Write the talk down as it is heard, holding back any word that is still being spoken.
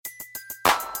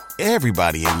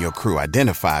Everybody in your crew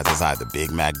identifies as either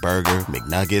Big Mac Burger,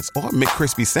 McNuggets, or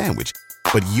McCrispy Sandwich.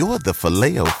 But you're the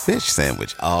Filet-O-Fish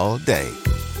Sandwich all day.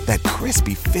 That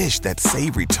crispy fish, that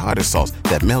savory tartar sauce,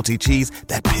 that melty cheese,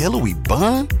 that pillowy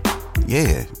bun.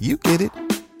 Yeah, you get it.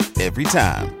 Every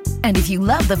time. And if you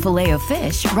love the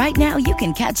Filet-O-Fish, right now you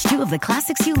can catch two of the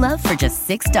classics you love for just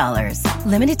 $6.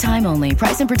 Limited time only.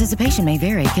 Price and participation may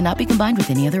vary. Cannot be combined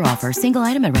with any other offer. Single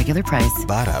item at regular price.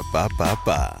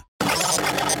 Ba-da-ba-ba-ba.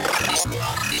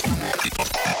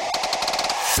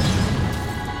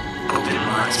 Open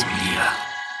Minds Media.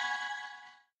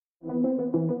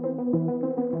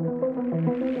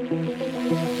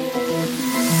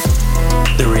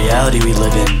 The reality we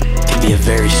live in can be a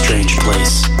very strange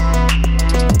place.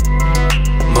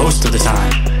 Most of the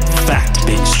time, fact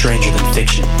being stranger than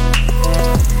fiction.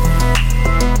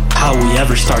 How will we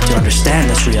ever start to understand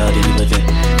this reality we live in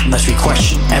unless we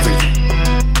question everything?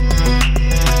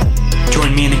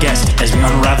 Join me and a guest as we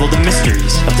unravel the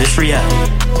mysteries of this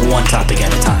reality, one topic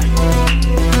at a time.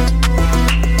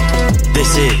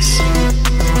 This is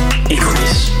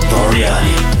Inquiries of Our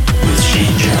Reality with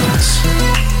Shane Jones.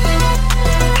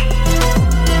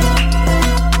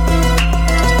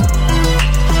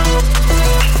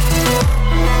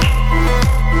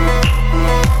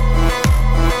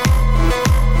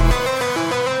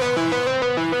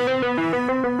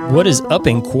 What is up,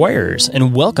 Inquirers,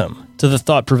 and welcome to the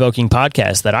thought-provoking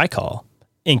podcast that I call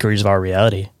Inquiries of Our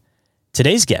Reality.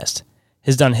 Today's guest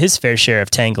has done his fair share of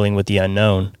tangling with the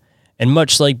unknown, and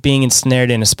much like being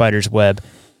ensnared in a spider's web,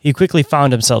 he quickly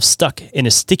found himself stuck in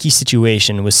a sticky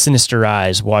situation with sinister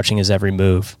eyes watching his every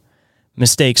move.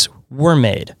 Mistakes were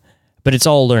made, but it's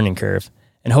all a learning curve,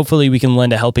 and hopefully we can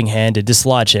lend a helping hand to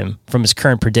dislodge him from his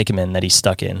current predicament that he's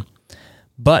stuck in.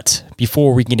 But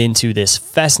before we get into this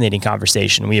fascinating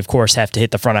conversation, we of course have to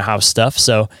hit the front of house stuff.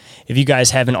 So if you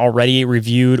guys haven't already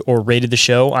reviewed or rated the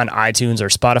show on iTunes or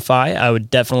Spotify, I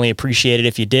would definitely appreciate it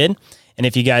if you did. And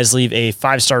if you guys leave a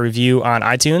 5-star review on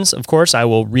iTunes, of course, I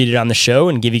will read it on the show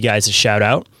and give you guys a shout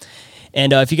out.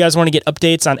 And if you guys want to get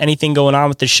updates on anything going on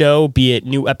with the show, be it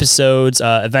new episodes,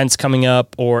 events coming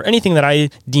up, or anything that I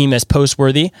deem as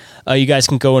post-worthy, you guys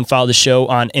can go and follow the show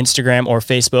on Instagram or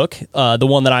Facebook. The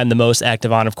one that I'm the most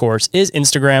active on, of course, is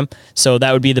Instagram. So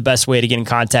that would be the best way to get in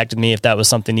contact with me if that was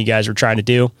something you guys were trying to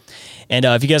do. And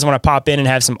if you guys want to pop in and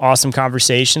have some awesome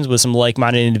conversations with some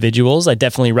like-minded individuals, I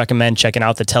definitely recommend checking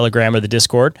out the Telegram or the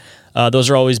Discord. Those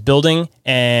are always building,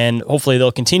 and hopefully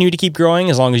they'll continue to keep growing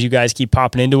as long as you guys keep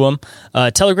popping into them.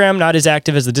 Telegram, not as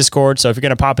active as the Discord, so if you're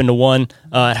going to pop into one,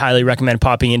 I'd highly recommend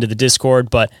popping into the Discord.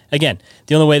 But again,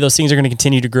 the only way those things are going to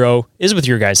continue to grow is with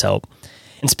your guys' help.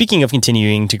 And speaking of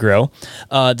continuing to grow,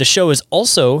 the show is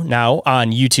also now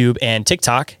on YouTube and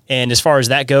TikTok. And as far as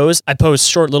that goes, I post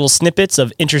short little snippets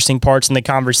of interesting parts in the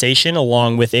conversation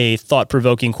along with a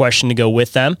thought-provoking question to go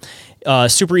with them.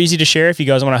 Super easy to share if you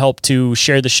guys want to help to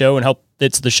share the show and help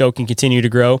that the show can continue to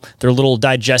grow. They're little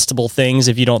digestible things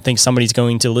if you don't think somebody's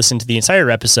going to listen to the entire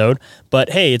episode.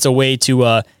 But hey, it's a way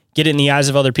to get it in the eyes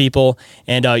of other people.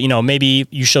 And, maybe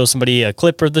you show somebody a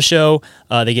clip of the show,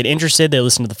 they get interested, they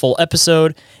listen to the full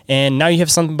episode, and now you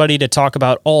have somebody to talk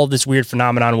about all this weird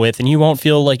phenomenon with, and you won't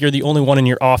feel like you're the only one in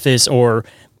your office or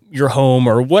your home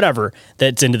or whatever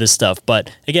that's into this stuff.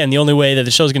 But again, the only way that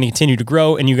the show is going to continue to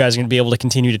grow and you guys are going to be able to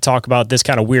continue to talk about this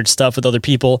kind of weird stuff with other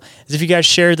people is if you guys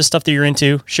share the stuff that you're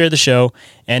into, share the show,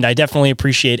 and I definitely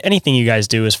appreciate anything you guys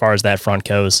do as far as that front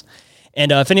goes.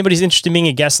 And if anybody's interested in being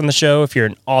a guest on the show, if you're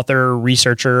an author,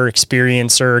 researcher,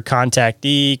 experiencer,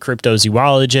 contactee,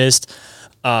 cryptozoologist,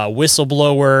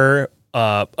 whistleblower,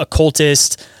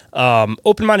 occultist,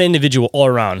 open-minded individual all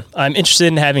around, I'm interested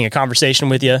in having a conversation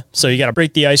with you. So you got to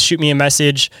break the ice, shoot me a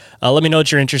message. Let me know that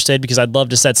you're interested because I'd love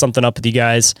to set something up with you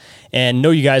guys and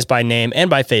know you guys by name and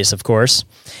by face, of course.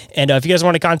 And if you guys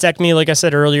want to contact me, like I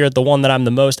said earlier, the one that I'm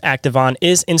the most active on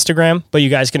is Instagram, but you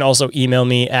guys can also email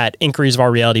me at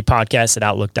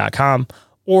inquiriesofourrealitypodcast@outlook.com.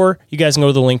 Or you guys can go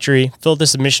to the link tree, fill the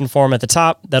submission form at the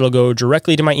top. That'll go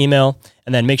directly to my email.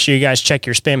 And then make sure you guys check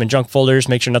your spam and junk folders.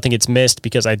 Make sure nothing gets missed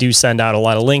because I do send out a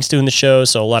lot of links during the show.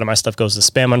 So a lot of my stuff goes to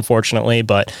spam, unfortunately.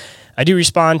 But I do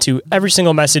respond to every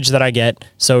single message that I get.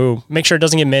 So make sure it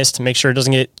doesn't get missed. Make sure it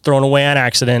doesn't get thrown away on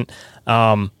accident.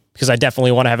 Because I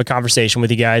definitely want to have a conversation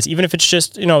with you guys, even if it's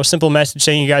just, a simple message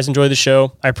saying you guys enjoy the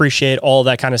show. I appreciate all of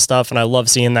that kind of stuff, and I love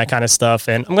seeing that kind of stuff,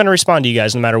 and I'm going to respond to you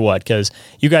guys no matter what, because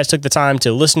you guys took the time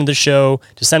to listen to the show,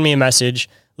 to send me a message.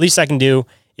 Least I can do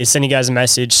is send you guys a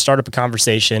message, start up a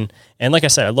conversation, and like I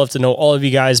said, I'd love to know all of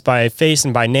you guys by face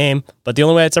and by name, but the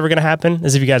only way it's ever going to happen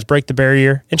is if you guys break the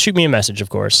barrier and shoot me a message, of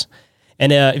course.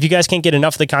 And if you guys can't get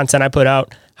enough of the content I put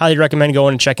out, highly recommend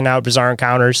going and checking out Bizarre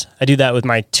Encounters. I do that with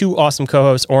my two awesome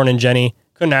co-hosts, Oren and Jenny.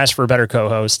 Couldn't ask for a better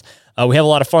co-host. We have a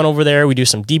lot of fun over there. We do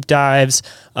some deep dives.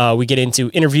 We get into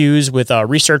interviews with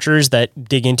researchers that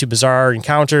dig into bizarre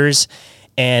encounters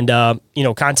and,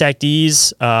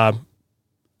 contactees,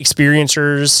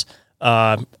 experiencers,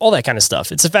 all that kind of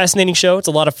stuff. It's a fascinating show. It's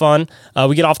a lot of fun.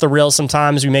 We get off the rails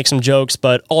sometimes. We make some jokes,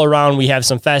 but all around we have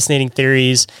some fascinating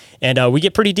theories and we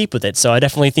get pretty deep with it. So I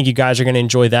definitely think you guys are going to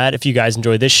enjoy that if you guys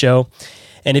enjoy this show.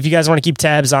 And if you guys want to keep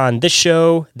tabs on this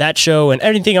show, that show, and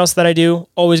anything else that I do,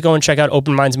 always go and check out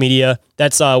Open Minds Media.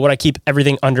 That's what I keep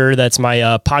everything under. That's my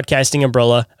podcasting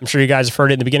umbrella. I'm sure you guys have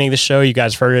heard it in the beginning of the show. You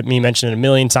guys have heard me mention it a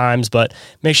million times, but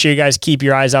make sure you guys keep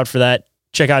your eyes out for that.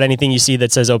 Check out anything you see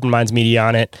that says Open Minds Media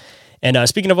on it. And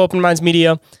speaking of Open Minds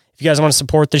Media, if you guys want to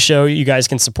support the show, you guys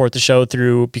can support the show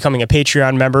through becoming a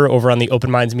Patreon member over on the Open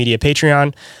Minds Media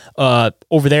Patreon.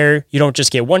 Over there, you don't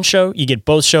just get one show, you get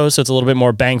both shows, so it's a little bit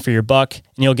more bang for your buck.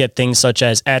 And you'll get things such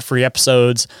as ad-free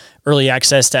episodes, early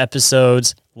access to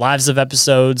episodes, lives of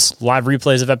episodes, live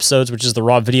replays of episodes, which is the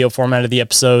raw video format of the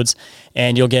episodes.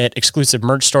 And you'll get exclusive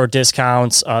merch store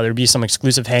discounts. There'll be some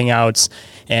exclusive hangouts.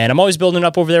 And I'm always building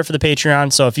up over there for the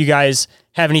Patreon. So if you guys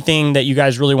have anything that you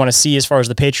guys really want to see as far as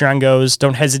the Patreon goes,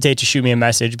 don't hesitate to shoot me a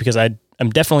message because I'm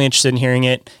definitely interested in hearing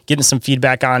it, getting some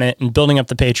feedback on it, and building up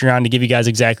the Patreon to give you guys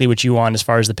exactly what you want as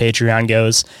far as the Patreon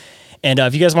goes. And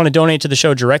if you guys want to donate to the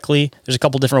show directly, there's a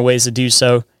couple different ways to do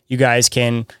so. You guys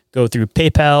can go through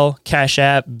PayPal, Cash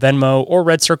App, Venmo, or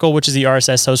Red Circle, which is the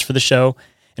RSS host for the show.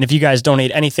 And if you guys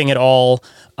donate anything at all,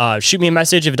 shoot me a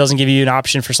message. If it doesn't give you an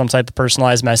option for some type of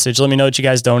personalized message, let me know that you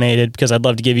guys donated because I'd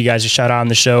love to give you guys a shout out on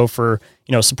the show for,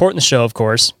 supporting the show, of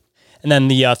course. And then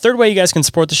the third way you guys can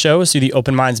support the show is through the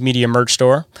Open Minds Media merch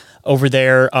store. Over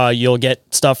there, you'll get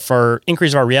stuff for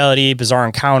Inquiries of Our Reality, Bizarre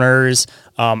Encounters.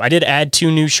 I did add 2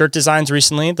 new shirt designs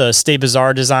recently, the Stay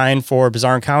Bizarre design for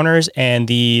Bizarre Encounters and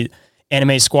the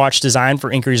Anime Squatch design for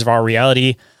Inquiries of Our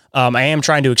Reality. I am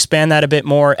trying to expand that a bit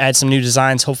more, add some new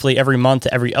designs, hopefully every month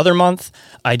to every other month.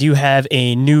 I do have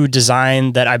a new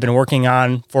design that I've been working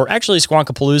on for actually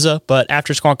Squonkapalooza, but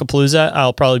after Squonkapalooza,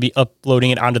 I'll probably be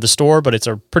uploading it onto the store, but it's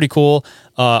a pretty cool,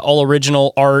 all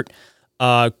original art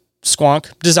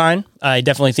Squonk design. I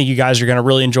definitely think you guys are going to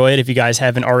really enjoy it if you guys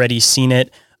haven't already seen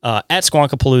it at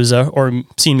Squonkapalooza or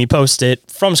seen me post it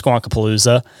from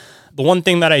Squonkapalooza. The one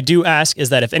thing that I do ask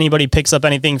is that if anybody picks up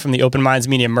anything from the Open Minds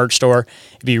Media merch store,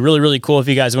 it'd be really, really cool if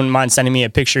you guys wouldn't mind sending me a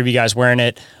picture of you guys wearing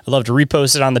it. I'd love to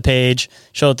repost it on the page,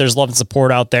 show that there's love and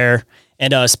support out there.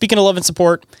 And speaking of love and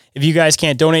support, if you guys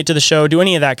can't donate to the show, do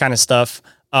any of that kind of stuff,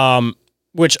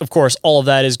 which, of course, all of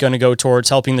that is going to go towards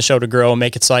helping the show to grow,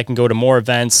 make it so I can go to more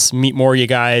events, meet more of you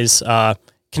guys,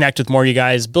 connect with more of you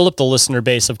guys, build up the listener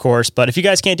base, of course. But if you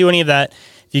guys can't do any of that,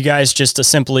 if you guys just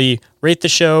simply rate the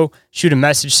show, shoot a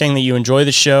message saying that you enjoy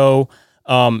the show,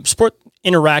 support,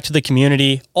 interact with the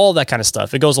community, all that kind of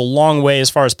stuff. It goes a long way as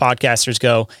far as podcasters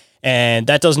go. And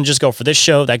that doesn't just go for this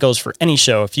show, that goes for any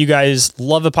show. If you guys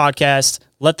love a podcast,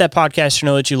 let that podcaster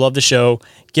know that you love the show.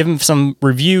 Give them some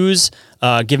reviews,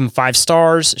 give them 5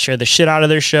 stars, share the shit out of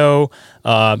their show,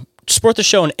 support the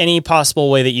show in any possible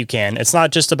way that you can. It's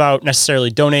not just about necessarily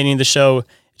donating the show.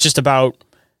 It's just about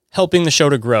helping the show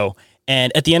to grow.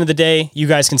 And at the end of the day, you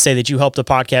guys can say that you helped the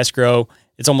podcast grow.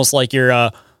 It's almost like you're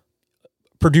a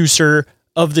producer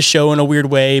of the show in a weird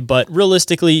way, but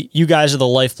realistically, you guys are the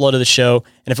lifeblood of the show.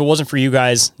 And if it wasn't for you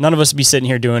guys, none of us would be sitting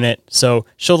here doing it. So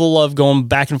show the love going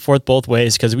back and forth both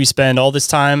ways because we spend all this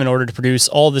time in order to produce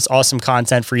all this awesome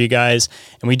content for you guys.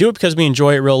 And we do it because we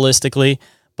enjoy it realistically.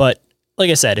 But like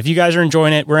I said, if you guys are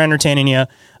enjoying it, we're entertaining you,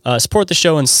 support the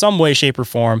show in some way, shape, or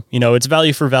form. It's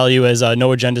value for value, as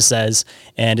No Agenda says.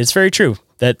 And it's very true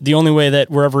that the only way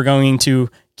that we're ever going to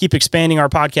keep expanding our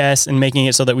podcast and making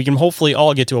it so that we can hopefully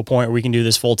all get to a point where we can do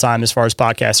this full time as far as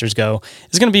podcasters go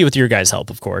is going to be with your guys'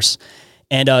 help, of course.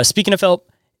 And speaking of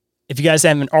help, if you guys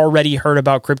haven't already heard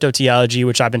about cryptoteology,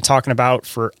 which I've been talking about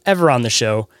forever on the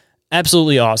show,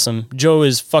 absolutely awesome. Joe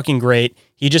is fucking great.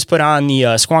 He just put on the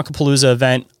Squonkapalooza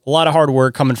event. A lot of hard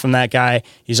work coming from that guy.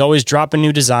 He's always dropping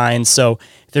new designs. So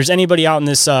if there's anybody out in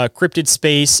this cryptid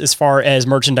space as far as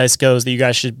merchandise goes that you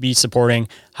guys should be supporting,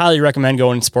 highly recommend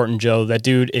going and supporting Joe. That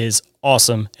dude is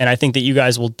awesome. And I think that you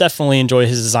guys will definitely enjoy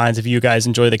his designs if you guys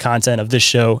enjoy the content of this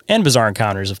show and Bizarre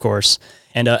Encounters, of course.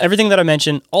 And everything that I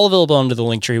mentioned, all available under the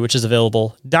link tree, which is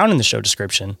available down in the show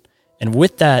description. And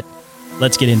with that,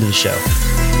 let's get into the show.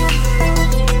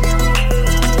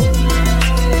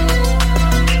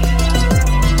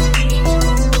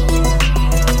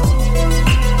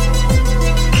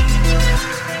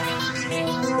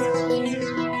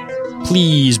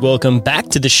 Please welcome back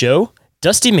to the show,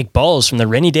 Dusty McBalls from the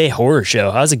Rainy Day Horror Show.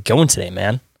 How's it going today,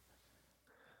 man?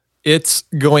 It's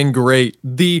going great.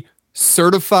 The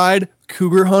certified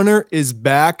cougar hunter is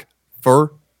back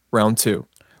for round 2.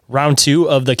 Round 2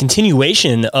 of the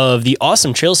continuation of the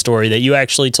awesome trail story that you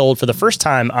actually told for the first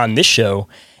time on this show.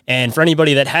 And for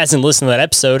anybody that hasn't listened to that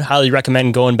episode, highly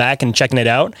recommend going back and checking it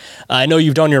out. I know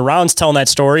you've done your rounds telling that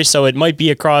story, so it might be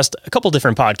across a couple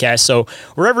different podcasts. So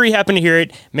wherever you happen to hear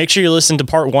it, make sure you listen to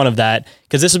part 1 of that,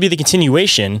 because this will be the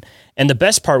continuation. And the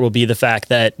best part will be the fact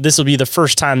that this will be the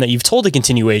first time that you've told a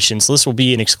continuation. So this will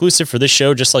be an exclusive for this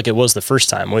show, just like it was the first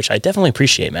time, which I definitely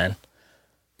appreciate, man.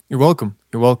 You're welcome.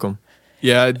 You're welcome.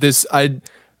 Yeah, I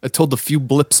told a few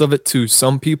blips of it to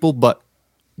some people, but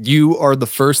you are the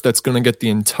first that's going to get the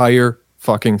entire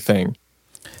fucking thing.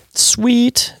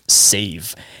 Sweet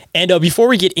save. And before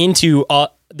we get into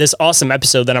this awesome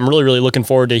episode that I'm really, really looking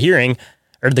forward to hearing,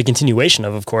 or the continuation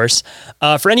of course,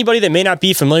 for anybody that may not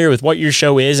be familiar with what your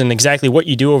show is and exactly what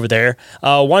you do over there,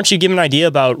 why don't you give an idea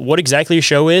about what exactly your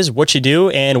show is, what you do,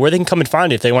 and where they can come and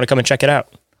find it if they want to come and check it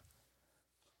out.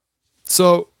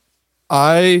 So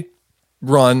I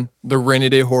run the Rainy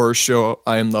Day Horror Show.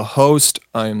 I am the host,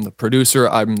 I am the producer,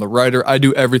 I'm the writer. I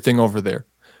do everything over there.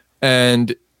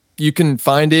 And you can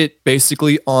find it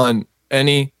basically on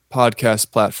any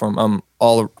podcast platform. I'm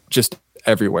all just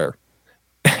everywhere.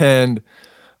 And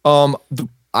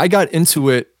I got into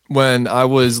it when I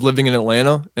was living in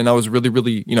Atlanta and I was really,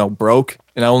 really, broke.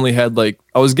 And I only had I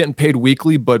was getting paid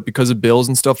weekly, but because of bills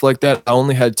and stuff like that, I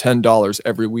only had $10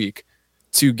 every week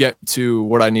to get to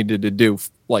what I needed to do,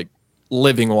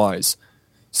 living wise.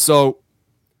 So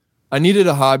I needed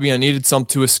a hobby. I needed something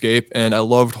to escape, and I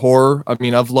loved horror. I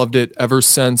mean, I've loved it ever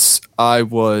since I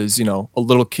was, a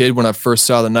little kid when I first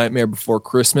saw The Nightmare Before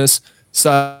Christmas.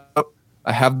 So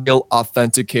I have the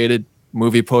authenticated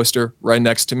movie poster right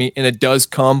next to me, and it does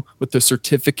come with the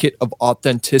certificate of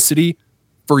authenticity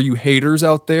for you haters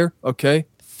out there. Okay.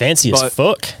 Fancy as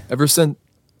fuck. Ever since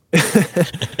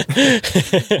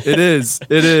it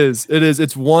is.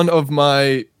 It's one of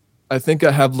my, I think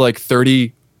I have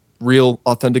 30 real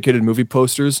authenticated movie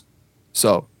posters.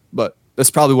 So, but that's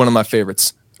probably one of my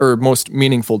favorites or most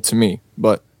meaningful to me.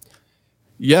 But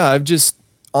yeah,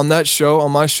 on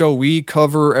my show, we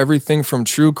cover everything from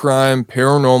true crime,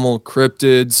 paranormal,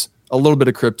 cryptids, a little bit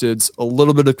of cryptids, a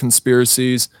little bit of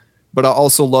conspiracies, but I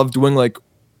also love doing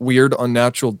weird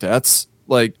unnatural deaths.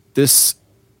 This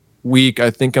week,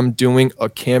 I think I'm doing a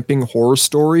camping horror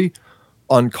story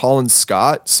on Colin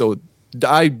Scott. So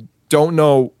I don't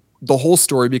know the whole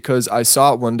story because I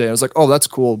saw it one day. I was like, oh, that's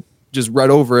cool. Just read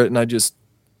over it. And I just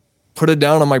put it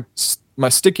down on my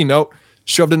sticky note,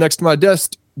 shoved it next to my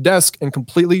desk and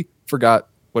completely forgot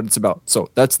what it's about. So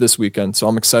that's this weekend. So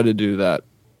I'm excited to do that.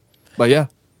 But yeah.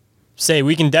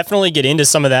 We can definitely get into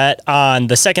some of that on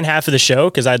the second half of the show,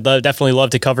 because I'd definitely love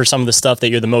to cover some of the stuff that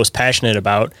you're the most passionate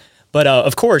about. But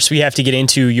of course, we have to get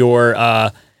into your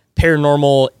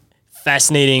paranormal,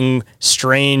 fascinating,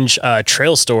 strange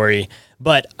trail story.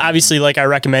 But obviously, like I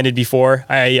recommended before,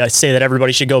 I say that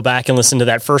everybody should go back and listen to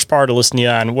that first part or listen to you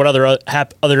on what other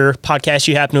podcasts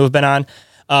you happen to have been on.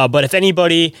 But if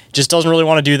anybody just doesn't really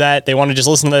want to do that, they want to just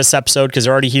listen to this episode because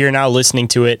they're already here now listening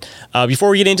to it. Before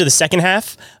we get into the second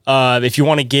half, if you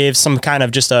want to give some kind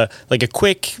of just a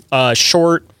quick,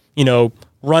 short,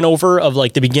 run over of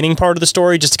the beginning part of the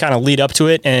story, just to kind of lead up to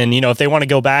it. And, if they want to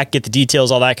go back, get the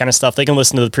details, all that kind of stuff, they can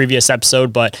listen to the previous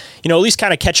episode, but, at least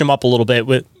kind of catch them up a little bit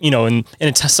with, in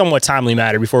a somewhat timely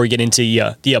manner before we get into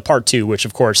the part 2, which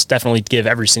of course definitely give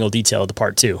every single detail of the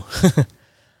part 2.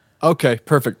 Okay,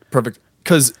 perfect.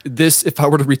 Because if I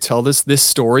were to retell this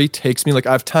story takes me,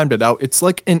 I've timed it out. It's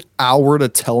an hour to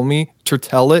tell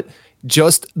it,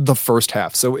 just the first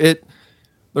half. So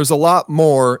there's a lot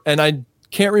more, and I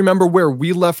can't remember where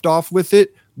we left off with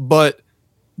it, but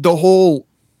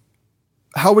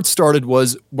how it started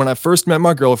was when I first met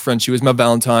my girlfriend. She was my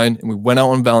Valentine, and we went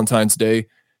out on Valentine's Day,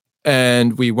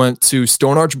 and we went to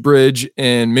Stone Arch Bridge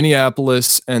in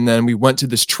Minneapolis, and then we went to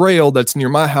this trail that's near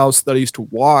my house that I used to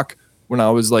walk when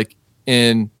I was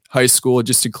in high school,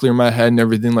 just to clear my head and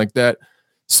everything like that.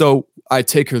 So I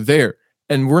take her there,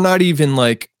 and we're not even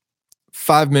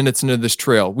 5 minutes into this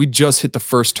trail. We just hit the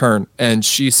first turn, and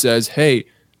she says, hey,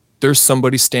 there's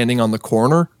somebody standing on the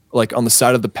corner, on the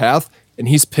side of the path, and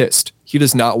he's pissed. He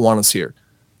does not want us here.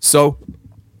 So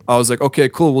I was like, okay,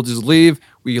 cool. We'll just leave.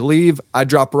 We leave. I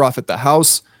drop her off at the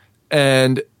house,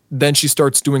 and then she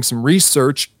starts doing some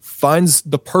research, finds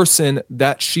the person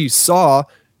that she saw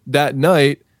that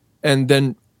night, and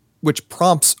then which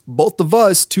prompts both of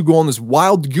us to go on this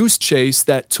wild goose chase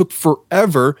that took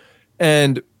forever.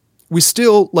 And we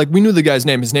still we knew the guy's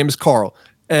name. His name is Carl.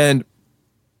 And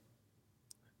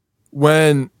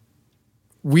when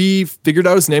we figured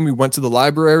out his name, we went to the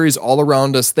libraries all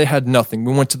around us. They had nothing.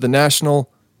 We went to the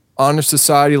National Honor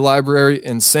Society Library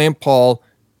in St. Paul,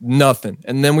 nothing.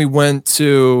 And then we went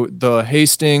to the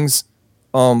Hastings,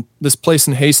 this place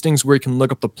in Hastings where you can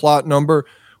look up the plot number.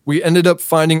 We ended up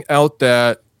finding out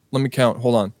that, let me count,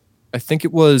 hold on. I think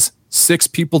it was 6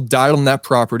 people died on that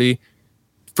property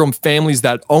from families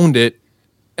that owned it.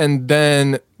 And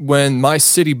then when my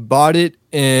city bought it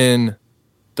in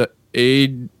the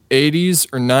 80s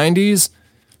or 90s,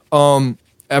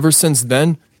 ever since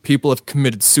then, people have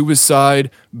committed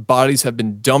suicide. Bodies have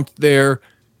been dumped there.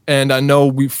 And I know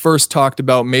we first talked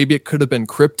about maybe it could have been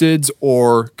cryptids,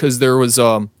 or because there's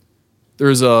a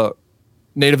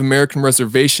Native American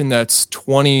reservation that's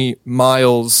 20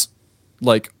 miles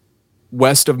like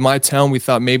west of my town. We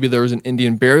thought maybe there was an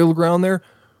Indian burial ground there.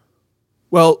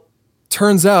 Well,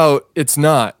 turns out it's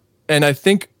not. And I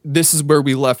think this is where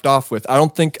we left off with. I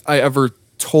don't think I ever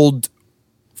told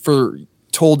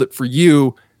it for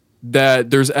you that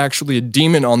there's actually a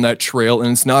demon on that trail,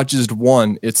 and it's not just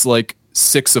one. It's like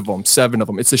 6 of them, 7 of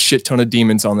them. It's a shit ton of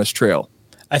demons on this trail.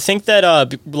 I think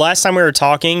that last time we were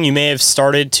talking, you may have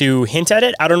started to hint at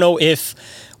it. I don't know if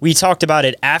we talked about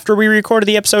it after we recorded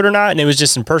the episode or not, and it was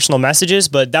just in personal messages,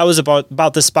 but that was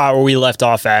about the spot where we left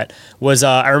off at. Was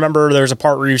I remember there was a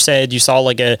part where you said you saw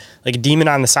like a demon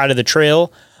on the side of the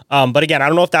trail. But again, I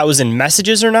don't know if that was in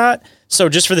messages or not. So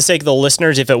just for the sake of the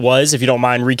listeners, if it was, if you don't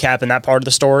mind recapping that part of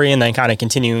the story and then kind of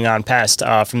continuing on past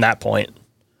from that point.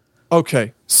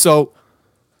 Okay, so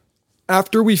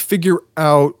after we figure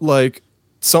out like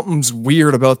something's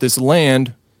weird about this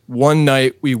land, one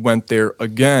night we went there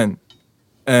again.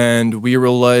 And we were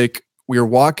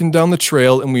walking down the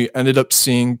trail and we ended up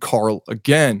seeing Carl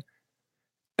again.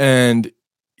 And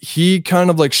he kind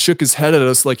of like shook his head at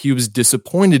us like he was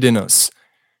disappointed in us.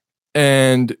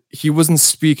 And he wasn't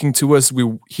speaking to us.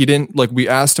 We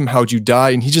asked him, how'd you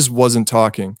die? And he just wasn't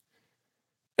talking.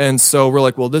 And so we're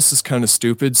like, well, this is kind of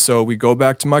stupid. So we go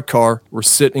back to my car. We're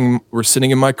sitting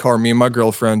in my car, me and my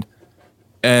girlfriend.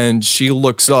 And she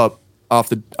looks up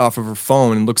off of her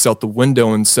phone and looks out the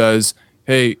window and says,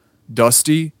 hey,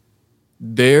 Dusty,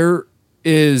 there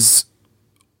is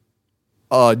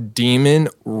a demon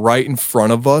right in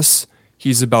front of us.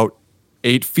 He's about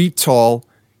 8 feet tall.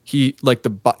 He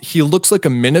looks like a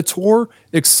minotaur,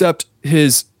 except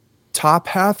his top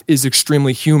half is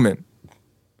extremely human.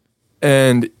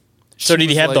 And so did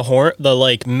he have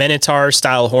the minotaur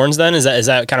style horns then? Is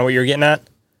that kind of what you're getting at?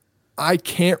 I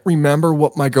can't remember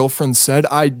what my girlfriend said.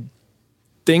 I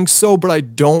think so, but I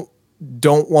don't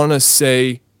want to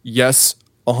say yes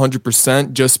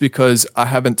 100% just because I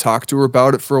haven't talked to her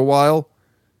about it for a while.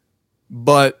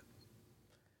 But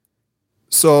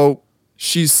so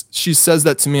she says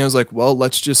that to me. I was like, well,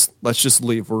 let's just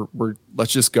leave.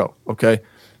 Let's just go. Okay.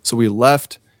 So we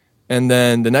left. And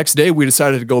then the next day we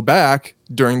decided to go back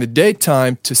during the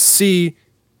daytime to see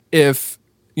if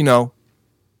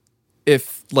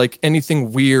like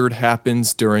anything weird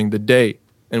happens during the day.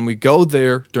 And we go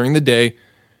there during the day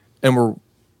and we're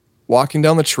walking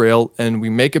down the trail and we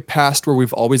make it past where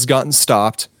we've always gotten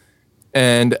stopped.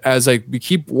 And as we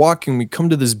keep walking, we come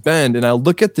to this bend and I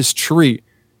look at this tree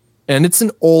and it's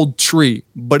an old tree,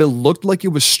 but it looked like it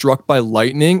was struck by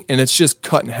lightning and it's just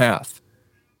cut in half.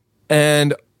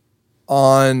 And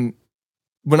when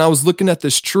I was looking at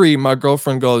this tree, my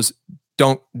girlfriend goes,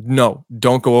 don't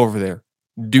go over there.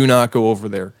 Do not go over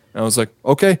there. And I was like,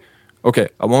 okay,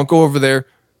 I won't go over there.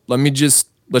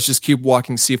 Let's just keep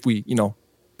walking, see if we,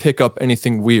 pick up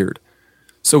anything weird.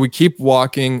 So we keep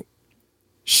walking.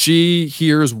 She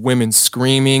hears women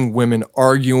screaming, women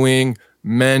arguing,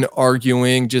 men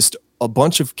arguing, just a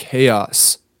bunch of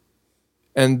chaos.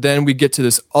 And then we get to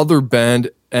this other bend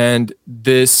and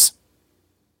these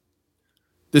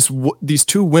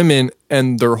 2 women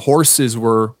and their horses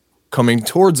were coming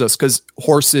towards us because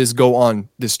horses go on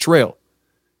this trail.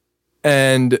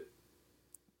 And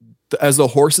as the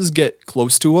horses get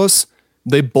close to us,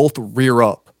 they both rear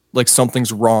up like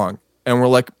something's wrong. And we're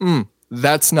like,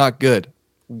 that's not good.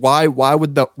 Why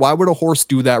would a horse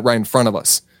do that right in front of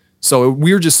us? So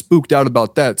we were just spooked out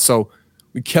about that. So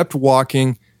we kept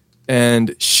walking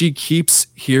and she keeps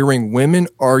hearing women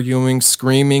arguing,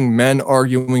 screaming, men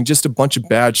arguing, just a bunch of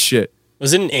bad shit.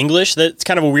 Was it in English? That's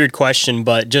kind of a weird question,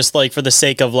 but just like for the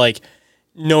sake of like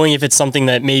knowing if it's something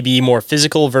that may be more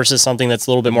physical versus something that's a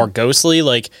little bit more ghostly,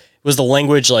 like was the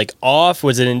language like off?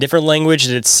 Was it in a different language?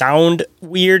 Did it sound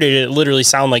weird? Did it literally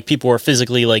sound like people were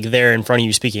physically like there in front of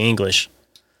you speaking English?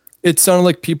 It sounded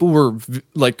like people were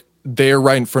like there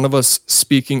right in front of us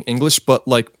speaking English, but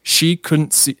like she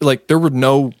couldn't see, like there were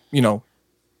no,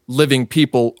 living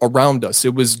people around us.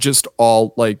 It was just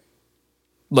all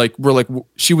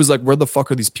she was like, where the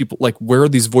fuck are these people? Like, where are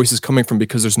these voices coming from?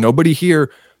 Because there's nobody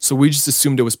here. So we just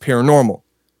assumed it was paranormal.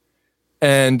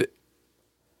 And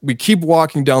we keep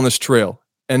walking down this trail,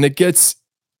 and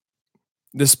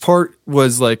this part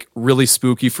was like really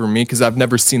spooky for me because I've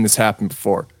never seen this happen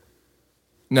before.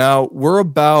 Now we're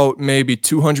about maybe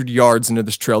 200 yards into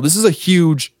this trail. This is a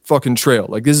huge fucking trail.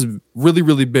 Like, this is really,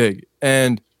 really big.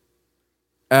 And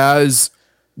as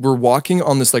we're walking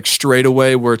on this like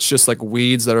straightaway where it's just like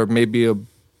weeds that are maybe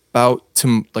about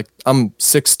to, like, I'm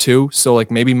 6'2", so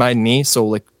like maybe my knee, so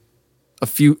like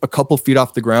a couple feet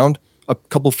off the ground, a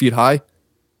couple feet high.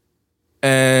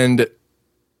 And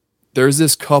there's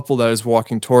this couple that is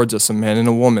walking towards us, a man and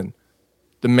a woman.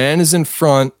 The man is in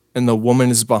front and the woman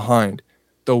is behind.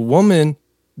 The woman,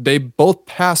 they both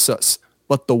pass us,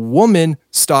 but the woman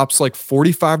stops like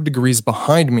 45 degrees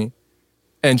behind me.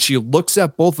 And she looks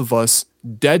at both of us,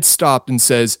 dead stopped, and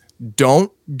says,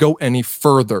 "Don't go any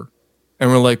further."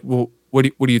 And we're like, "Well, what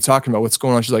are you talking about? What's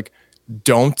going on?" She's like,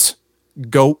 "Don't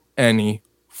go any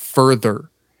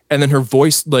further." And then her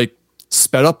voice like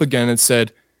sped up again and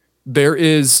said, "There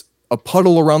is a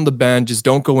puddle around the bend. Just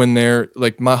don't go in there.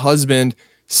 Like, my husband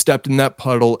stepped in that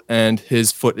puddle and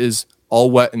his foot is all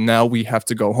wet and now we have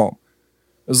to go home."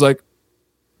 I was like,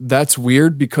 that's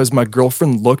weird, because my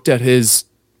girlfriend looked at his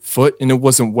foot and it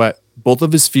wasn't wet. Both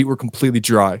of his feet were completely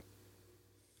dry.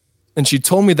 And she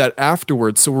told me that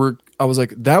afterwards. So I was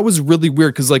like, that was really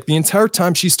weird, because like the entire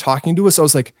time she's talking to us, I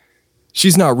was like,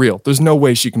 she's not real. There's no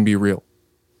way she can be real.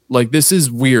 Like, this is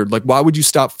weird. Like, why would you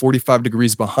stop 45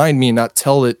 degrees behind me and not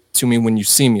tell it to me when you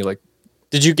see me? Like,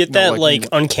 did you get that like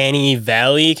uncanny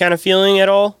valley kind of feeling at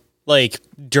all? Like,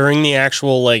 during the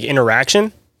actual like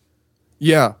interaction?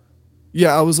 Yeah.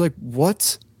 Yeah, I was like,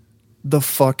 what the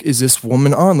fuck is this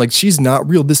woman on? Like, she's not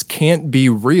real. This can't be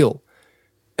real.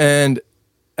 And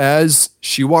as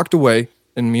she walked away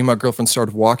and me and my girlfriend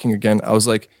started walking again, I was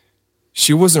like,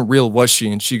 she wasn't real, was she?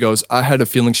 And she goes, I had a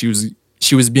feeling she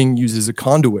was being used as a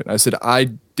conduit. I said, I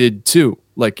did too.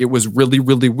 Like, it was really,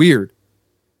 really weird.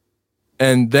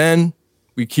 And then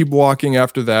we keep walking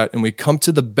after that, and we come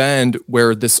to the bend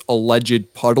where this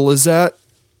alleged puddle is at.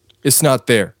 It's not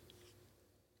there.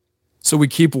 So we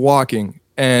keep walking,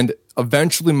 and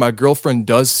eventually my girlfriend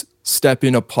does step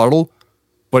in a puddle,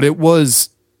 but it was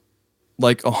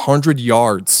like 100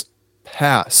 yards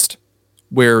past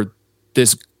where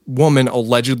this woman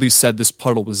allegedly said this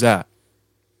puddle was at.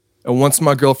 And once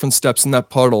my girlfriend steps in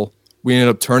that puddle, we ended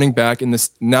up turning back, and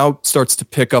this now starts to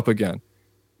pick up again.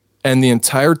 And the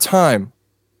entire time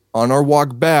on our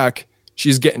walk back,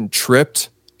 she's getting tripped.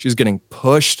 She's getting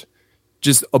pushed.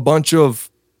 Just a bunch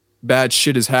of bad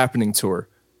shit is happening to her.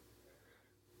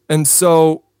 And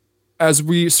so as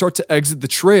we start to exit the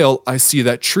trail, I see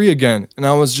that tree again. And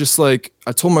I was just like,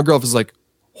 I told my girlfriend, I was like,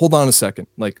 hold on a second.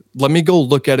 Like, let me go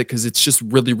look at it, because it's just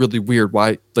really, really weird.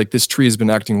 Why, like, this tree has been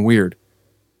acting weird.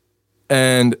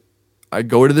 And I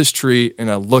go to this tree and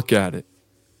I look at it.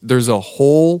 There's a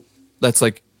hole that's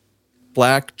like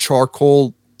black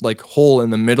charcoal, like hole in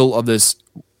the middle of this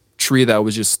tree that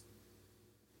was just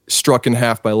struck in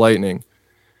half by lightning.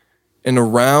 And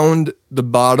around the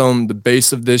bottom, the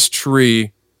base of this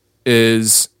tree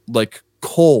is like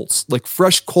coals, like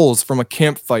fresh coals from a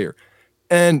campfire.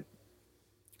 And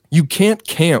you can't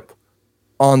camp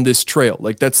on this trail.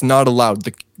 Like, that's not allowed.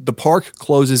 The park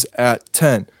closes at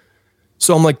 10.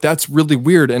 So I'm like, that's really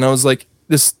weird. And I was like,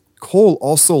 this coal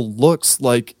also looks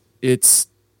like it's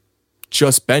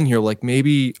just been here, like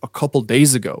maybe a couple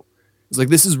days ago. It's like,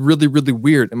 this is really, really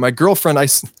weird. And my girlfriend,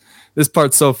 this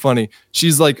part's so funny.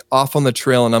 She's like off on the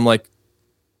trail, and I'm like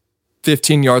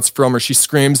 15 yards from her. She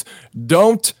screams,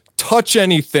 "Don't touch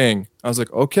anything." I was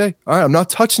like, okay, all right, I'm not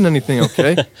touching anything,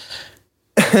 okay?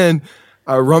 And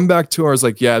I run back to her. I was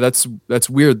like, yeah, that's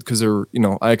weird, because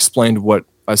I explained what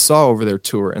I saw over there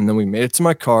to her. And then we made it to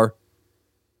my car.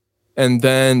 And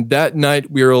then that night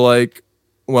we were like,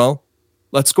 well,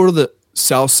 let's go to the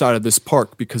south side of this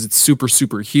park, because it's super,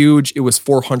 super huge. It was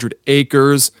 400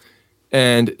 acres.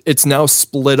 And it's now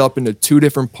split up into 2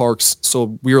 different parks.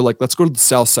 So we were like, let's go to the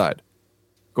south side.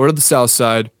 Go to the south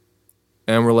side.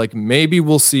 And we're like, maybe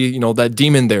we'll see, that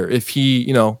demon there. If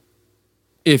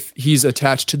he's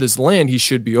attached to this land, he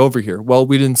should be over here. Well,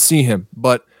 we didn't see him.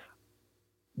 But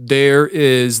there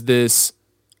is this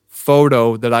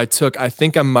photo that I took. I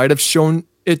think I might have shown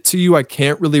it to you. I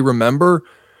can't really remember.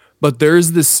 But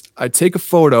there's this, I take a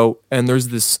photo, and there's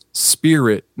this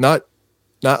spirit, not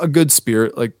a good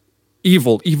spirit, like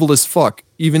evil as fuck.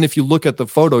 Even if you look at the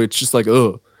photo, it's just like,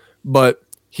 ugh. But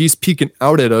he's peeking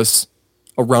out at us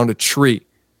around a tree.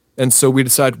 And so we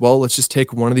decided, well, let's just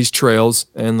take one of these trails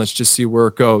and let's just see where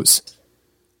it goes.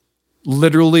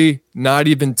 Literally not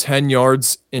even 10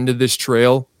 yards into this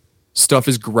trail, stuff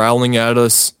is growling at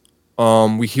us.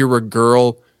 We hear a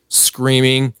girl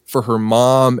screaming for her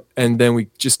mom, and then we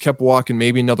just kept walking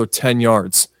maybe another 10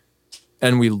 yards.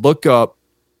 And we look up,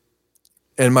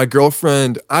 and my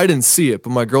girlfriend, I didn't see it, but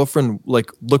my girlfriend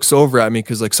like looks over at me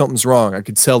because like something's wrong. I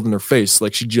could tell in her face,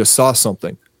 like she just saw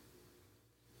something.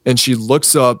 And she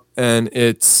looks up, and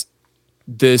it's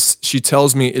this, she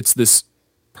tells me it's this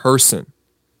person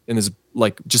in his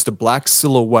like just a black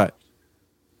silhouette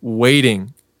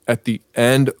waiting at the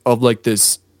end of like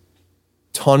this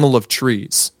tunnel of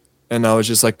trees. And I was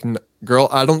just like, girl,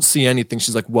 I don't see anything.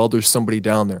 She's like, well, there's somebody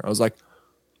down there. I was like,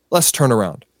 let's turn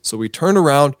around. So we turned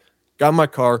around, got in my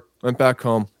car, went back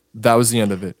home. That was the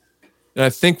end of it. And I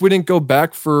think we didn't go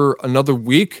back for another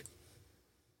week.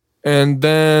 And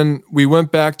then we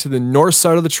went back to the north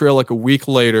side of the trail like a week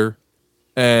later.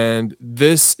 And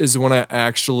this is when I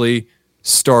actually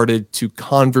started to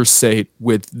conversate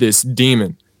with this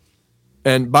demon.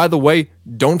 And by the way,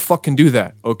 don't fucking do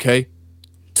that, okay?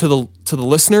 To the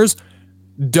listeners,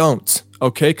 don't,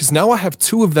 okay? Because now I have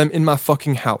 2 of them in my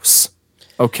fucking house,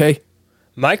 okay?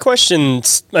 My question,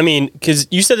 I mean, because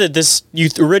you said that you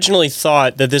originally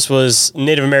thought that this was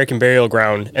Native American burial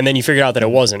ground, and then you figured out that it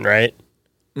wasn't, right?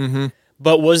 Mm-hmm.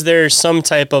 But was there some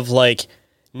type of like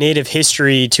Native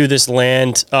history to this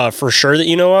land for sure that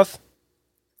you know of?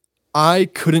 I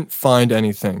couldn't find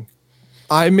anything.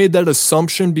 I made that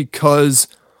assumption because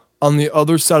on the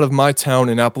other side of my town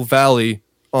in Apple Valley,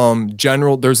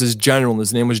 there's this general, and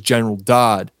his name was General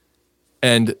Dodd.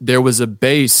 And there was a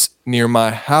base near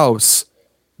my house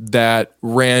that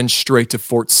ran straight to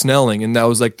Fort Snelling, and that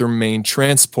was like their main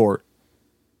transport.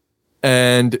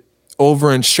 And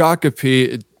over in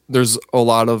Shakopee, there's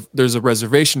a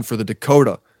reservation for the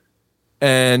Dakota.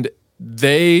 And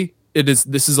this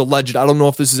is alleged. I don't know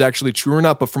if this is actually true or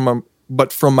not,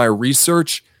 but from my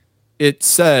research, it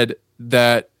said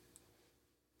that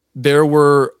there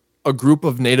were a group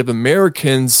of Native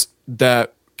Americans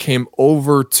that came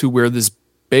over to where this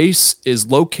base is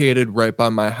located right by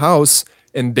my house,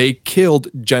 and they killed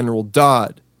General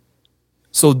Dodd.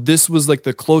 So this was like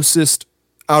the closest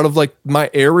out of like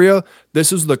my area.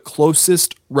 This was the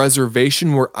closest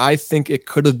reservation where I think it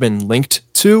could have been linked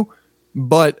to,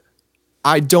 but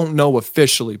I don't know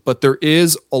officially. But there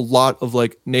is a lot of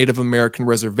like Native American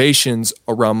reservations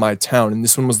around my town, and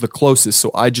this one was the closest.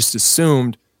 So I just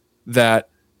assumed that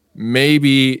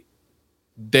maybe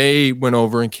they went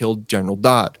over and killed General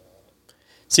Dodd.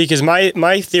 See, because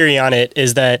my theory on it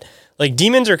is that like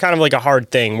demons are kind of like a hard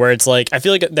thing where it's like, I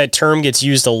feel like that term gets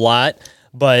used a lot,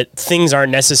 but things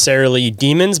aren't necessarily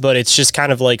demons, but it's just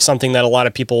kind of like something that a lot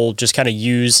of people just kind of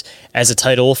use as a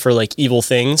title for like evil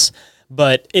things.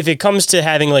 But if it comes to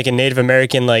having like a Native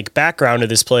American like background to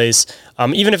this place,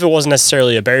 even if it wasn't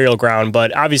necessarily a burial ground,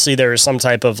 but obviously there is some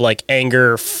type of like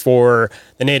anger for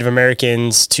the Native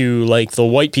Americans to like the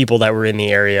white people that were in the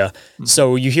area. Mm-hmm.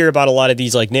 So you hear about a lot of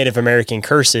these like Native American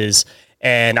curses,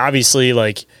 and obviously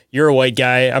like you're a white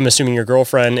guy. I'm assuming your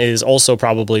girlfriend is also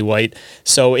probably white.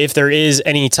 So if there is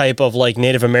any type of like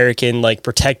Native American like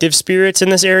protective spirits in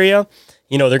this area,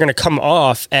 you know, they're going to come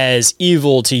off as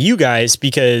evil to you guys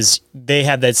because they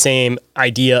have that same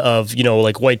idea of, you know,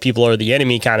 like white people are the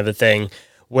enemy kind of a thing,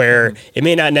 where it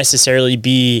may not necessarily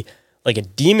be like a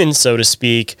demon, so to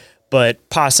speak, but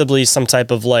possibly some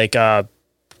type of like a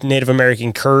Native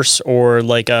American curse or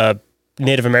like a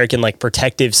Native American like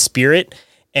protective spirit.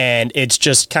 And it's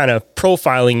just kind of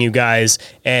profiling you guys,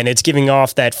 and it's giving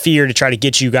off that fear to try to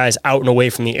get you guys out and away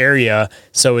from the area.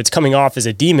 So it's coming off as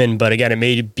a demon, but again, it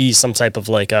may be some type of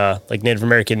like Native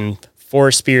American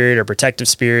forest spirit or protective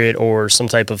spirit or some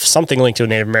type of something linked to a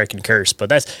Native American curse. But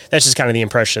that's just kind of the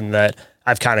impression that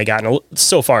I've kind of gotten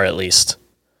so far, at least.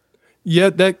 Yeah,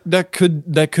 that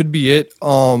could be it.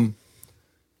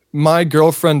 My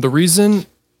girlfriend, the reason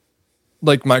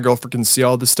like my girlfriend can see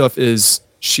all this stuff is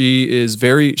she is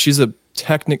a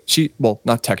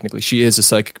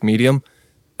psychic medium,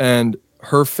 and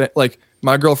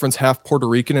my girlfriend's half Puerto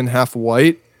Rican and half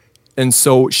white. And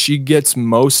so she gets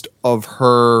most of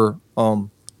her,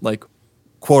 like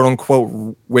quote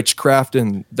unquote witchcraft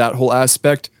and that whole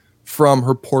aspect from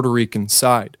her Puerto Rican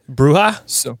side. Bruja?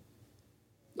 So,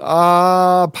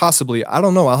 possibly. I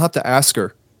don't know. I'll have to ask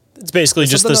her. It's basically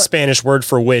just the Spanish word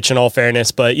for witch, in all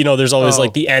fairness. But, you know, there's always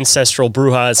like the ancestral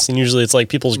brujas, and usually it's like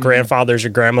people's grandfathers or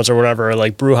grandmas or whatever are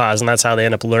like brujas, and that's how they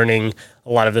end up learning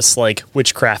a lot of this like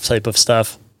witchcraft type of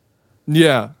stuff.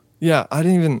 Yeah. I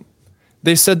didn't even...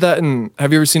 They said that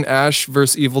have you ever seen Ash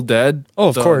vs. Evil Dead? Oh,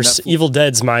 of course. Evil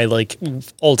Dead's my like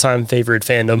all-time favorite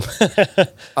fandom.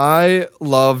 I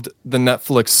loved the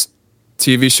Netflix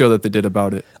TV show that they did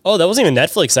about it. Oh, that wasn't even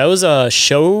Netflix. That was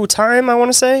Showtime, I want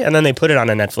to say. And then they put it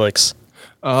on a Netflix.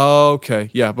 Oh,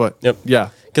 okay. Yeah, but yep. Yeah.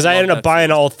 Because I ended up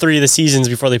buying all 3 of the seasons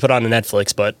before they put on a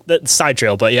Netflix, but that's side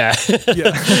trail, but yeah.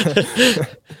 Yeah.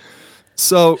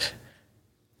 So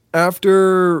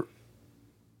after,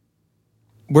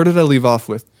 where did I leave off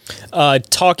with?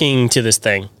 Talking to this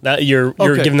thing. That you're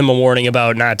giving them a warning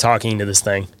about not talking to this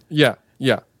thing. Yeah.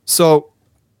 So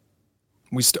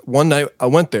one night I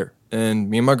went there. And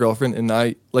me and my girlfriend and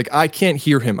I can't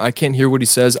hear him. I can't hear what he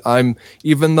says.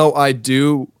 Even though I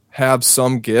do have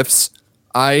some gifts,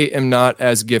 I am not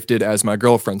as gifted as my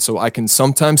girlfriend. So I can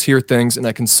sometimes hear things and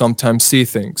I can sometimes see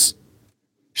things.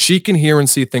 She can hear and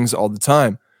see things all the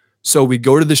time. So we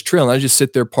go to this trail and I just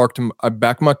sit there I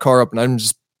back my car up and I'm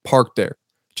just parked there,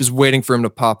 just waiting for him to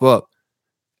pop up.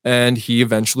 And he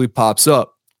eventually pops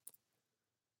up.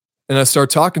 And I start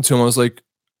talking to him. I was like,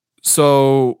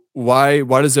 so why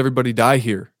does everybody die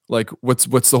here? Like, what's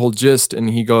the whole gist? And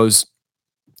he's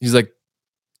like,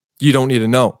 you don't need to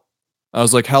know. I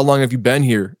was like, how long have you been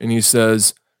here? And he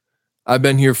says, I've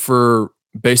been here for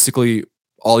basically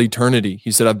all eternity.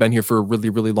 He said, I've been here for a really,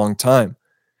 really long time.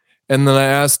 And then I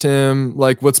asked him,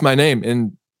 like, what's my name?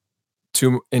 And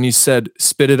he said,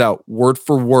 spit it out word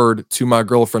for word to my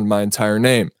girlfriend, my entire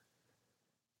name.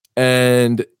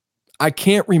 And I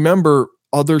can't remember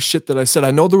other shit that I said.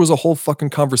 I know there was a whole fucking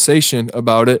conversation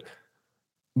about it,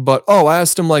 but I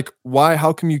asked him like, why,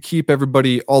 how come you keep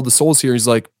all the souls here? He's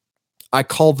like, I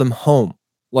call them home.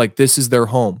 Like, this is their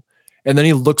home. And then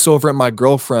he looks over at my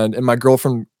girlfriend and my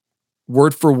girlfriend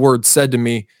word for word said to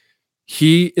me,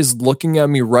 he is looking at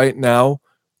me right now,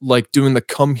 like doing the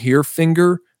come here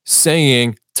finger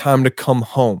saying time to come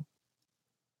home.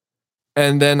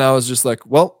 And then I was just like,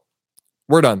 well,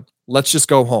 we're done. Let's just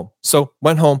go home. So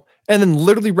went home. And then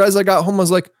literally as I got home, I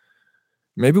was like,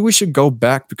 maybe we should go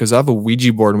back because I have a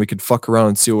Ouija board and we could fuck around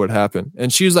and see what happened.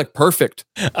 And she was like, perfect.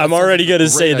 I'm already going to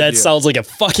say that sounds like a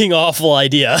fucking awful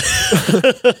idea.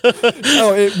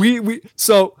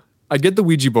 So I get the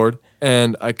Ouija board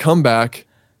and I come back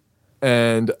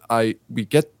and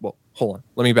hold on.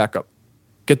 Let me back up.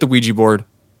 Get the Ouija board.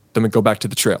 Then we go back to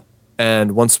the trail.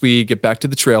 And once we get back to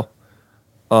the trail,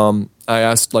 I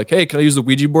asked like, hey, can I use the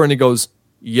Ouija board? And he goes,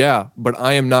 yeah, but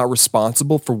I am not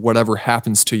responsible for whatever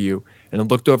happens to you. And I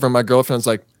looked over at my girlfriend and was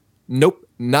like, nope,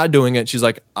 not doing it. She's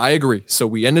like, I agree. So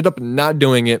we ended up not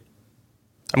doing it.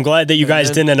 I'm glad that you guys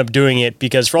didn't end up doing it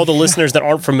because for all the listeners that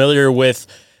aren't familiar with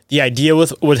the idea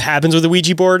with what happens with a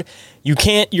Ouija board,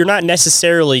 you're not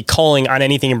necessarily calling on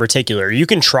anything in particular. You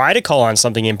can try to call on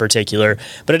something in particular,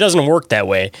 but it doesn't work that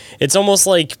way. It's almost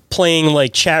like playing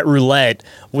like chat roulette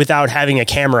without having a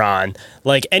camera on.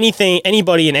 Like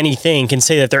anybody and anything can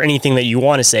say that they're anything that you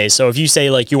want to say. So if you say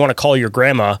like you want to call your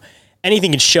grandma,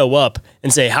 anything can show up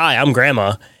and say, hi, I'm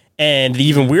grandma. And the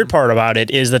even weird part about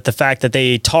it is that the fact that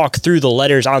they talk through the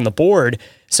letters on the board.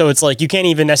 So it's like you can't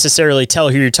even necessarily tell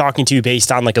who you're talking to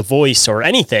based on like a voice or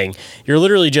anything. You're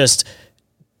literally just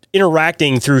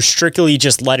interacting through strictly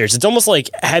just letters. It's almost like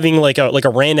having like a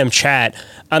random chat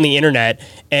on the internet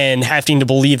and having to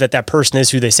believe that person is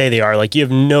who they say they are. Like you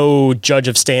have no judge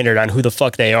of standard on who the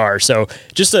fuck they are. So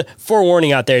just a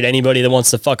forewarning out there to anybody that wants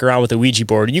to fuck around with a Ouija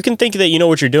board. You can think that you know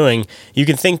what you're doing. You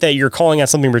can think that you're calling out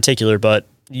something particular, but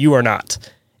you are not.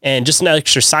 And just an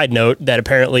extra side note that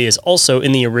apparently is also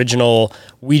in the original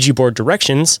Ouija board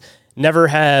directions, never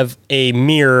have a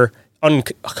mirror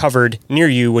uncovered near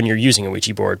you when you're using a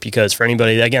Ouija board, because for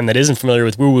anybody, again, that isn't familiar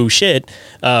with woo-woo shit,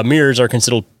 mirrors are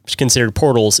considered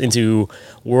portals into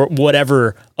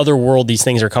whatever other world these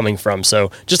things are coming from. So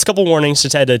just a couple warnings,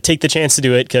 just had to take the chance to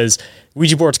do it because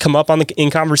Ouija boards come up in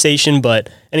conversation,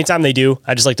 but anytime they do,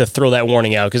 I just like to throw that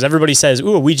warning out because everybody says,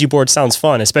 ooh, a Ouija board sounds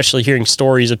fun, especially hearing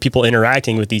stories of people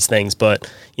interacting with these things.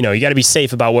 But, you got to be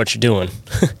safe about what you're doing.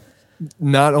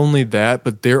 Not only that,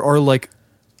 but there are like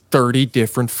 30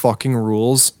 different fucking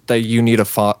rules that you need to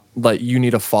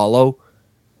follow.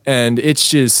 And it's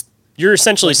just, you're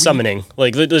essentially summoning.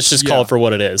 Like, let's just call it for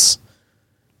what it is.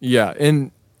 Yeah,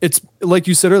 and it's like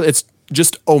you said earlier, it's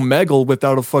just Omegle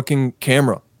without a fucking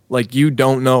camera. Like, you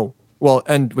don't know. Well,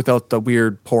 and without the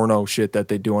weird porno shit that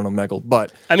they do on Omegle.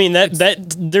 But I mean,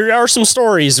 that there are some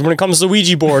stories when it comes to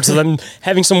Ouija boards of them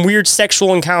having some weird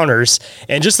sexual encounters.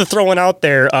 And just to throw one out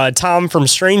there, Tom from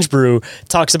Strange Brew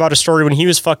talks about a story when he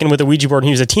was fucking with a Ouija board when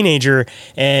he was a teenager,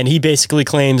 and he basically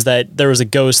claims that there was a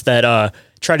ghost that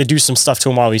try to do some stuff to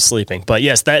him while he's sleeping. But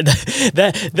yes, that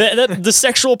the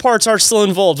sexual parts are still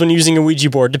involved when using a Ouija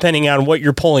board, depending on what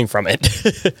you're pulling from it.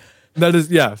 That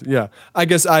is, yeah. I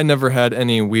guess I never had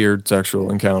any weird sexual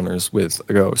encounters with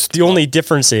a ghost. The only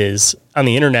difference is on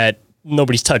the internet,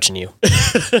 nobody's touching you.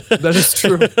 That is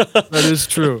true. That is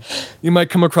true. You might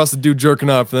come across a dude jerking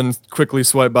off, then quickly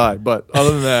swipe by. But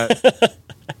other than that,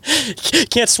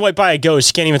 can't swipe by a ghost.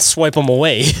 You can't even swipe them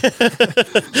away.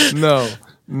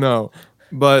 No.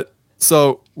 But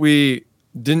so we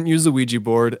didn't use the Ouija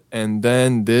board, and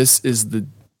then this is the.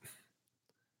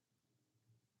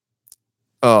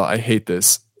 Oh, I hate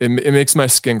this. It makes my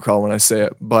skin crawl when I say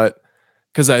it, but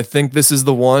because I think this is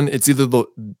the one. It's either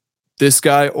this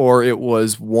guy or it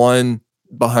was one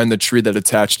behind the tree that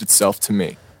attached itself to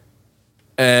me.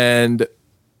 And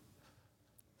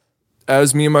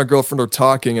as me and my girlfriend are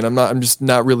talking, and I'm just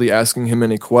not really asking him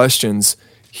any questions,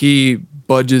 he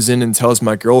budges in and tells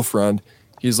my girlfriend,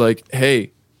 he's like,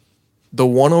 "Hey, the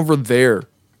one over there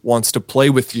wants to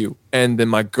play with you." And then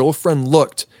my girlfriend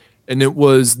looked, and it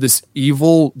was this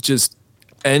evil just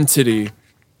entity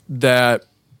that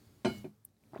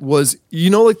was,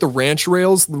 like the ranch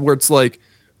rails where it's like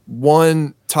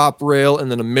one top rail and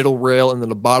then a middle rail and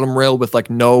then a bottom rail with like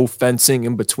no fencing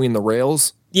in between the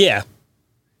rails. Yeah.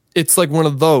 It's like one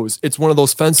of those. It's one of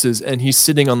those fences, and he's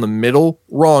sitting on the middle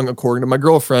rung, according to my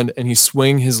girlfriend, and he's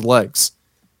swinging his legs.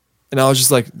 And I was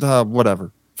just like,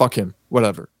 whatever. Fuck him.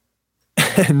 Whatever.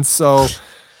 And so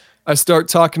I start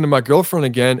talking to my girlfriend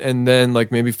again, and then like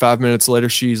maybe 5 minutes later,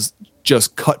 she's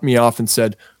just cut me off and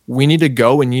said, "We need to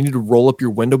go, and you need to roll up your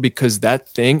window because that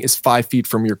thing is 5 feet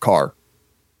from your car."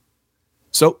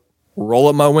 So roll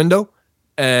up my window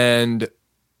and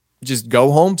just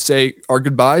go home, say our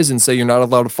goodbyes and say you're not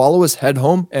allowed to follow us, head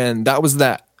home. And that was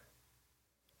that.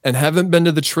 And haven't been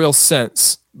to the trail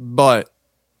since, but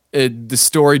the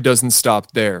story doesn't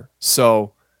stop there.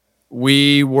 So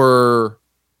we were,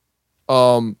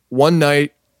 one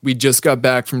night we just got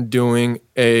back from doing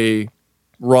a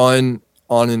run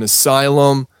on an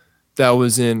asylum that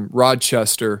was in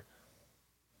Rochester.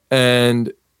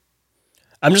 And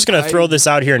I'm just going to throw this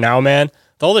out here now, man.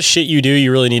 With all the shit you do,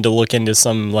 you really need to look into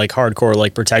some like hardcore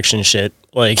like protection shit.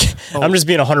 Like, I'm just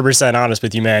being 100% honest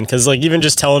with you, man. Because like even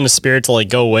just telling the spirit to like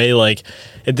go away, like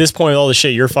at this point with all the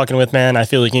shit you're fucking with, man, I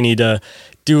feel like you need to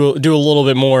do a little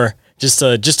bit more just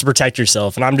to protect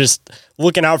yourself. And I'm just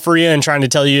looking out for you and trying to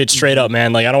tell you it straight up,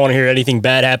 man. Like I don't want to hear anything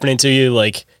bad happening to you.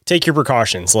 Like take your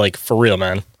precautions, like for real,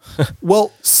 man.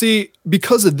 Well, see,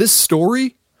 because of this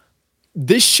story,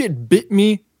 this shit bit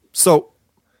me. So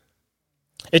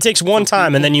it takes one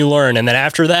time and then you learn. And then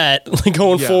after that, like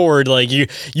going forward, like you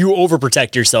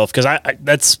overprotect yourself. Cause I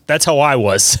that's how I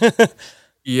was.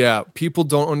 Yeah. People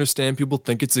don't understand. People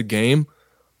think it's a game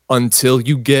until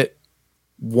you get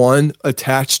one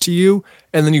attached to you.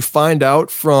 And then you find out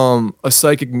from a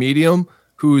psychic medium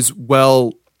who's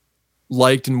well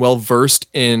liked and well versed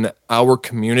in our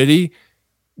community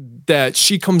that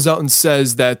she comes out and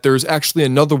says that there's actually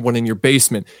another one in your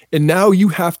basement. And now you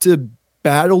have to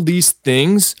battle these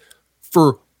things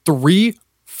for 3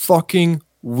 fucking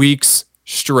weeks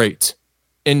straight.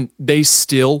 And they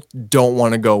still don't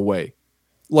want to go away.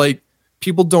 Like,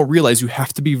 people don't realize you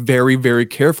have to be very, very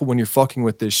careful when you're fucking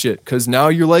with this shit. Because now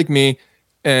you're like me,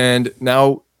 and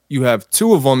now you have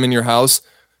 2 of them in your house,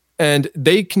 and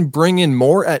they can bring in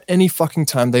more at any fucking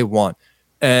time they want.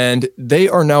 And they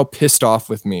are now pissed off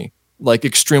with me, like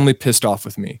extremely pissed off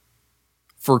with me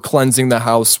for cleansing the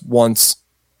house once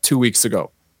 2 weeks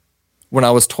ago when I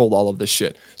was told all of this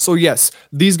shit. So yes,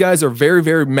 these guys are very,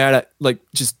 very mad at, like,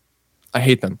 just, I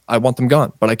hate them. I want them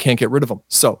gone, but I can't get rid of them.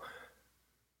 So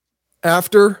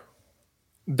after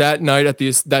that night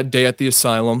that day at the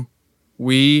asylum,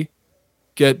 we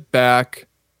get back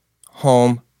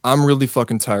home. I'm really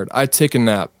fucking tired. I take a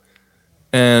nap.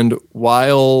 And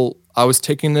while I was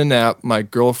taking the nap, my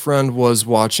girlfriend was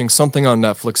watching something on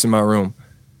Netflix in my room.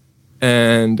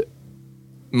 And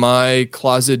my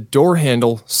closet door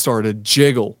handle started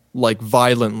jiggle, like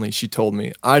violently, she told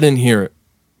me. I didn't hear it.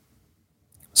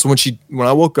 So when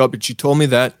I woke up and she told me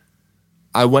that,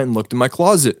 I went and looked in my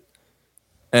closet.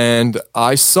 And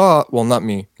I saw, well, not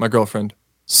me, my girlfriend,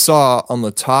 saw on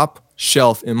the top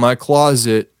shelf in my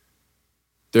closet,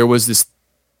 there was this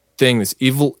thing, this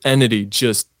evil entity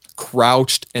just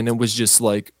crouched, and it was just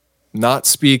like not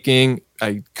speaking.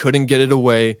 I couldn't get it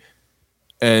away.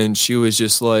 And she was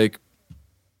just like,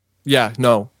 yeah,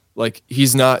 no, like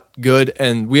he's not good.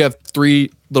 And we have 3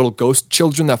 little ghost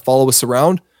children that follow us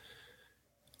around,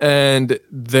 and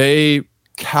they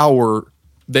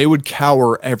would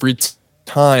cower every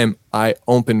time I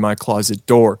opened my closet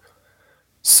door.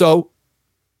 So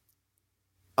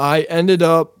I ended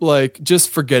up like just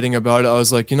forgetting about it. I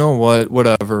was like, you know what,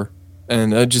 whatever.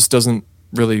 And it just doesn't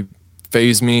really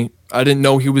faze me. I didn't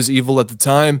know he was evil at the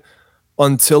time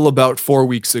until about 4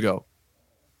 weeks ago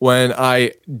when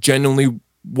I genuinely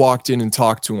walked in and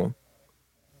talked to him.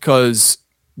 Because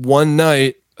one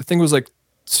night, I think it was like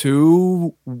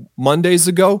 2 Mondays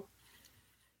ago,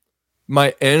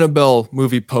 my Annabelle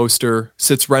movie poster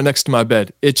sits right next to my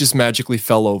bed. It just magically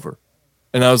fell over.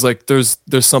 And I was like, there's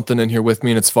something in here with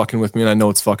me and it's fucking with me and I know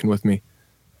it's fucking with me.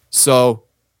 So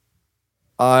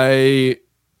I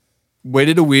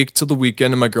waited a week till the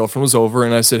weekend and my girlfriend was over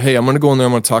and I said, hey, I'm going to go in there.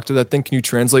 I'm going to talk to that thing. Can you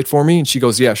translate for me? And she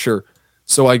goes, yeah, sure.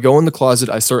 So I go in the closet.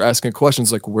 I start asking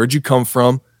questions like, where'd you come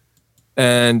from?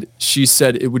 And she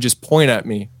said it would just point at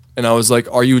me. And I was like,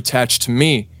 are you attached to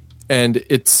me? And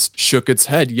it shook its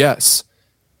head, yes.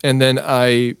 And then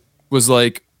I was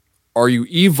like, are you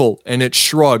evil? And it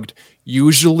shrugged.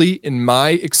 Usually, in my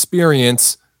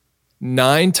experience,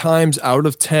 9 times out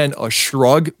of 10, a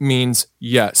shrug means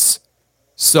yes.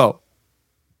 So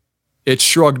it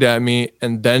shrugged at me.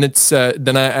 And then it said,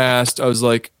 then I asked, I was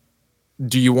like,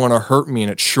 do you want to hurt me?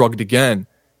 And it shrugged again.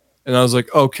 And I was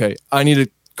like, okay, I need to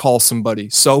call somebody.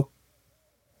 So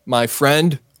my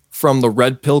friend from the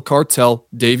Red Pill Cartel,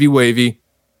 Davey Wavy,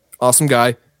 awesome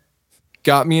guy,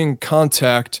 got me in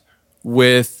contact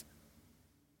with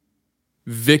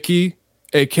Vicky,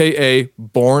 aka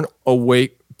Born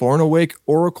Awake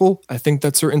Oracle. I think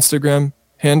that's her Instagram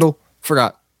handle.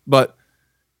 Forgot. But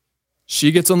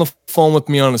she gets on the phone with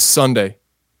me on a Sunday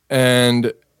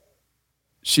and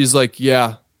she's like,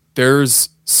 yeah, there's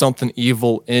something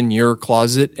evil in your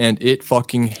closet and it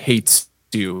fucking hates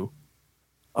you.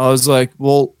 I was like,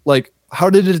 well, like, how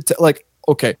did it,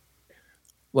 okay,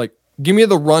 like, give me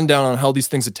the rundown on how these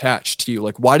things attach to you.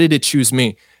 Like, why did it choose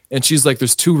me? And she's like,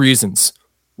 there's 2 reasons.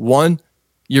 1,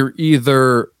 you're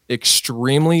either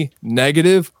extremely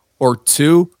negative, or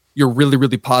 2, you're really,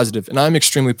 really positive. And I'm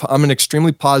an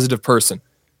extremely positive person.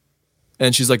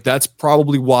 And she's like, that's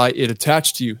probably why it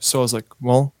attached to you. So I was like,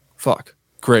 well, fuck,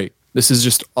 great. This is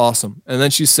just awesome. And then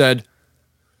she said,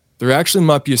 there actually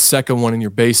might be a second one in your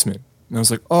basement. And I was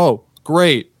like, oh,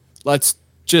 great. Let's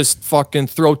just fucking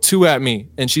throw 2 at me.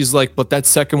 And she's like, but that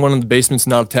second one in the basement's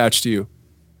not attached to you.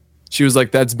 She was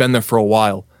like, that's been there for a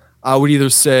while. I would either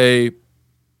say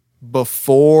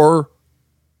before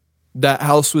that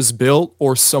house was built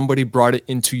or somebody brought it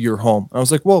into your home. I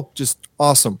was like, well, just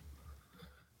awesome.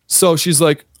 So she's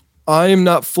like, I am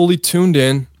not fully tuned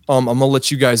in. I'm going to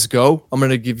let you guys go. I'm going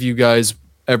to give you guys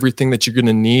everything that you're going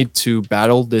to need to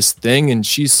battle this thing. And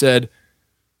she said,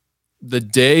 the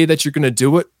day that you're going to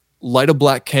do it, light a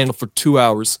black candle for 2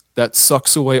 hours. That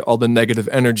sucks away all the negative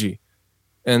energy.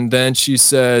 And then she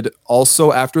said,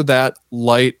 also after that,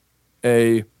 light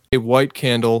a white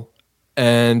candle,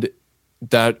 and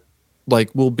that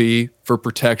like will be for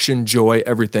protection, joy,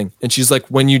 everything. And she's like,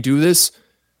 when you do this,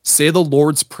 say the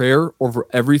Lord's Prayer over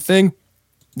everything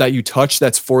that you touch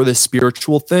that's for this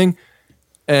spiritual thing.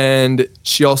 And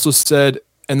she also said,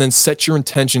 and then set your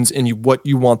intentions in what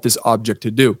you want this object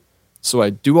to do. So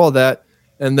I do all that.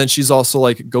 And then she's also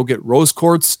like, go get rose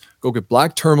quartz, go get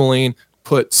black tourmaline,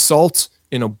 put salt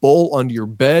in a bowl under your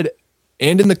bed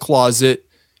and in the closet.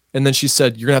 And then she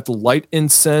said, you're going to have to light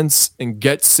incense and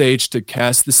get sage to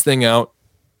cast this thing out.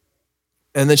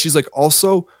 And then she's like,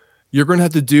 also, you're going to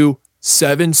have to do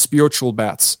 7 spiritual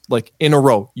baths, like in a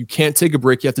row. You can't take a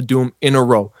break. You have to do them in a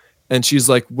row. And she's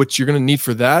like, what you're going to need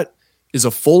for that is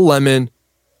a full lemon,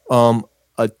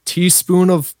 a teaspoon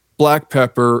of black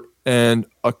pepper, and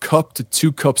a cup to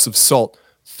 2 cups of salt.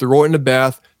 Throw it in a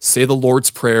bath, say the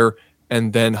Lord's Prayer,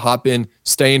 and then hop in,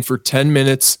 stay in for 10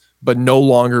 minutes, but no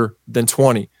longer than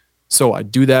 20. So I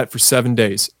do that for 7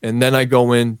 days. And then I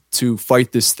go in to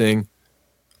fight this thing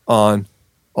on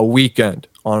a weekend,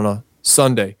 on a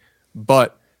Sunday.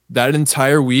 But that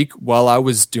entire week, while I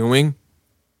was doing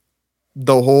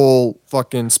the whole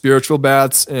fucking spiritual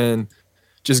baths and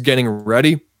just getting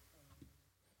ready,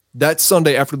 that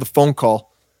Sunday after the phone call,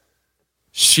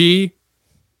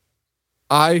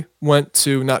 I went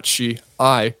to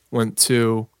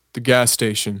the gas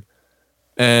station,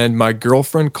 and my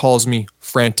girlfriend calls me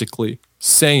frantically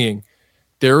saying,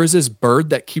 there is this bird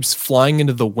that keeps flying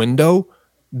into the window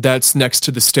that's next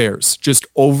to the stairs, just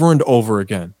over and over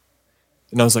again.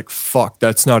 And I was like, fuck,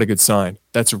 that's not a good sign.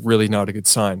 That's really not a good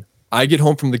sign. I get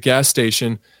home from the gas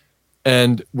station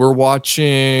and we're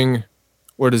watching,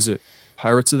 what is it?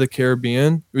 Pirates of the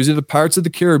Caribbean? It was either Pirates of the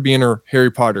Caribbean or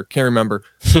Harry Potter. Can't remember.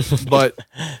 But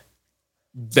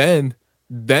then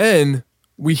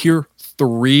we hear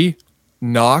 3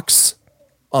 knocks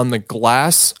on the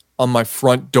glass on my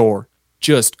front door.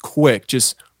 Just quick,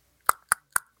 just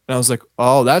And I was like,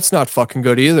 oh, that's not fucking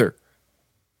good either.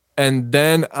 And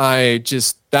then I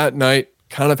just that night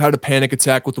kind of had a panic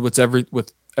attack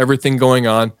with everything going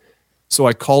on. So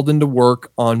I called into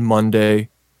work on Monday,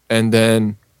 and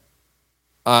then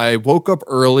I woke up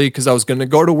early because I was going to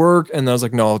go to work, and then I was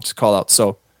like, no, I'll just call out.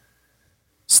 So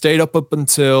stayed up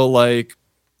until like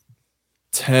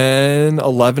 10,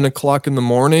 11 o'clock in the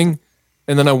morning,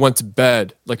 and then I went to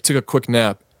bed, like took a quick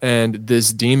nap, and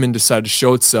this demon decided to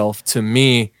show itself to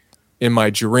me in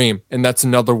my dream. And that's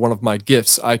another one of my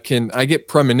gifts. I get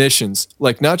premonitions,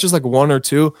 like not just like one or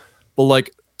two, but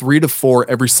like 3 to 4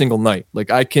 every single night.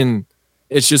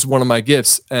 It's just one of my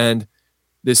gifts. And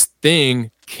this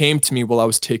thing came to me while I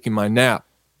was taking my nap.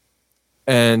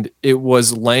 And it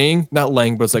was not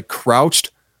laying, but it's like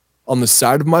crouched on the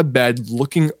side of my bed,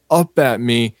 looking up at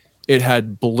me. It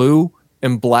had blue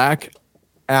and black,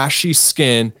 ashy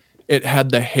skin. It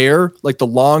had the hair, like the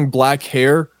long black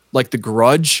hair, like the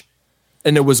Grudge.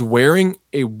 And it was wearing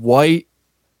a white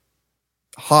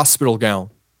hospital gown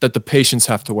that the patients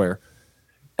have to wear.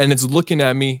 And it's looking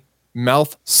at me,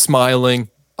 mouth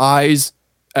smiling, eyes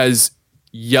as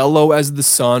yellow as the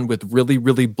sun with really,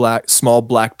 really small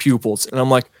black pupils. And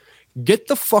I'm like, get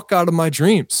the fuck out of my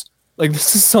dreams. Like,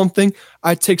 this is something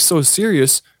I take so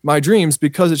serious, my dreams,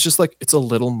 because it's just like, it's a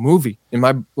little movie in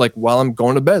my, like, while I'm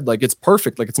going to bed. Like, it's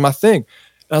perfect. Like, it's my thing.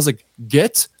 And I was like,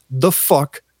 get the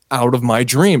fuck out of my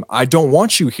dream. I don't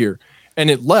want you here. And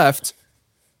it left.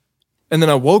 And then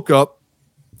I woke up,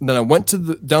 and then I went to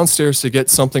the downstairs to get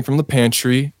something from the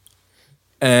pantry.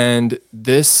 And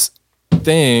this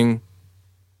thing,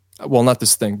 well, not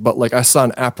this thing, but like I saw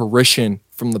an apparition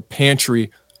from the pantry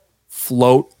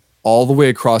float all the way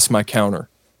across my counter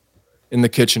in the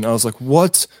kitchen. I was like,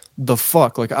 what the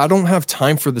fuck? Like, I don't have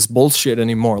time for this bullshit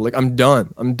anymore. Like, I'm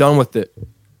done. I'm done with it.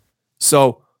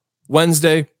 So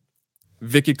Wednesday,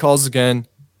 Vicky calls again,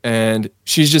 and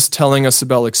she's just telling us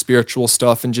about like spiritual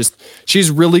stuff, and just, she's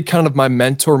really kind of my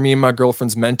mentor, me and my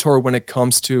girlfriend's mentor when it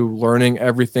comes to learning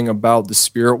everything about the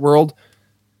spirit world.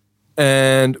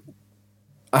 And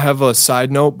I have a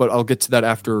side note, but I'll get to that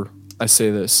after I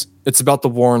say this. It's about the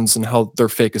Warrens and how they're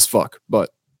fake as fuck. But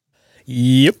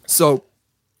yep. So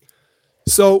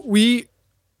we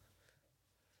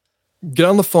get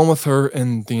on the phone with her,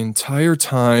 and the entire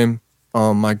time,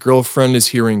 my girlfriend is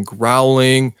hearing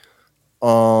growling.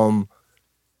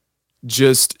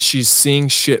 She's seeing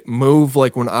shit move.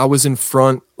 Like when I was in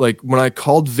front, like when I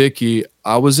called Vicky,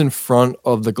 I was in front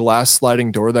of the glass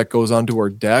sliding door that goes onto her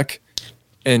deck.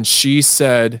 And she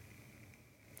said,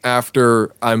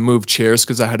 after I moved chairs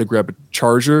because I had to grab a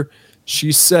charger,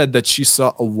 she said that she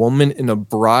saw a woman in a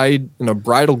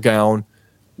bridal gown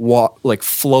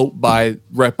float by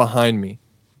right behind me.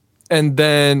 And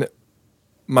then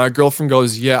my girlfriend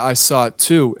goes, yeah, I saw it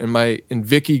too. And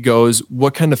Vicky goes,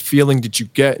 what kind of feeling did you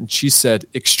get? And she said,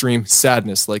 extreme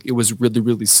sadness. Like, it was really,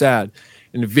 really sad.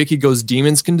 And Vicky goes,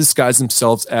 demons can disguise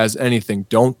themselves as anything.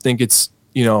 Don't think it's,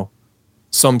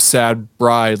 some sad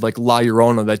bride like La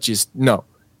Llorona that just, no.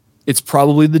 It's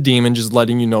probably the demon just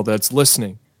letting you know that it's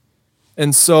listening.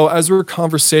 And so as we were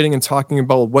conversating and talking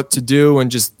about what to do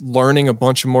and just learning a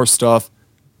bunch of more stuff,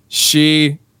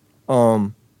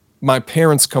 my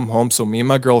parents come home. So me and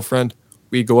my girlfriend,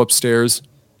 we go upstairs.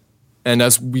 And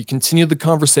as we continue the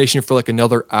conversation for like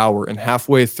another hour, and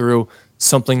halfway through,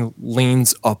 something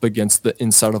leans up against the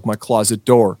inside of my closet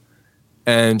door.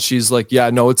 And she's like,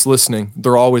 yeah, no, it's listening.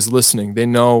 They're always listening. They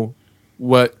know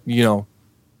what,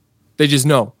 they just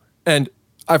know. And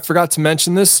I forgot to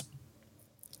mention this.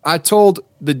 I told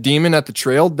the demon at the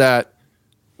trail that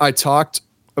I talked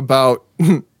about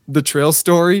the trail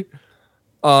story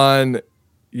on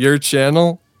your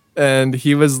channel. And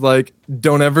he was like,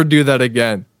 don't ever do that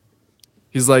again.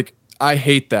 He's like, I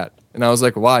hate that. And I was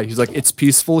like, why? He's like, it's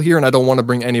peaceful here and I don't want to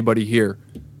bring anybody here.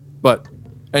 But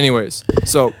anyways,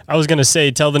 so I was going to say,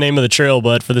 tell the name of the trail,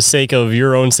 but for the sake of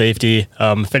your own safety,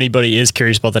 if anybody is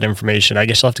curious about that information, I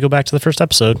guess you'll have to go back to the first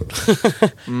episode.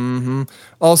 Mm-hmm.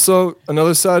 Also,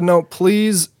 another side note,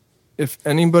 please, if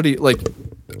anybody,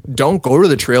 don't go to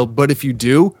the trail, but if you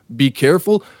do, be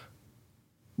careful.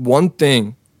 One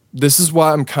thing, this is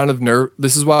why I'm kind of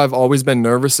this is why I've always been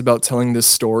nervous about telling this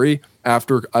story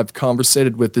after I've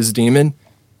conversated with this demon.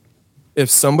 If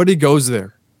somebody goes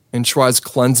there and tries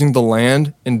cleansing the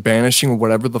land and banishing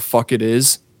whatever the fuck it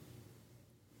is,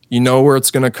 you know where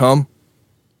it's going to come?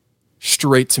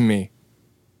 Straight to me.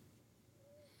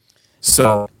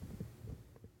 So,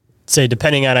 say,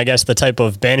 depending on, I guess, the type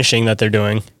of banishing that they're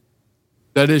doing.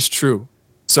 That is true.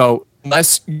 So,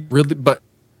 unless you really, but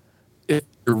if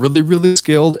you're really, really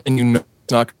skilled and you know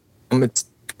it's not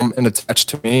come and attached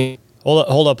to me.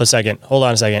 Hold up a second. Hold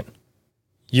on a second.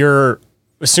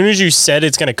 as soon as you said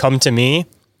it's going to come to me,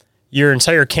 your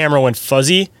entire camera went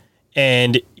fuzzy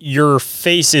and your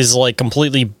face is like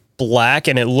completely black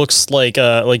and it looks like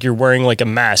you're wearing like a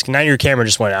mask. Now your camera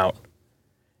just went out.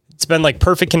 It's been like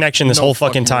perfect connection this whole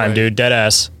fucking time, dude. Dead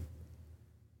ass.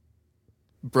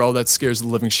 Bro, that scares the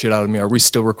living shit out of me. Are we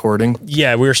still recording?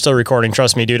 Yeah, we're still recording.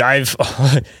 Trust me, dude. I'm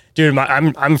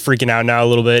freaking out now a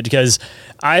little bit because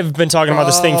I've been talking about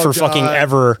this thing for fucking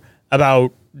ever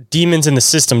about demons in the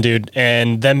system, dude,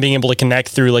 and them being able to connect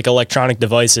through like electronic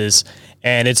devices.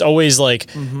 And it's always like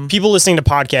people listening to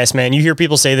podcasts, man, you hear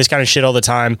people say this kind of shit all the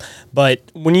time. But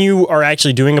when you are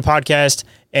actually doing a podcast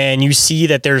and you see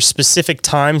that there's specific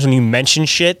times when you mention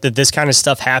shit that this kind of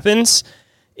stuff happens,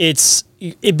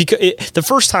 the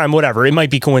first time, whatever, it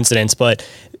might be coincidence, but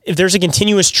if there's a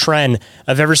continuous trend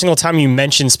of every single time you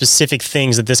mention specific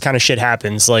things that this kind of shit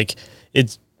happens, like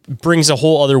it brings a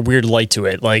whole other weird light to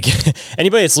it. Like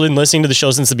anybody that's been listening to the show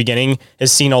since the beginning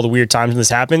has seen all the weird times when this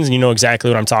happens, and you know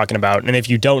exactly what I'm talking about. And if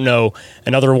you don't know,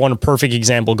 another one perfect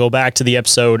example, go back to the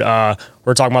episode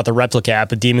we're talking about the replica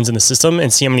app of demons in the system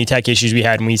and see how many tech issues we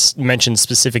had when we mentioned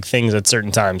specific things at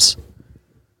certain times.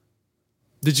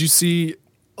 Did you see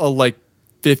like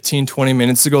 15, 20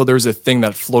 minutes ago, there was a thing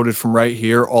that floated from right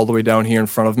here all the way down here in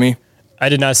front of me? I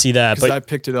did not see that, but I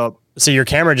picked it up. So your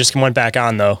camera just went back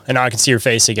on though, and now I can see your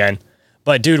face again.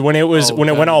 But dude, when it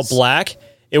went all black,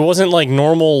 it wasn't like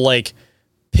normal like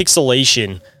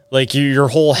pixelation. Like your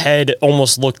whole head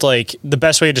almost looked like, the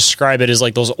best way to describe it is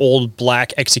like those old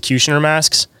black executioner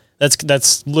masks.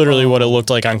 That's literally what it looked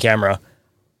like on camera.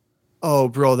 Oh,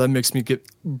 bro, that makes me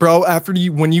bro.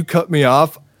 When you cut me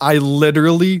off, I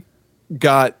literally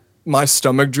got my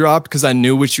stomach dropped because I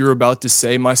knew what you were about to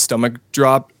say. My stomach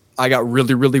dropped. I got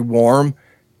really, really warm,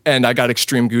 and I got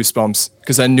extreme goosebumps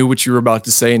because I knew what you were about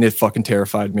to say, and it fucking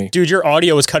terrified me. Dude, your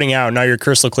audio was cutting out. Now you're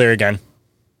crystal clear again.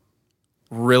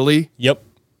 Really? Yep.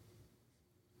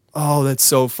 Oh, that's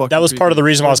so fucking. That was part of the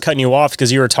reason why I was cutting you off,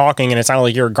 because you were talking and it sounded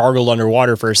like you were gargled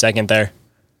underwater for a second there.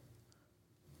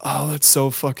 Oh, that's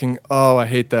so fucking. Oh, I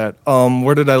hate that.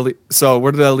 Where did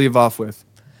I leave off with?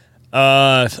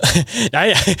 I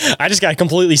just got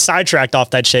completely sidetracked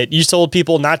off that shit. You told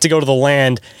people not to go to the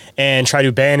land and try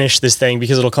to banish this thing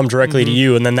because it'll come directly to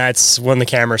you, and then that's when the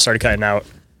camera started cutting out.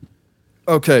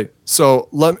 Okay, so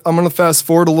I'm going to fast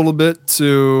forward a little bit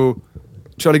to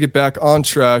try to get back on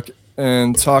track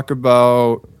and talk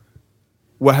about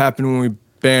what happened when we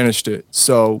banished it.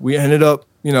 So we ended up,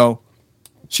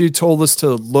 she told us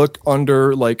to look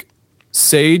under like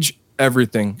sage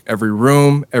everything, every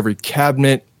room, every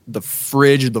cabinet, the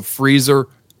fridge, the freezer,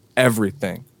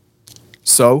 everything.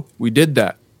 So we did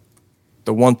that.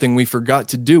 The one thing we forgot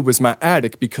to do was my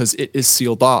attic because it is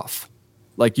sealed off.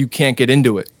 Like you can't get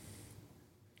into it.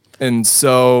 And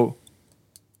so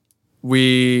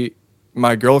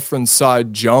my girlfriend saw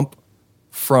it jump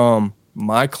from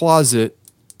my closet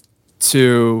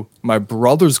to my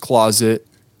brother's closet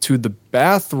to the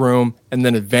bathroom, and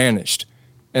then it vanished.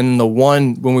 And the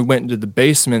one, when we went into the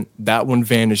basement, that one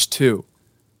vanished too.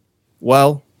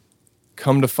 Well,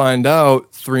 come to find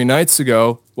out 3 nights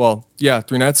ago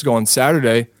on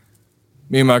Saturday,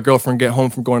 me and my girlfriend get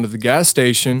home from going to the gas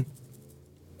station,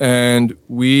 and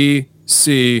we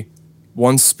see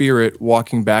one spirit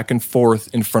walking back and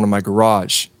forth in front of my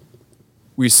garage.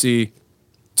 We see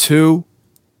 2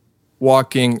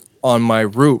 walking on my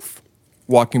roof,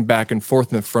 walking back and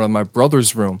forth in front of my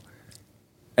brother's room.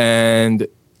 And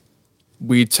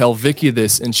we tell Vicky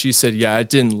this, and she said, yeah, it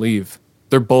didn't leave.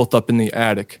 They're both up in the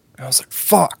attic. And I was like,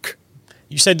 fuck.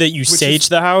 You said that you saged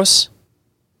the house?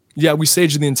 Yeah, we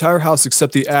saged the entire house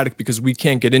except the attic because we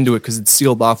can't get into it because it's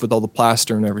sealed off with all the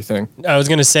plaster and everything. I was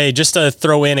going to say, just to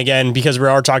throw in again, because we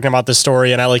are talking about this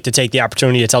story and I like to take the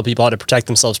opportunity to tell people how to protect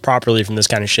themselves properly from this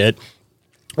kind of shit.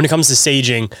 When it comes to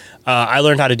saging, I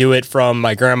learned how to do it from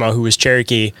my grandma, who was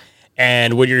Cherokee.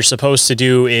 And what you're supposed to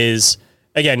do is,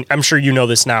 again, I'm sure you know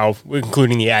this now,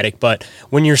 including the attic, but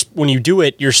when you do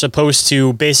it, you're supposed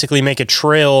to basically make a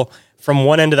trail from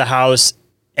one end of the house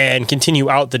and continue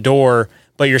out the door,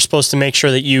 but you're supposed to make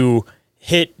sure that you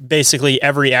hit basically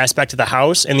every aspect of the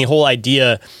house. And the whole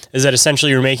idea is that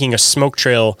essentially you're making a smoke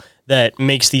trail that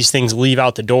makes these things leave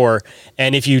out the door.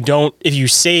 And if you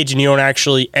sage and you don't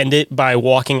actually end it by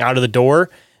walking out of the door,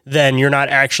 then you're not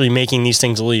actually making these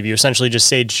things leave. You essentially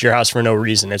just saged your house for no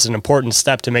reason. It's an important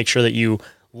step to make sure that you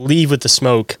leave with the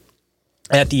smoke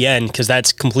at the end, because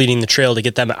that's completing the trail to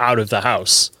get them out of the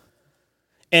house.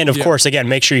 And of course, again,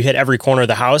 make sure you hit every corner of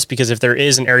the house, because if there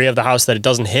is an area of the house that it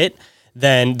doesn't hit,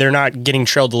 then they're not getting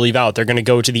trailed to leave out. They're going to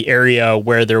go to the area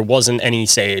where there wasn't any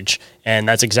sage. And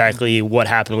that's exactly what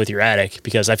happened with your attic,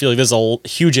 because I feel like this is a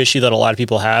huge issue that a lot of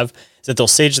people have, is that they'll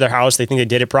sage their house. They think they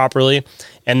did it properly,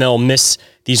 and they'll miss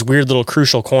these weird little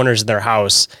crucial corners in their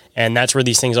house. And that's where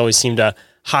these things always seem to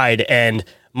hide. And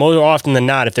more often than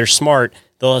not, if they're smart,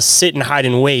 they'll sit and hide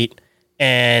and wait.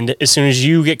 And as soon as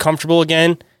you get comfortable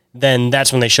again, then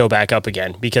that's when they show back up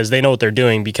again, because they know what they're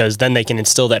doing, because then they can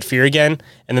instill that fear again,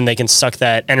 and then they can suck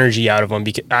that energy out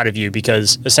of you,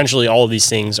 because essentially all of these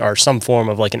things are some form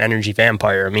of like an energy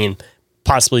vampire. I mean,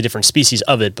 possibly different species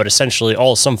of it, but essentially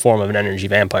all some form of an energy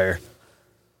vampire.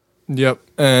 Yep.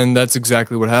 And that's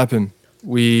exactly what happened.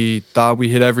 We thought we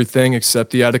hit everything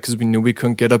except the attic because we knew we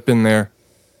couldn't get up in there.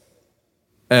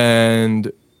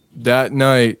 And that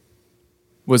night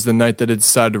was the night that it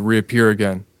decided to reappear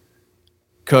again.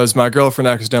 Because my girlfriend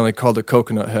accidentally called it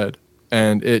coconut head,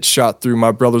 and it shot through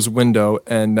my brother's window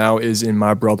and now is in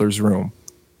my brother's room.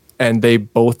 And they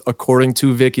both, according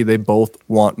to Vicky, they both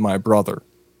want my brother.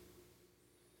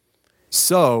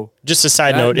 So, just a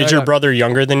side note, is your brother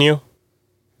younger than you?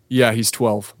 Yeah, he's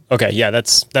 12. Okay, yeah,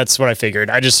 that's what I figured.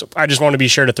 I just want to be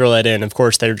sure to throw that in. Of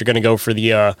course, they're going to go for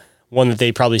the one that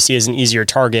they probably see as an easier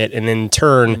target, and in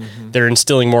turn, they're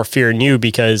instilling more fear in you,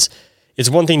 because it's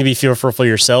one thing to be fearful for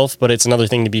yourself, but it's another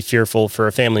thing to be fearful for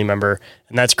a family member.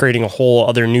 And that's creating a whole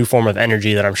other new form of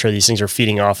energy that I'm sure these things are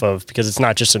feeding off of, because it's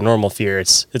not just a normal fear.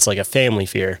 It's like a family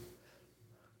fear.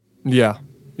 Yeah.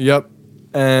 Yep.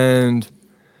 And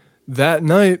that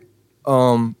night,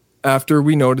 after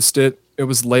we noticed it, it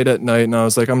was late at night, and I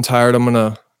was like, I'm tired.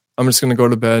 I'm just going to go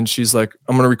to bed. And she's like,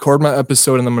 I'm going to record my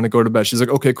episode and I'm going to go to bed. She's like,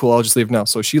 okay, cool. I'll just leave now.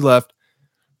 So she left,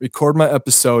 record my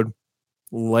episode,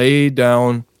 lay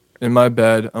down in my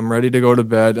bed. I'm ready to go to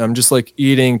bed. I'm just like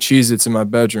eating Cheez-Its in my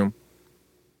bedroom.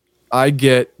 I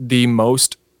get the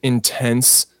most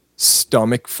intense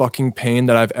stomach fucking pain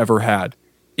that I've ever had.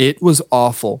 It was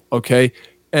awful. Okay.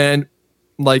 And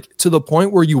like to the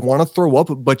point where you want to throw up,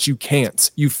 but you can't.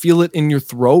 You feel it in your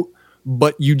throat,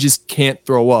 but you just can't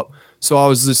throw up. So I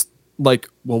was just like,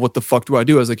 well, what the fuck do I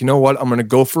do? I was like, you know what? I'm going to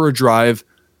go for a drive.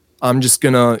 I'm just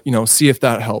going to, see if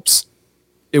that helps.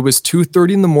 It was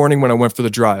 2:30 in the morning when I went for the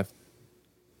drive,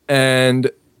 and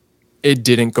it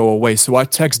didn't go away. So I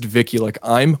text Vicky, like,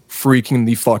 I'm freaking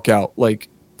the fuck out, like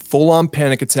full on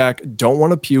panic attack. Don't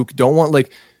want to puke. Don't want,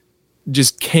 like,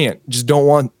 just can't, just don't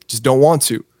want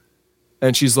to.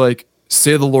 And she's like,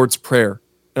 say the Lord's Prayer.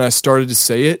 And I started to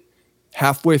say it.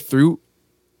 Halfway through,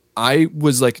 I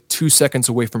was like 2 seconds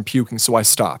away from puking. So I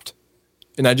stopped,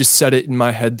 and I just said it in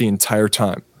my head the entire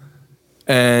time.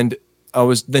 And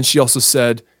then she also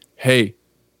said, hey,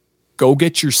 go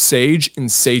get your sage and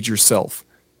sage yourself.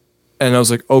 And I was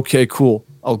like, okay, cool.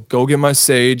 I'll go get my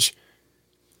sage.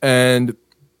 And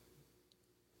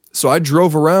so I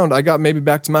drove around. I got maybe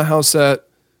back to my house at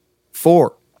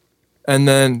 4, and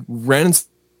then ran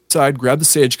inside, grabbed the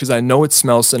sage because I know it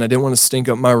smells and I didn't want to stink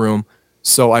up my room.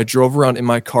 So I drove around in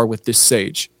my car with this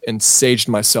sage and saged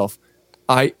myself.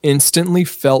 I instantly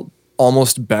felt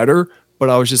almost better, but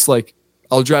I was just like,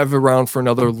 I'll drive around for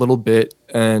another little bit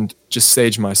and just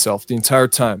sage myself the entire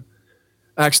time.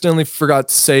 I accidentally forgot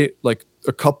to say like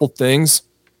a couple things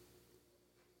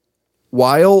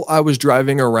while I was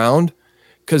driving around,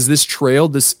 because this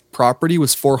property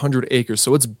was 400 acres,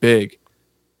 so it's big.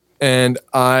 And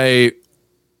I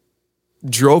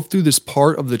drove through this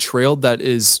part of the trail that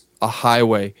is a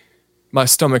highway. My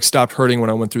stomach stopped hurting when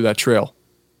I went through that trail.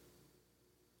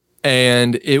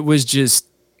 And it was just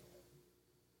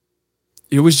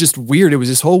weird. It was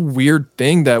this whole weird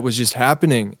thing that was just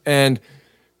happening. And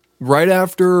right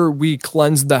after we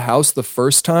cleansed the house the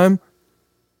first time,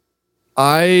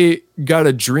 I got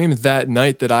a dream that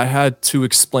night that I had to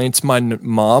explain to my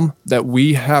mom that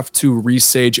we have to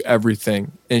resage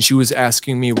everything. And she was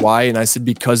asking me why. And I said,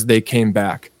 because they came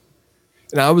back.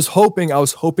 And I was hoping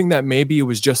that maybe it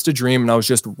was just a dream and I was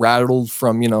just rattled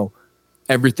from,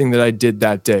 everything that I did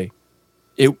that day.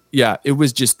 It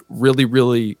was just really,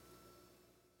 really,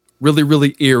 really,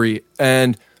 really eerie.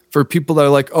 And for people that are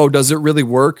like, oh, does it really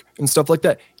work and stuff like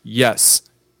that? Yes.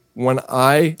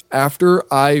 After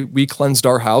we cleansed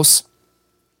our house,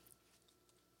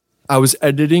 I was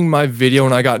editing my video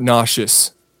and I got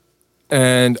nauseous,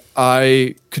 and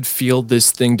I could feel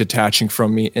this thing detaching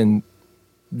from me. And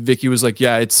Vicky was like,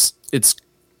 yeah, it's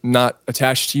not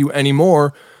attached to you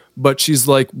anymore. But she's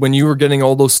like, when you were getting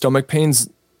all those stomach pains,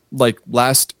 like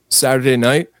last Saturday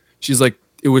night, she's like,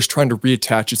 it was trying to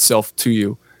reattach itself to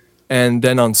you. And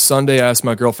then on Sunday, I asked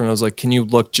my girlfriend, I was like, can you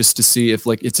look just to see if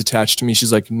like it's attached to me?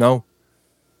 She's like, no,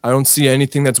 I don't see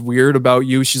anything that's weird about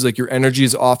you. She's like, your energy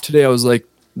is off today. I was like,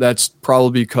 That's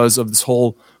probably because of this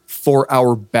whole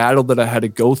 4-hour battle that I had to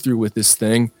go through with this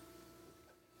thing.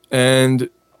 And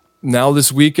now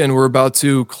this weekend we're about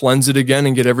to cleanse it again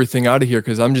and get everything out of here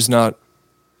because I'm just not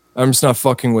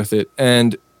fucking with it.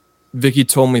 And Vicky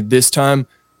told me this time,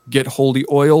 get holy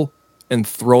oil and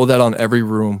throw that on every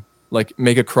room. Like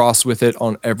make a cross with it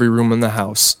on every room in the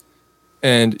house.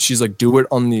 And she's like, do it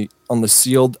on the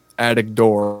sealed attic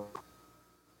door.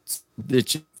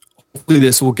 Hopefully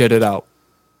this will get it out.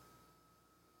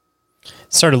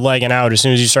 Started lagging out as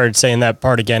soon as you started saying that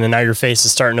part again, and now your face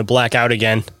is starting to black out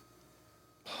again.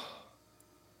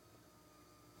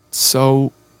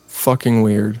 So fucking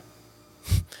weird.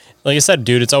 Like I said,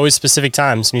 dude, it's always specific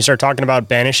times. When you start talking about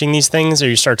banishing these things, or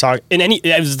you start talking,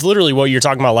 it was literally what you were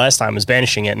talking about last time was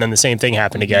banishing it, and then the same thing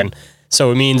happened again.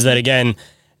 So it means that, again,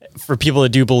 for people that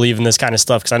do believe in this kind of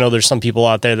stuff, because I know there's some people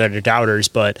out there that are doubters,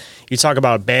 but you talk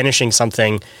about banishing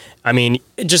something. I mean,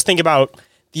 just think about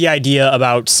the idea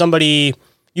about somebody,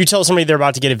 you tell somebody they're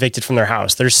about to get evicted from their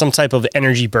house. There's some type of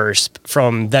energy burst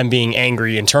from them being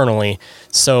angry internally.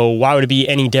 So why would it be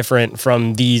any different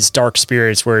from these dark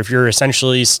spirits where if you're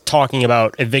essentially talking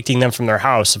about evicting them from their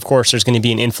house, of course, there's going to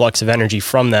be an influx of energy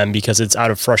from them because it's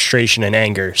out of frustration and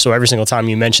anger. So every single time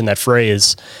you mention that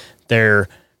phrase, they're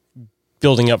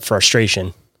building up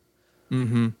frustration.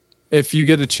 Mm-hmm. If you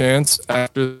get a chance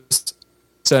after this,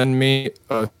 send me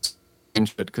a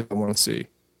screenshot because I want to see.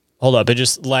 Hold up, it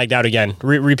just lagged out again.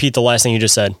 Repeat the last thing you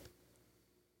just said.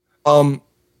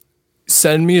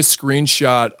 Send me a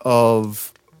screenshot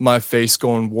of my face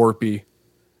going warpy.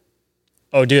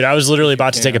 Oh, dude, I was literally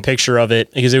about to take a picture of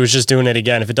it because it was just doing it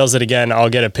again. If it does it again, I'll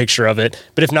get a picture of it.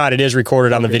 But if not, it is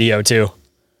recorded on the video too.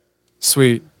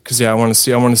 Sweet, because I want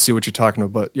to see what you're talking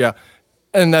about. But yeah,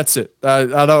 and that's it. I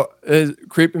don't. It's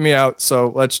creeping me out.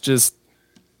 So let's just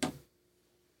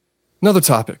another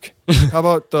topic. How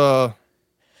about the?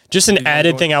 Just an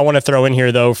added thing I want to throw in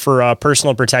here, though, for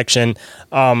personal protection,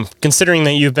 considering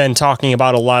that you've been talking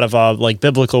about a lot of like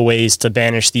biblical ways to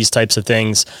banish these types of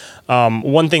things.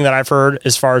 One thing that I've heard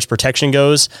as far as protection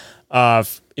goes,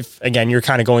 if again you're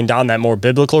kind of going down that more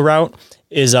biblical route,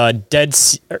 is Dead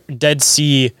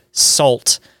Sea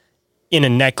salt in a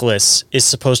necklace is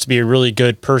supposed to be a really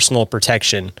good personal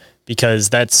protection because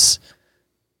that's,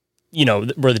 you know,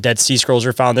 where the Dead Sea Scrolls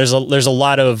are found. There's a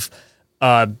lot of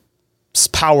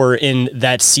power in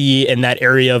that sea and that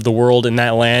area of the world in that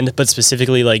land, but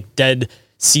specifically like Dead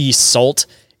Sea salt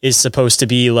is supposed to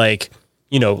be like,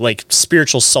 you know, like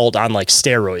spiritual salt on like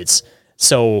steroids.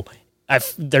 So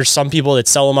there's some people that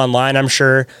sell them online, I'm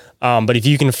sure. But if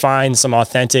you can find some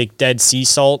authentic Dead Sea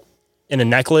salt in a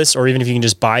necklace, or even if you can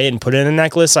just buy it and put it in a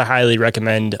necklace, I highly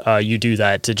recommend you do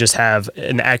that to just have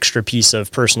an extra piece of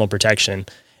personal protection.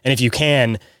 And if you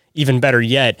can, even better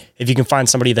yet, if you can find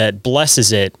somebody that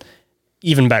blesses it,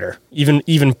 even better,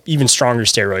 even stronger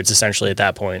steroids essentially at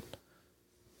that point.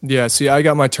 Yeah, see, I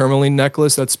got my tourmaline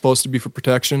necklace that's supposed to be for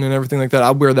protection and everything like that. I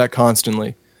wear that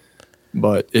constantly,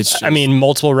 but it's just, I mean,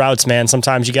 multiple routes, man.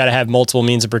 Sometimes you got to have multiple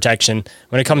means of protection.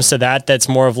 When it comes to that, that's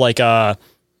more of like a,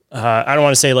 I don't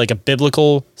want to say like a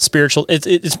biblical spiritual.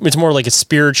 It's more like a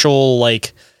spiritual,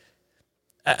 like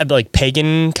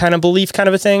pagan kind of belief kind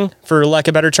of a thing, for lack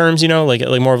of better terms, you know, like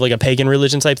more of like a pagan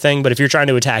religion type thing. But if you're trying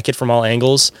to attack it from all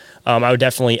angles, I would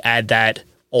definitely add that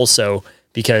also,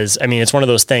 because I mean, it's one of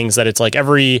those things that it's like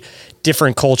every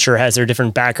different culture has their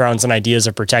different backgrounds and ideas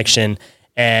of protection.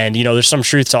 And, you know, there's some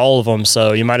truth to all of them.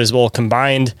 So you might as well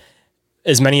combine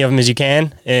as many of them as you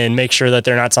can and make sure that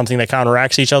they're not something that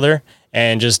counteracts each other,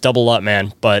 and just double up,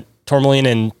 man. But tourmaline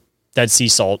and Dead Sea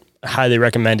salt, I highly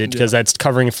recommend it because that's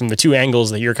covering it from the two angles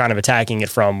that you're kind of attacking it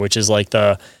from, which is like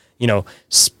the, you know,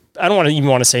 I don't even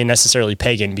want to say necessarily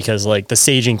pagan, because like the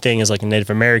saging thing is like a Native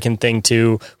American thing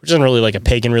too, which isn't really like a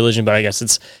pagan religion, but I guess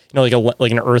it's, you know,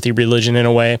 like an earthy religion in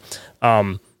a way.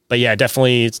 But yeah,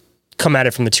 definitely come at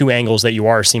it from the two angles that you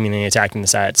are seemingly attacking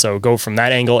this at. So go from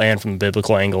that angle and from the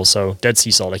biblical angle. So Dead Sea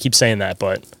salt, I keep saying that,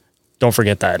 but don't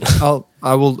forget that.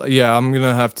 I will. Yeah, I'm going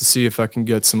to have to see if I can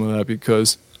get some of that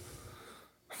because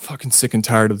I'm fucking sick and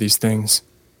tired of these things.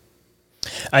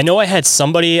 I know I had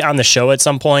somebody on the show at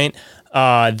some point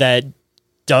that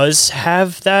does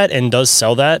have that and does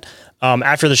sell that.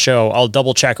 After the show, I'll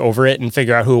double check over it and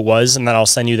figure out who it was, and then I'll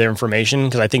send you their information,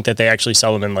 because I think that they actually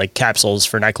sell them in like capsules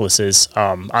for necklaces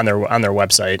on their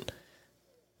website.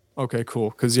 Okay, cool.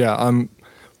 Because yeah,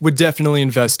 would definitely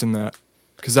invest in that,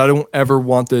 because I don't ever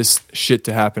want this shit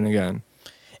to happen again.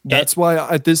 That's why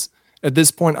at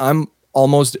this point I'm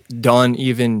almost done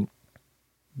even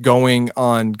going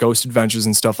on ghost adventures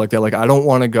and stuff like that. Like, I don't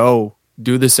want to go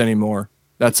do this anymore.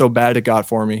 That's so bad it got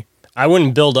for me. I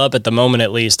wouldn't build up at the moment,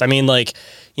 at least. I mean, like,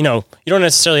 you know, you don't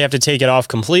necessarily have to take it off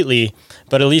completely,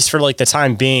 but at least for like the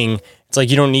time being, it's like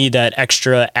you don't need that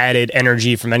extra added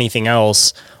energy from anything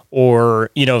else, or,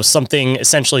 you know, something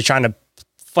essentially trying to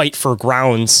fight for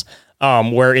grounds,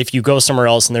 where if you go somewhere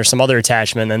else and there's some other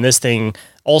attachment, then this thing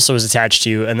also is attached to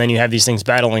you, and then you have these things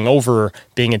battling over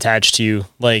being attached to you.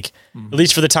 Like, at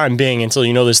least for the time being, until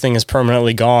you know this thing is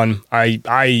permanently gone,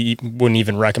 I wouldn't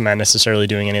even recommend necessarily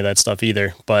doing any of that stuff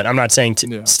either. But I'm not saying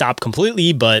to stop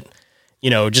completely, but, you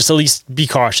know, just at least be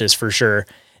cautious for sure.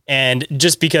 And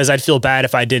just because I'd feel bad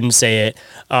if I didn't say it,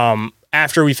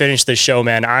 after we finish this show,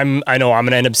 man, I know I'm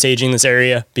going to end up saging this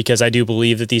area, because I do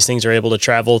believe that these things are able to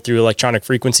travel through electronic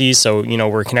frequencies. So, you know,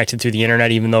 we're connected through the internet,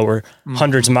 even though we're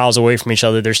hundreds of miles away from each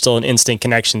other, there's still an instant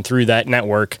connection through that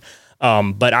network.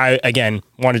 But I, again,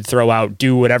 wanted to throw out,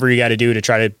 do whatever you got to do to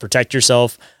try to protect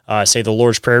yourself. Say the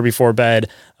Lord's Prayer before bed,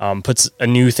 puts a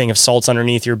new thing of salts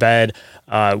underneath your bed,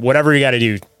 whatever you got to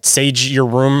do, sage your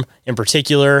room in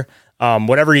particular,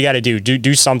 whatever you got to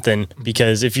do something,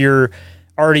 because if you're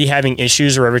already having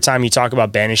issues, or every time you talk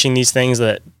about banishing these things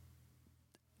that,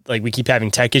 like, we keep having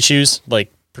tech issues,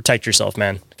 like, protect yourself,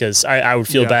 man, because I would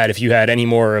feel bad if you had any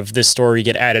more of this story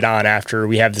get added on after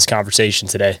we have this conversation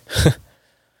today.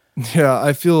 Yeah,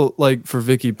 I feel like for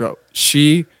Vicky, bro,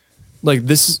 she, like,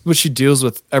 this is what she deals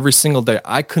with every single day.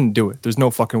 I couldn't do it. There's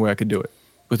no fucking way I could do it.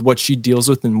 With what she deals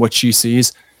with and what she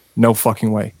sees, no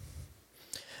fucking way.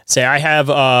 Say, I have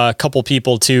a couple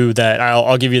people too that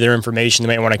I'll give you their information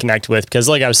they might want to connect with, because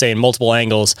like I was saying, multiple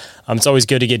angles. It's always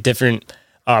good to get different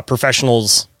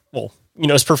professionals, well, you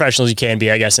know, as professional as you can be,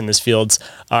 I guess, in this field's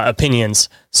opinions.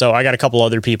 So I got a couple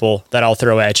other people that I'll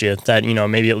throw at you that, you know,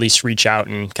 maybe at least reach out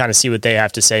and kind of see what they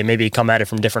have to say. Maybe come at it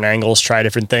from different angles, try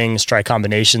different things, try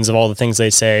combinations of all the things they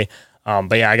say.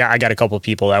 But yeah, I got a couple of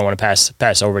people that I want to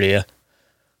pass over to you.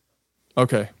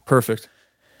 Okay, perfect.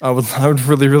 I would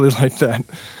really, really like that.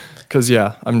 Cause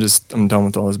yeah, I'm done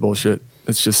with all this bullshit.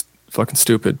 It's just fucking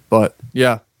stupid. But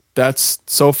yeah, that's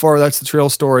the trail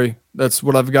story. That's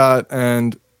what I've got.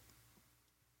 And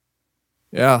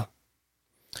yeah.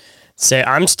 Say,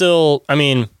 I'm still, I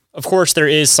mean, of course there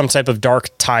is some type of dark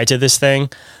tie to this thing.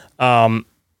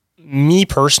 Me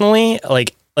personally,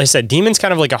 like I said, demon's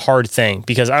kind of like a hard thing,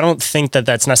 because I don't think that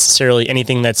that's necessarily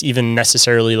anything that's even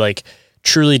necessarily like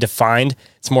truly defined.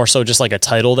 It's more so just like a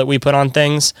title that we put on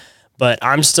things. But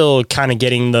I'm still kind of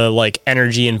getting the like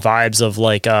energy and vibes of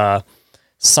like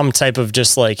some type of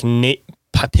just like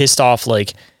pissed off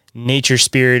like nature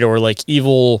spirit, or like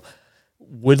evil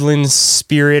woodland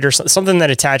spirit, or something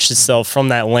that attached itself from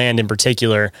that land in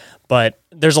particular. But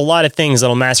there's a lot of things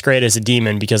that'll masquerade as a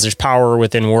demon, because there's power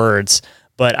within words.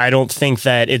 But I don't think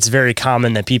that it's very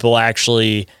common that people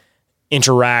actually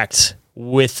interact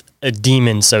with a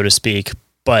demon, so to speak.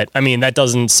 But I mean, that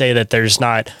doesn't say that there's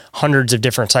not hundreds of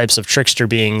different types of trickster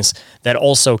beings that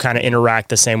also kind of interact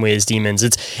the same way as demons.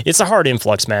 It's a hard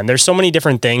influx, man. There's so many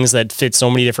different things that fit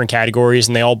so many different categories,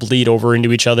 and they all bleed over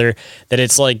into each other, that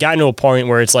it's like gotten to a point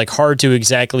where it's like hard to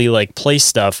exactly like place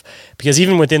stuff, because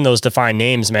even within those defined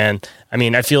names, man, I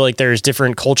mean, I feel like there's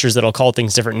different cultures that'll call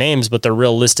things different names, but they're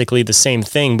realistically the same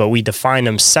thing, but we define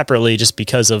them separately just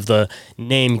because of the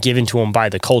name given to them by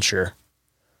the culture.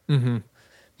 Mm-hmm.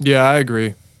 Yeah, I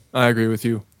agree with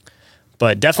you.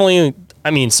 But definitely, I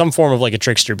mean, some form of like a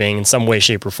trickster being in some way,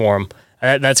 shape, or form.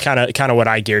 That's kind of what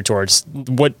I gear towards.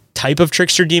 What type of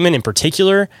trickster demon in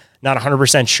particular, not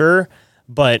 100% sure,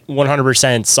 but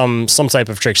 100% some type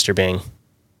of trickster being.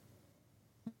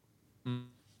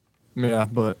 Yeah,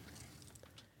 but...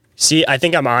 See, I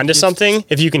think I'm onto something,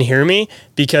 if you can hear me,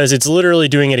 because it's literally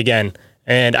doing it again.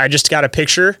 And I just got a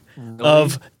picture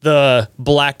of the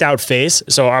blacked out face,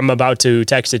 so I'm about to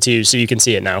text it to you so you can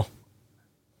see it now.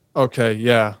 Okay,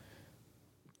 yeah.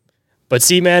 But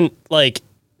see, man, like,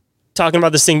 talking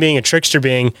about this thing being a trickster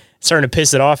being, starting to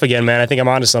piss it off again, man. I think I'm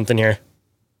onto something here.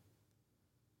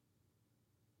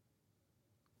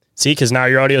 See, because now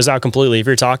your audio's out completely. If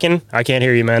you're talking, I can't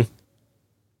hear you, man.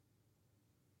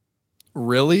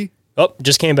 Really? Oh,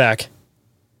 just came back.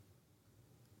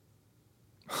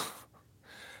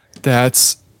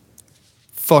 That's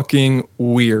fucking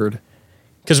weird.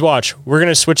 Because watch, we're going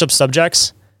to switch up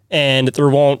subjects, and there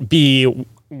won't be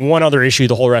one other issue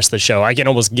the whole rest of the show. I can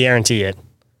almost guarantee it.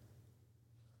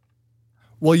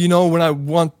 Well, you know, when I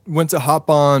went to hop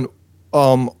on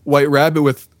White Rabbit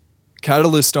with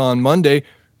Catalyst on Monday,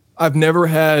 I've never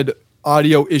had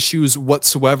audio issues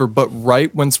whatsoever, but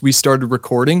right once we started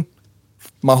recording,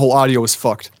 my whole audio was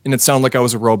fucked, and it sounded like I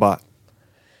was a robot.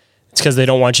 It's because they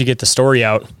don't want you to get the story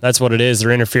out. That's what it is.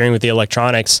 They're interfering with the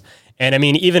electronics. And I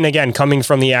mean, even again, coming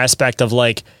from the aspect of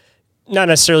like, not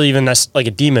necessarily even like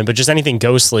a demon, but just anything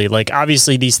ghostly. Like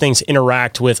obviously these things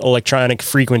interact with electronic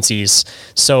frequencies.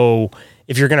 So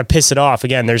if you're going to piss it off,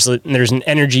 again, there's an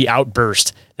energy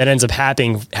outburst that ends up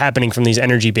happening from these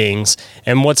energy beings.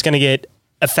 And what's going to get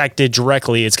affected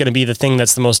directly, it's going to be the thing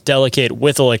that's the most delicate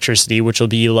with electricity, which will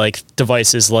be like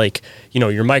devices like,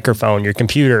 your microphone, your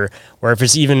computer, where if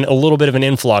it's even a little bit of an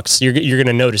influx, you're going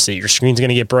to notice it. Your screen's going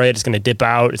to get bright. It's going to dip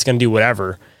out. It's going to do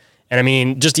whatever. And I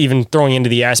mean, just even throwing into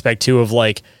the aspect too of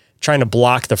like trying to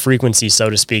block the frequency, so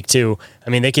to speak, too. I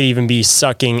mean, they could even be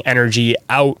sucking energy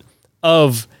out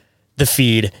of the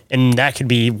feed, and that could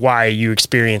be why you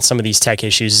experience some of these tech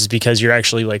issues, is because you're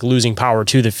actually like losing power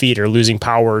to the feed or losing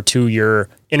power to your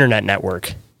internet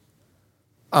network.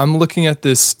 I'm looking at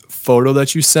this photo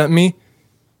that you sent me.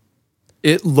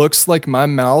 It looks like my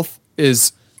mouth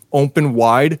is open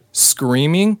wide,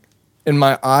 screaming, and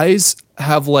my eyes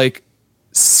have like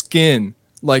skin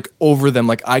like over them,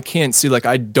 like I can't see, like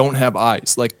I don't have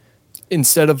eyes, like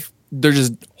instead of they're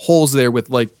just holes there with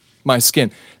like my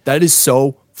skin. That is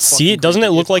so see, doesn't it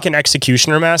look like an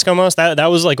executioner mask almost? That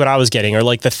was like what I was getting, or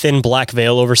like the thin black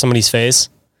veil over somebody's face,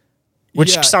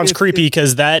 which sounds creepy,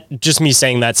 because that, just me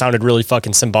saying that, sounded really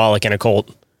fucking symbolic in a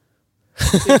cult.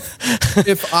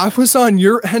 If I was on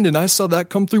your end and I saw that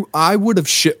come through, I would have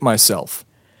shit myself.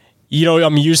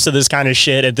 I'm used to this kind of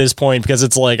shit at this point, because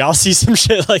it's like, I'll see some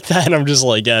shit like that and I'm just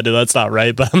like, yeah, dude, that's not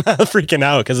right. But I'm not freaking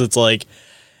out, because it's like,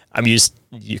 I'm used,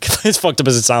 as fucked up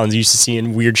as it sounds, used to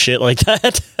seeing weird shit like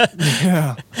that.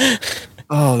 Yeah.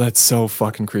 Oh, that's so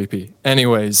fucking creepy.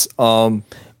 Anyways, and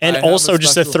also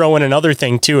just to throw in another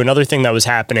thing too, another thing that was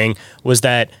happening was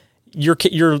that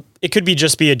it could be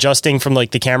just be adjusting from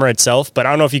like the camera itself, but I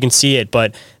don't know if you can see it,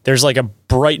 but there's like a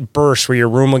bright burst where your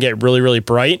room will get really, really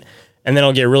bright, and then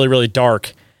it'll get really, really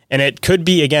dark. And it could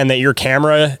be, again, that your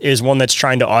camera is one that's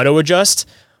trying to auto adjust,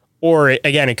 or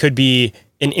again, it could be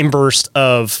an inburst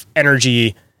of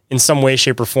energy in some way,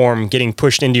 shape, or form getting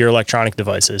pushed into your electronic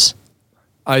devices.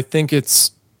 I think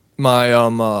it's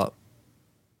my,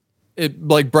 it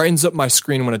like brightens up my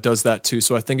screen when it does that too.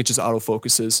 So I think it just auto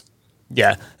focuses.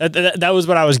 Yeah, that was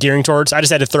what I was gearing towards. I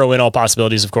just had to throw in all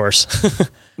possibilities, of course.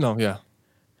 No, yeah.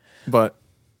 But,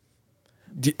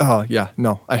 yeah,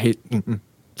 no, I hate,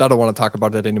 I don't want to talk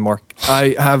about it anymore.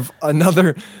 I have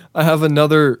another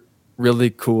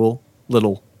really cool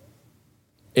little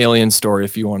alien story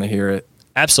if you want to hear it.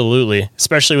 Absolutely.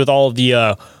 Especially with all of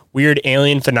the weird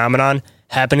alien phenomenon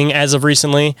happening as of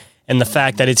recently, and the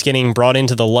fact that it's getting brought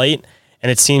into the light, and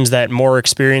it seems that more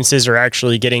experiences are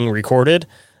actually getting recorded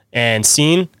and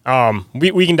seen.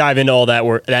 We can dive into all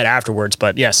that afterwards,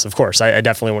 but yes, of course, I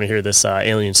definitely want to hear this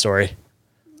alien story.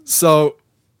 So,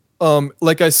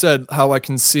 like I said, how I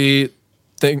can see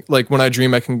like when I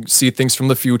dream, I can see things from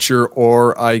the future,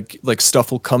 or like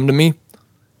stuff will come to me.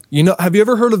 Have you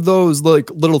ever heard of those like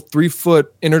little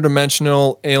 3-foot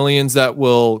interdimensional aliens that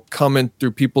will come in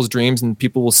through people's dreams and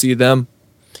people will see them?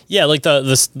 Yeah, like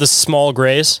the small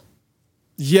grays.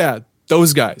 Yeah,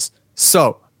 those guys.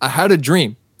 So I had a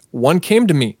dream. One came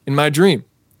to me in my dream,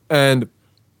 and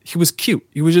he was cute.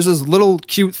 He was just this little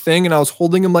cute thing, and I was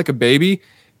holding him like a baby,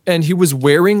 and he was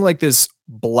wearing like this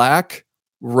black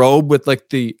robe with like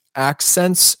the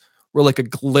accents were like a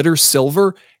glitter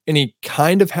silver, and he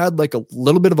kind of had like a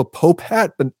little bit of a Pope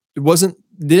hat, but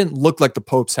didn't look like the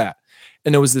Pope's hat.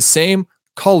 And it was the same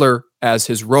color as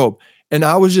his robe. And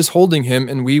I was just holding him,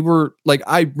 and we were like,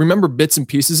 I remember bits and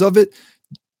pieces of it.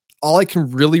 All I can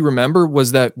really remember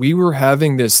was that we were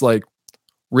having this like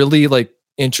really like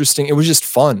interesting, it was just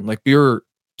fun. Like we were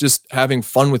just having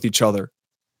fun with each other.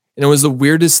 And it was the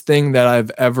weirdest thing that I've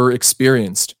ever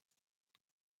experienced.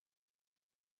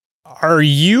 Are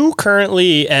you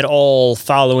currently at all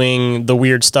following the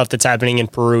weird stuff that's happening in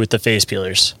Peru with the face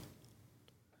peelers?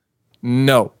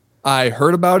 No, I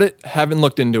heard about it. Haven't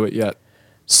looked into it yet.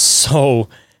 So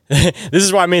this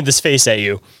is why I made this face at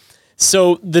you.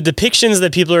 So the depictions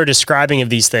that people are describing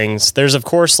of these things, there's of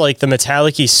course like the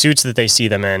metallic-y suits that they see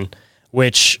them in,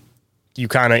 which you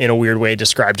kind of in a weird way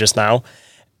described just now.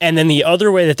 And then the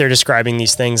other way that they're describing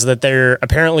these things, that they're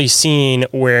apparently seen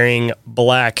wearing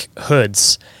black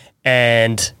hoods.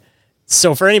 And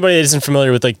so for anybody that isn't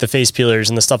familiar with like the face peelers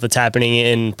and the stuff that's happening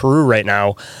in Peru right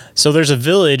now, so there's a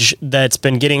village that's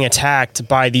been getting attacked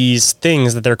by these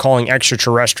things that they're calling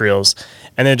extraterrestrials.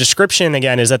 And the description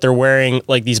again is that they're wearing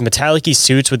like these metallic-y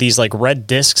suits with these like red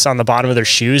discs on the bottom of their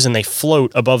shoes, and they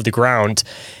float above the ground.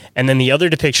 And then the other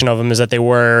depiction of them is that they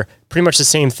wear pretty much the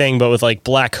same thing, but with like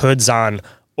black hoods on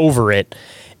over it.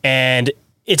 And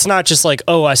it's not just like,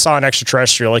 oh, I saw an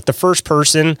extraterrestrial. Like the first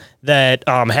person that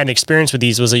had an experience with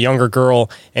these was a younger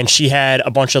girl, and she had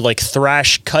a bunch of like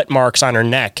thrash cut marks on her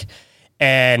neck.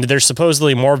 and there's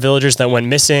supposedly more villagers that went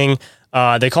missing.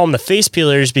 They call them the face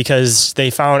peelers because they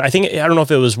found, I don't know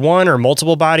if it was one or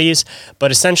multiple bodies,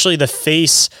 but essentially the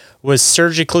face was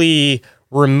surgically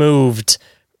removed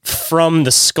from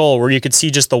the skull, where you could see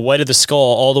just the white of the skull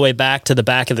all the way back to the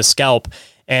back of the scalp.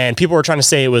 And people were trying to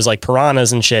say it was like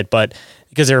piranhas and shit, but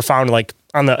because they were found like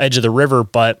on the edge of the river.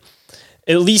 But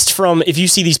at least from, if you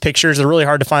see these pictures, they're really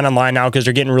hard to find online now because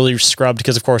they're getting really scrubbed,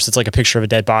 because of course it's like a picture of a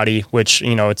dead body, which,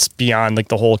 it's beyond like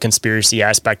the whole conspiracy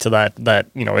aspect to that,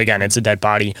 again, it's a dead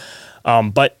body.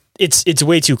 But it's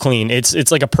way too clean.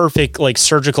 It's like a perfect like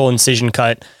surgical incision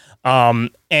cut.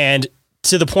 And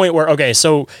to the point where, okay,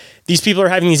 so these people are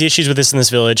having these issues with this in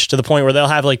this village, to the point where they'll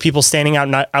have like people standing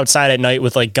outside at night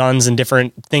with like guns and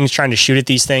different things trying to shoot at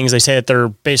these things. They say that they're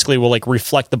basically will like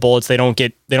reflect the bullets. They don't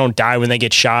die when they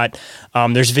get shot.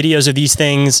 There's videos of these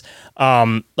things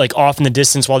like off in the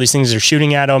distance while these things are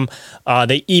shooting at them.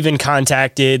 They even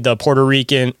contacted the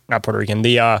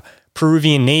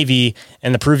Peruvian Navy,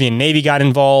 and the Peruvian Navy got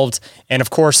involved. And of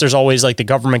course, there's always like the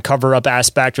government cover-up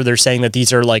aspect where they're saying that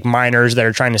these are like miners that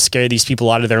are trying to scare these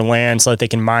people out of their land so that they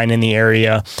can mine in the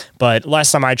area. But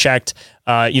last time I checked,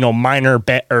 miner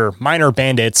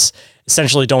bandits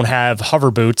essentially don't have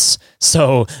hover boots.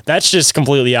 So that's just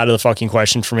completely out of the fucking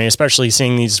question for me, especially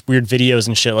seeing these weird videos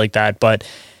and shit like that. But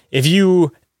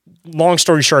long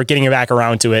story short, getting it back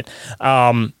around to it,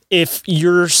 if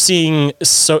you're seeing,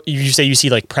 so you say you see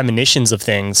like premonitions of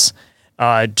things,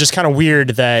 just kind of weird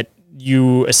that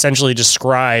you essentially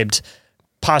described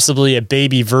possibly a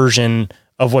baby version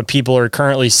of what people are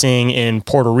currently seeing in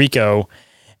Puerto Rico.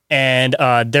 And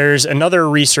there's another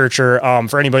researcher,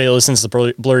 for anybody that listens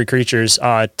to Blurry Creatures,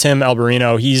 Tim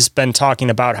Alberino. He's been talking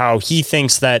about how he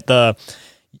thinks that the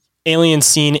aliens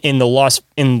seen in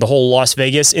the whole Las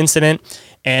Vegas incident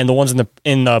and the ones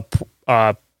in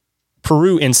the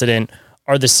Peru incident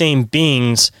are the same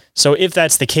beings. So if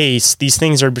that's the case, these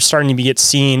things are starting to get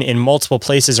seen in multiple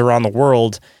places around the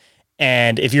world.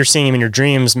 And if you're seeing them in your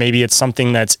dreams, maybe it's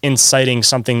something that's inciting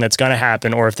something that's going to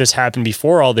happen. Or if this happened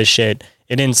before all this shit,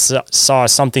 it saw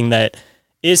something that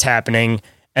is happening.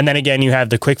 And then again, you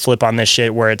have the quick flip on this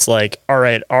shit where it's like, all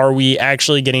right, are we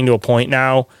actually getting to a point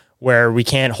now where we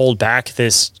can't hold back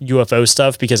this UFO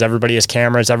stuff because everybody has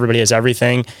cameras, everybody has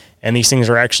everything, and these things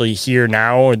are actually here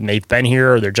now, and they've been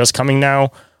here, or they're just coming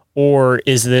now? Or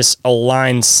is this a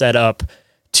line set up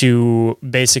to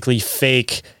basically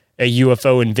fake a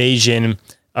UFO invasion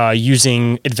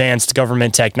using advanced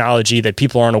government technology that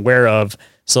people aren't aware of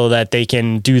so that they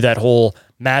can do that whole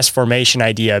mass formation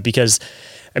idea? Because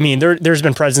I mean, there's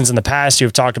been presidents in the past who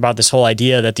have talked about this whole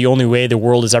idea that the only way the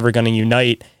world is ever going to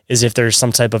unite is if there's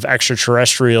some type of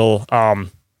extraterrestrial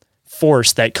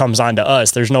force that comes onto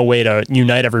us. There's no way to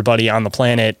unite everybody on the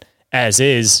planet as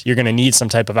is. You're going to need some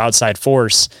type of outside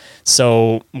force.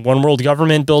 So one world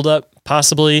government buildup,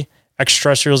 possibly.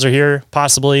 Extraterrestrials are here,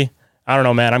 possibly. I don't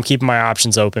know, man. I'm keeping my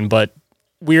options open, but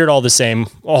weird all the same.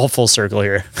 All full circle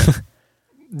here.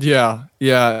 Yeah.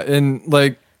 And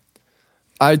like,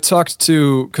 I talked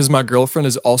to, because my girlfriend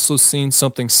has also seen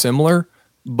something similar,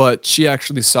 but she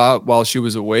actually saw it while she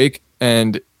was awake,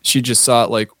 and she just saw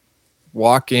it like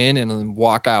walk in and then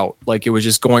walk out. Like it was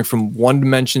just going from one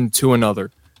dimension to another.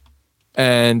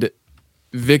 And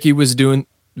Vicky was doing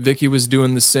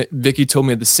the same. Vicky told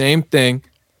me the same thing.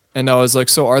 And I was like,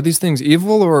 so are these things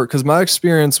evil? Or, because my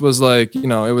experience was like, it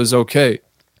was okay.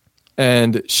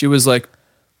 And she was like,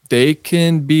 they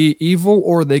can be evil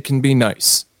or they can be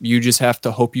nice. You just have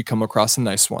to hope you come across a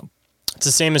nice one. It's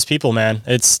the same as people, man.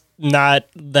 It's not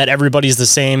that everybody's the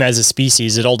same as a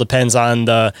species. It all depends on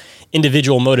the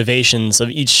individual motivations of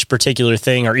each particular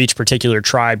thing or each particular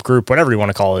tribe, group, whatever you want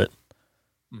to call it.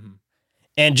 Mm-hmm.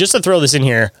 And just to throw this in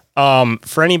here,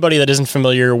 for anybody that isn't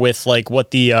familiar with like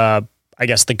what the, I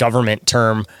guess the government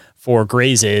term for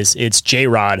grays is, it's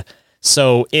J-Rod.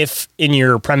 So if in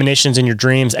your premonitions, in your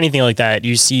dreams, anything like that,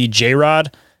 you see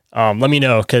J-Rod, let me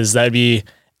know, because that'd be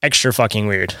extra fucking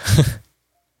weird.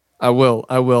 I will.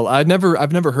 I've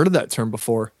never heard of that term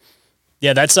before.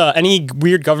 Yeah, that's any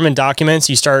weird government documents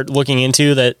you start looking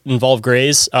into that involve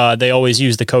grays, they always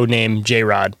use the code name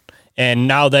J-Rod. And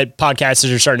now that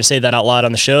podcasters are starting to say that out loud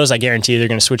on the shows, I guarantee they're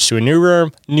going to switch to a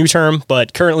new term.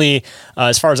 But currently,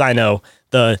 as far as I know,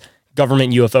 the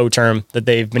government UFO term that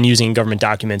they've been using in government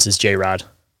documents is J-Rod.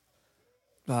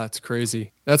 Oh, that's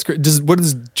crazy. That's crazy. What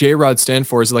does J-Rod stand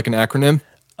for? Is it like an acronym?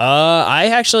 I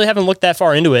actually haven't looked that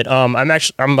far into it. I'm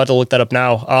about to look that up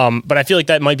now. But I feel like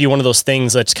that might be one of those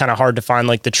things that's kind of hard to find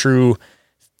like the true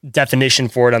definition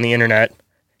for it on the internet.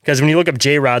 Because when you look up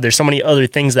J-Rod, there's so many other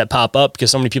things that pop up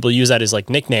because so many people use that as like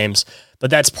nicknames.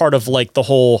 But that's part of like the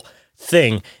whole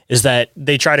thing is that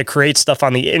they try to create stuff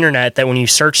on the internet that when you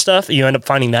search stuff, you end up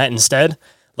finding that instead.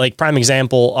 Like prime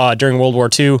example, during World War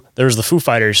II, there was the Foo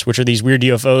Fighters, which are these weird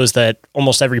UFOs that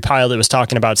almost every pilot was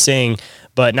talking about seeing.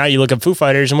 But now you look up Foo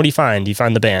Fighters and what do you find? You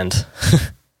find the band.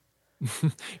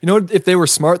 You know what? If they were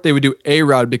smart, they would do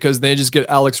A-Rod because they just get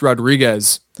Alex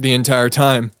Rodriguez the entire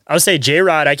time. I would say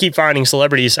J-Rod. I keep finding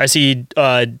celebrities. I see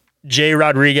J.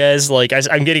 Rodriguez. Like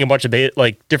I'm getting a bunch of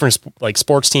different like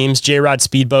sports teams. J-Rod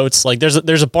speedboats. Like there's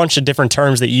a bunch of different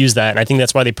terms that use that, and I think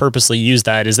that's why they purposely use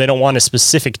that. Is they don't want a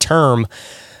specific term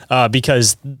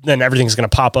because then everything's going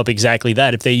to pop up exactly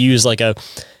that. If they use like a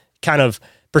kind of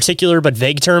particular but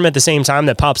vague term at the same time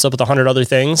that pops up with 100 other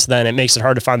things, then it makes it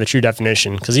hard to find the true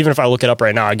definition. Because even if I look it up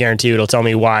right now, I guarantee you it'll tell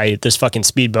me why this fucking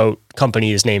speedboat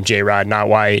company is named J-Rod, not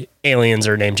why aliens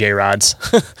are named J-Rods.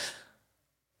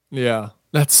 Yeah,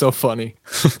 that's so funny.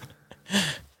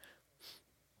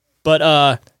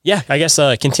 But yeah, I guess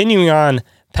continuing on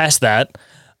past that,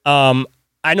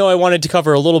 I know I wanted to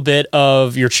cover a little bit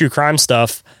of your true crime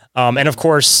stuff. And of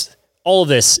course, all of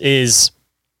this is...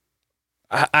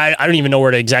 I don't even know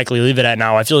where to exactly leave it at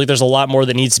now. I feel like there's a lot more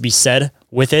that needs to be said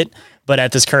with it, but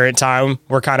at this current time,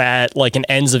 we're kind of at like an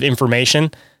ends of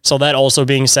information. So that also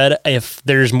being said, if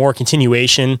there's more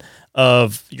continuation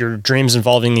of your dreams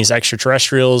involving these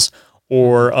extraterrestrials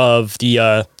or of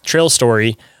the trail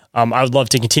story, I would love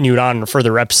to continue it on in a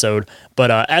further episode.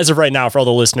 But as of right now, for all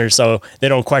the listeners, so they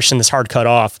don't question this hard cut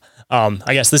off,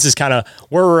 I guess this is kind of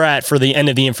where we're at for the end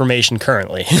of the information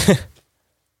currently.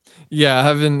 Yeah,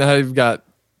 that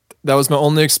was my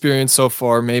only experience so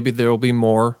far. Maybe there will be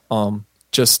more,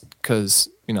 just because,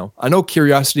 I know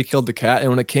curiosity killed the cat. And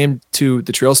when it came to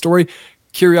the trail story,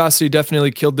 curiosity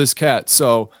definitely killed this cat.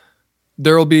 So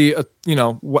there will be,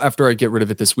 after I get rid of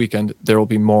it this weekend, there will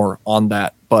be more on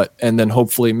that. And then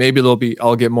hopefully maybe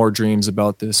I'll get more dreams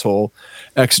about this whole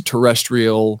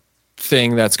extraterrestrial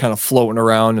thing that's kind of floating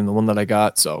around and the one that I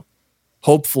got. So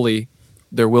hopefully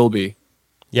there will be.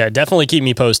 Yeah, definitely keep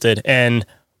me posted. And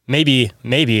maybe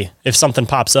if something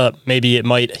pops up, maybe it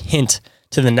might hint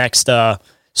to the next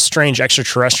strange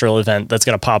extraterrestrial event that's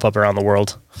going to pop up around the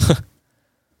world.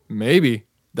 Maybe.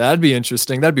 That'd be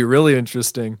interesting. That'd be really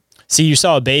interesting. See, you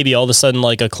saw a baby, all of a sudden,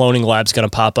 like a cloning lab's going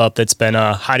to pop up that's been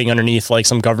hiding underneath like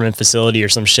some government facility or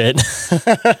some shit.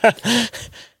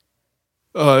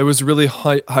 It was really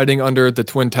hiding under the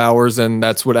Twin Towers, and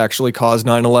that's what actually caused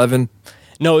 9/11.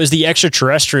 No, it was the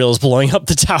extraterrestrials blowing up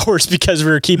the towers because we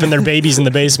were keeping their babies in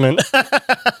the basement.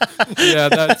 Yeah,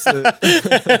 that's it.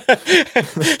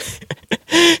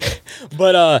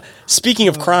 But speaking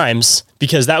of crimes,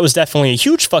 because that was definitely a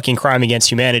huge fucking crime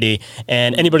against humanity,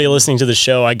 and anybody listening to the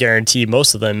show, I guarantee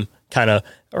most of them kind of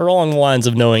are along the lines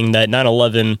of knowing that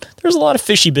 9/11, there's a lot of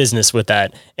fishy business with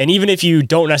that. And even if you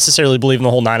don't necessarily believe in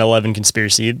the whole 9/11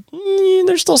 conspiracy,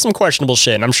 there's still some questionable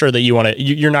shit. And I'm sure that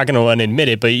you're not going to want to admit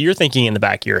it, but you're thinking in the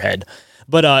back of your head.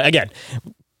 But again,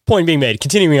 point being made,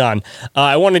 continuing on,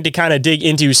 I wanted to kind of dig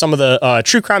into some of the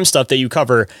true crime stuff that you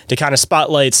cover to kind of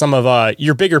spotlight some of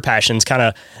your bigger passions, kind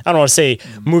of, I don't want to say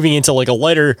moving into like a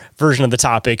lighter version of the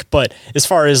topic, but as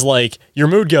far as like your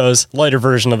mood goes, lighter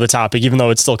version of the topic, even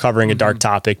though it's still covering a dark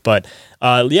topic. But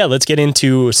yeah, let's get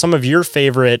into some of your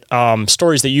favorite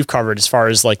stories that you've covered as far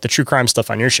as like the true crime stuff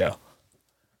on your show.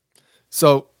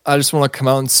 So I just want to come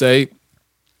out and say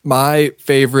my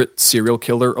favorite serial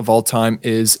killer of all time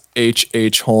is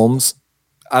H.H. Holmes.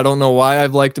 I don't know why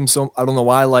I've liked him I don't know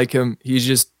why I like him. He's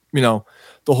just, the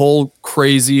whole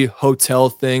crazy hotel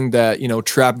thing that,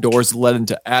 trap doors led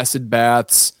into acid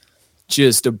baths,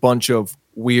 just a bunch of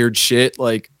weird shit.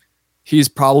 Like, he's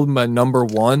probably my number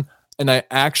one. And I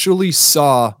actually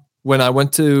saw, when I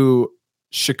went to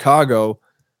Chicago,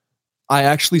 I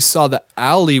actually saw the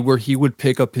alley where he would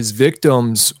pick up his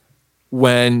victims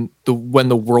when the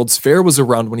World's Fair was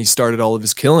around, when he started all of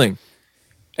his killing.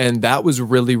 And that was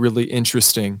really, really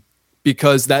interesting,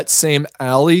 because that same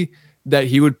alley that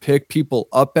he would pick people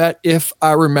up at, if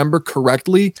I remember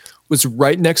correctly, was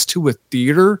right next to a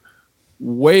theater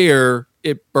where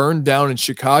it burned down in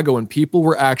Chicago, and people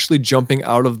were actually jumping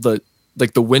out of the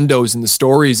windows in the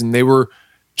stories, and they were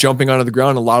jumping onto the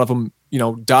ground. A lot of them,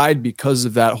 died because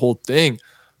of that whole thing.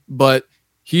 But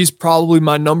he's probably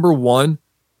my number one.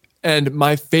 And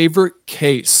my favorite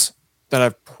case that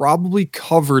I've probably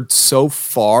covered so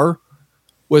far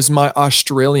was my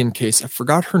Australian case. I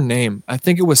forgot her name. I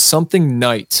think it was something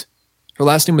Knight. Her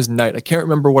last name was Knight. I can't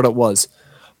remember what it was.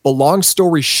 But long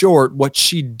story short, what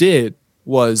she did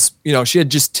was, she had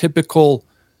just typical,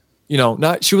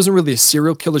 she wasn't really a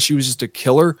serial killer. She was just a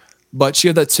killer. But she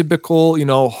had that typical,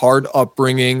 hard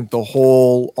upbringing, the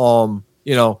whole,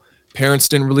 parents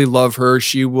didn't really love her.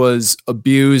 She was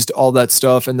abused, all that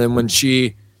stuff. And then when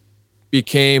she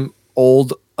became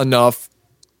old enough,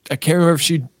 I can't remember if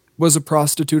she was a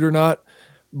prostitute or not,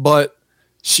 but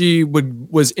she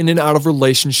was in and out of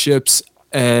relationships,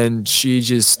 and she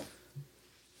just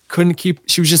couldn't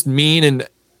she was just mean and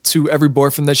to every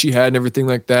boyfriend that she had and everything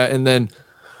like that. And then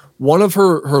one of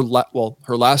her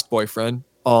last boyfriend,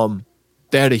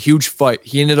 they had a huge fight.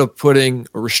 He ended up putting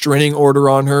a restraining order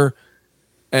on her.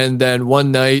 And then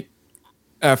one night,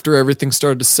 after everything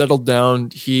started to settle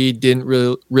down, he didn't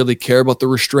really care about the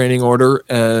restraining order.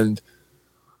 And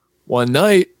one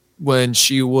night, when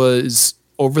she was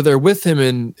over there with him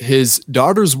and his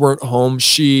daughters weren't home,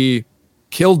 she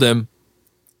killed him,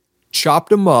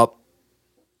 chopped him up,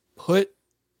 put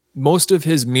most of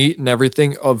his meat and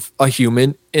everything of a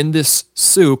human in this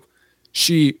soup.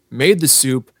 She made the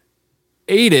soup,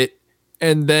 ate it,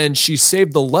 and then she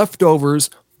saved the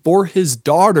leftovers for his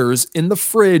daughters in the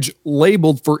fridge,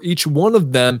 labeled for each one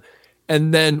of them.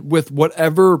 And then with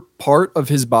whatever part of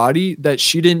his body that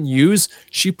she didn't use,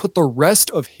 she put the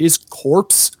rest of his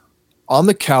corpse on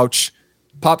the couch,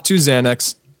 popped 2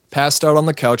 Xanax, passed out on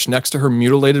the couch next to her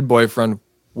mutilated boyfriend,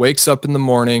 wakes up in the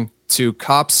morning to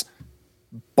cops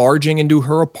barging into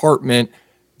her apartment,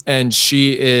 and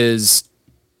she is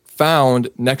found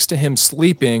next to him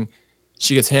sleeping.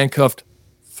 She gets handcuffed,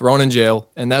 thrown in jail,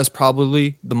 and that's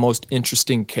probably the most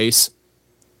interesting case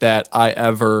that I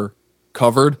ever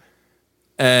covered.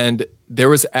 And there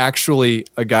was actually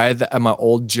a guy that at my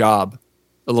old job,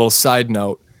 a little side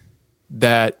note,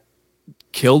 that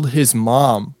killed his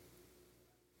mom,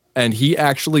 and he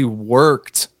actually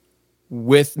worked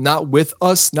not with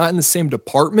us, not in the same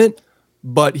department,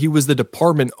 but he was the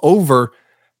department over,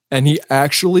 and he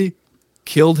actually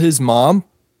killed his mom,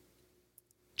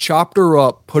 chopped her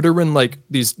up, put her in like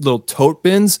these little tote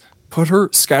bins,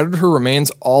 scattered her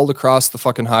remains all across the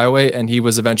fucking highway, and he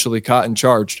was eventually caught and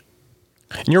charged.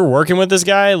 And you're working with this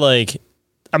guy, like,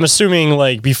 I'm assuming,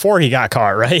 like, before he got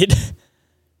caught, right?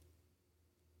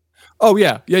 Oh,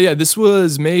 yeah. This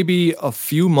was maybe a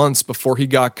few months before he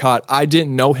got caught. I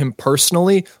didn't know him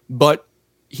personally, but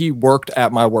he worked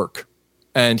at my work,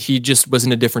 and he just was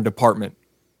in a different department.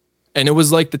 And it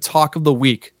was like the talk of the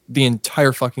week, the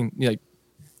entire fucking, like,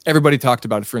 everybody talked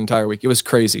about it for an entire week. It was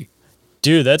crazy.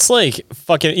 Dude, that's like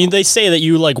fucking, they say that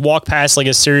you like walk past like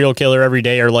a serial killer every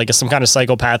day or like some kind of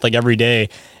psychopath like every day.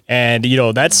 And, you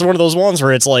know, that's one of those ones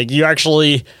where it's like you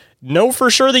actually know for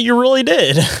sure that you really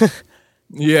did.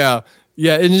 Yeah.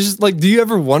 And it's just like, do you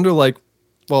ever wonder, like,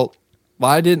 well,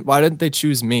 why didn't they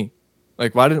choose me?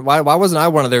 Like, why wasn't I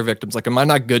one of their victims? Like, am I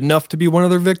not good enough to be one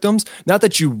of their victims? Not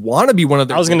that you want to be one of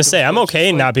their victims. I was going to say, I'm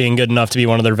okay not being good enough to be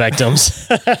one of their victims.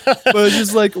 But it's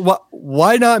just like,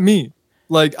 why not me?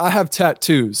 Like, I have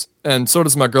tattoos, and so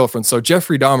does my girlfriend. So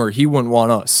Jeffrey Dahmer, he wouldn't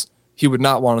want us. He would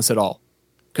not want us at all,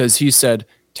 because he said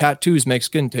tattoos make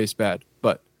skin taste bad.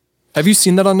 But have you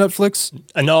seen that on Netflix?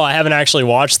 No, I haven't actually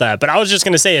watched that. But I was just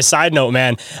going to say, a side note,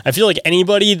 man, I feel like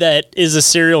anybody that is a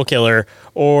serial killer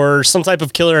or some type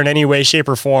of killer in any way, shape,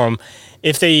 or form,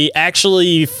 if they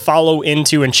actually follow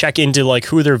into and check into like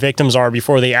who their victims are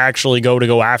before they actually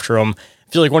go after them,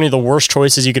 I feel like one of the worst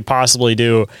choices you could possibly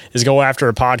do is go after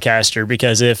a podcaster,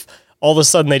 because if all of a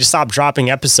sudden they just stop dropping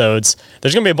episodes,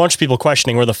 there's going to be a bunch of people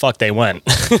questioning where the fuck they went.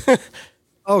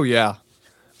 Oh yeah.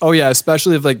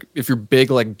 Especially if you're big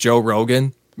like Joe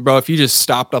Rogan, bro, if you just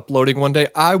stopped uploading one day,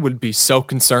 I would be so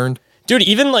concerned. Dude,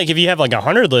 even like if you have like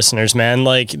 100 listeners, man,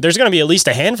 like there's going to be at least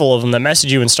a handful of them that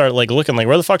message you and start like looking like,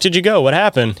 where the fuck did you go? What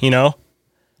happened? You know?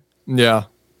 Yeah.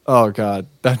 Oh God.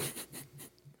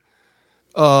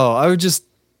 I would just,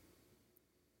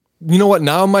 you know what?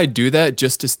 Now I might do that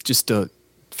just to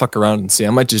fuck around and see. I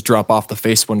might just drop off the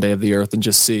face one day of the earth and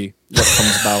just see what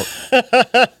comes about.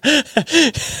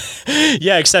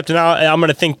 Yeah, except now I'm going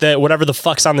to think that whatever the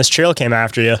fuck's on this trail came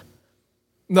after you.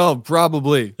 No,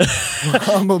 probably.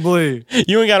 Probably.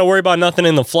 You ain't got to worry about nothing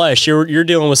in the flesh. You're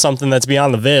dealing with something that's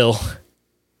beyond the veil.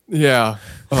 Yeah.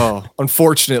 Oh,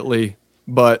 unfortunately,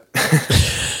 but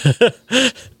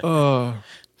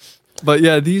but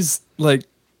yeah, these like,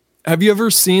 have you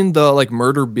ever seen the like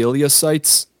murderabilia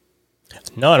sites?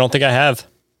 No, I don't think I have.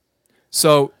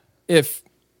 So if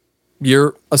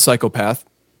you're a psychopath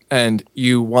and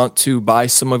you want to buy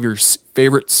some of your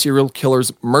favorite serial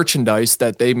killers' merchandise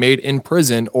that they made in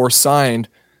prison or signed,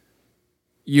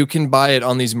 you can buy it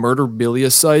on these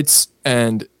murderabilia sites,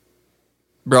 and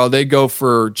bro, they go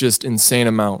for just insane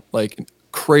amount, like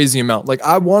crazy amount. Like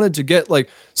I wanted to get like,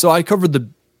 so I covered the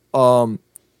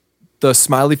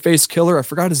smiley face killer. I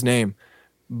forgot his name,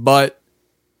 but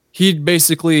he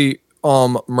basically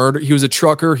murder. He was a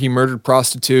trucker. He murdered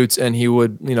prostitutes, and he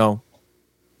would,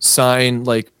 sign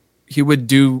like he would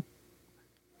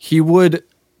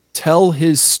tell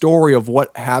his story of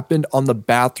what happened on the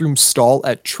bathroom stall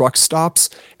at truck stops,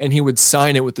 and he would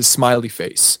sign it with a smiley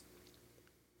face.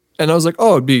 And I was like,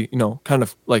 oh, it'd be, kind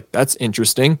of like, that's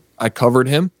interesting. I covered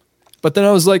him. But then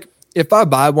I was like, if I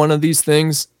buy one of these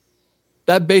things,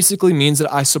 that basically means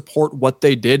that I support what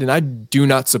they did, and I do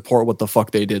not support what the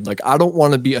fuck they did. Like, I don't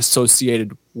want to be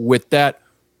associated with that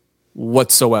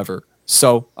whatsoever.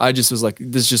 So I just was like,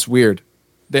 this is just weird.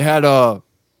 They had a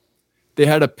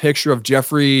picture of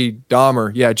Jeffrey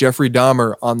Dahmer. Yeah, Jeffrey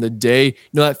Dahmer on the day,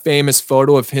 that famous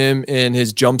photo of him in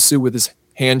his jumpsuit with his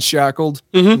hands shackled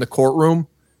in the courtroom.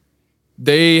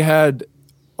 They had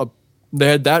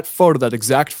that photo, that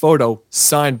exact photo,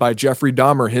 signed by Jeffrey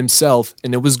Dahmer himself,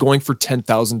 and it was going for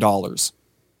 $10,000.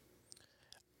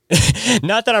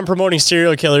 Not that I'm promoting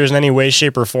serial killers in any way,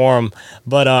 shape, or form,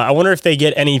 but I wonder if they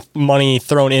get any money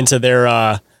thrown into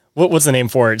their what's the name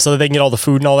for it, so that they can get all the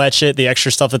food and all that shit, the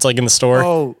extra stuff that's like in the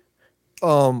store.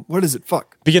 What is it?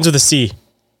 Fuck. Begins with a C.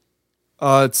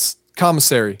 It's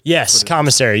commissary. Yes,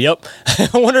 commissary. Yep. I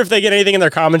wonder if they get anything in their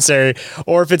commissary,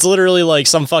 or if it's literally like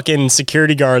some fucking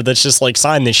security guard that's just like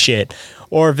signed this shit,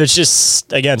 or if it's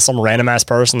just, again, some random ass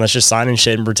person that's just signing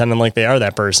shit and pretending like they are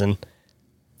that person.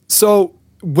 So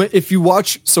if you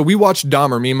watch, we watched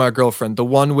Dahmer, me and my girlfriend, the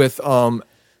one with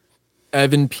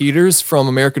Evan Peters from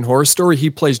American Horror Story. He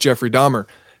plays Jeffrey Dahmer,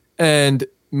 and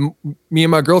me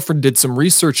and my girlfriend did some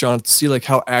research on it to see like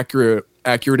how accurate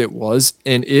it was,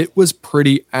 and it was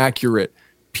pretty accurate.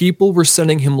 People were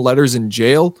sending him letters in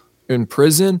jail, in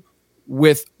prison,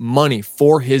 with money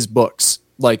for his books,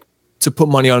 like to put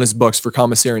money on his books for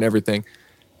commissary and everything.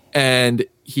 And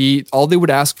all they would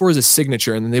ask for is a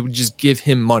signature, and then they would just give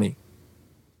him money.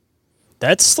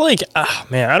 That's like,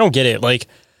 man, I don't get it. Like,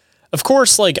 of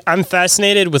course, like, I'm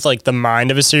fascinated with like the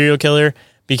mind of a serial killer,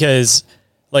 because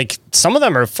like some of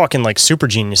them are fucking like super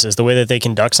geniuses, the way that they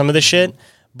conduct some of this shit.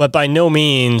 But by no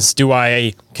means do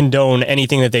I condone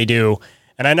anything that they do.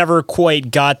 And I never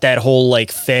quite got that whole like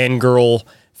fangirl,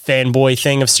 fanboy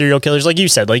thing of serial killers. Like you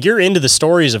said, like, you're into the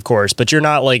stories, of course, but you're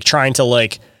not like trying to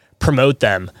like promote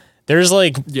them. There's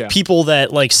like people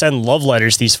that like send love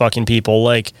letters to these fucking people.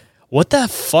 Like, what the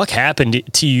fuck happened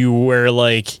to you where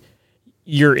like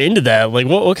you're into that? Like,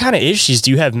 what kind of issues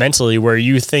do you have mentally where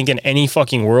you think in any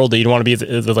fucking world that you'd want to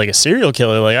be like a serial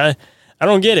killer? Like, I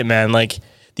don't get it, man. Like,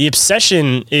 the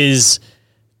obsession is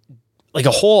like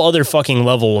a whole other fucking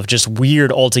level of just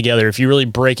weird altogether if you really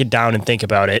break it down and think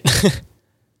about it.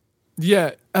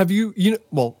 Yeah. Have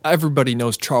well, everybody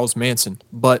knows Charles Manson,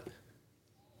 but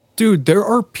dude, there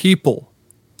are people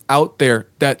out there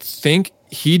that think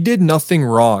he did nothing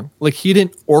wrong. Like, he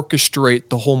didn't orchestrate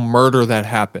the whole murder that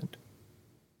happened.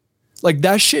 Like,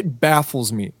 that shit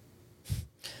baffles me.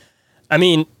 I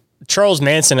mean, Charles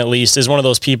Manson, at least, is one of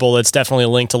those people that's definitely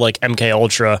linked to like MK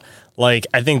Ultra. Like,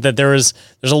 I think that there's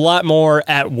a lot more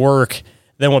at work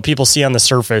than what people see on the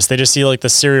surface. They just see like the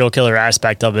serial killer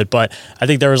aspect of it. But I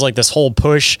think there was like this whole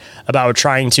push about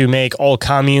trying to make all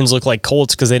communes look like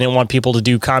cults because they didn't want people to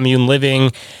do commune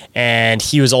living. And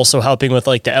he was also helping with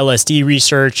like the LSD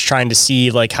research, trying to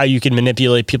see like how you can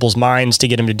manipulate people's minds to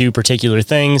get them to do particular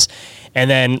things. And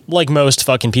then, like most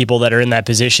fucking people that are in that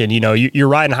position, you're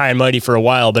riding high and mighty for a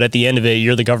while, but at the end of it,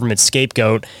 you're the government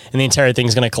scapegoat, and the entire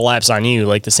thing's going to collapse on you.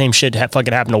 Like, the same shit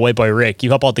fucking happened to White Boy Rick. You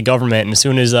help out the government, and as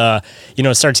soon as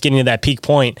it starts getting to that peak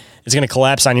point, it's going to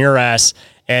collapse on your ass,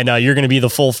 and you're going to be the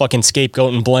full fucking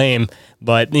scapegoat and blame.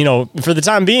 But for the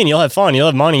time being, you'll have fun, you'll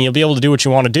have money, you'll be able to do what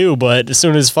you want to do. But as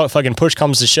soon as fucking push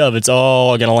comes to shove, it's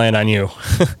all going to land on you.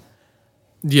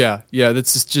 Yeah,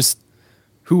 that's just.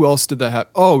 Who else did that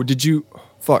happen? Oh, did you?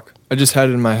 Fuck, I just had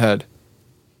it in my head.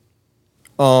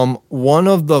 One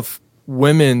of the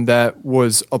women that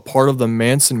was a part of the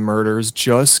Manson murders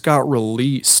just got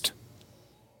released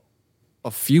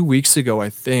a few weeks ago, I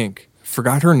think.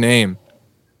 Forgot her name.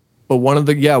 But one of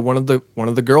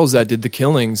the girls that did the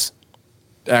killings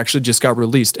actually just got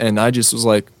released, and I just was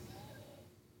like,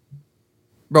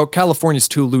 bro, California's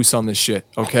too loose on this shit,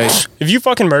 okay? If you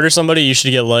fucking murder somebody, you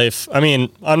should get life. I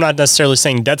mean, I'm not necessarily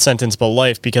saying death sentence, but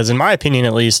life, because in my opinion,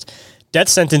 at least, death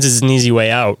sentence is an easy way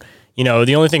out. The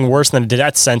only thing worse than a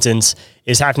death sentence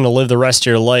is having to live the rest of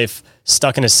your life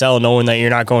stuck in a cell knowing that you're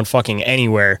not going fucking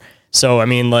anywhere. So, I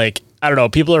mean, like, I don't know,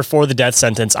 people are for the death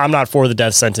sentence. I'm not for the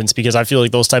death sentence because I feel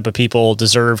like those type of people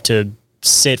deserve to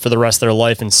sit for the rest of their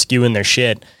life and skew in their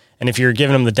shit. And if you're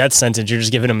giving them the death sentence, you're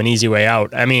just giving them an easy way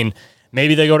out. I mean,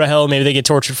 maybe they go to hell, maybe they get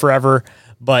tortured forever,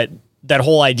 but that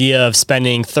whole idea of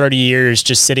spending 30 years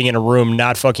just sitting in a room,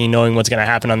 not fucking knowing what's going to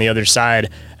happen on the other side,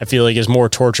 I feel like is more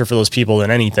torture for those people than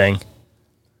anything.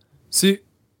 See,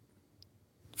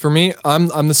 for me,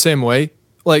 I'm the same way.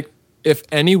 Like, if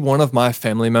any one of my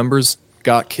family members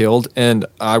got killed and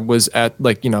I was at,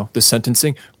 like, you know, the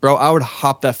sentencing, bro, I would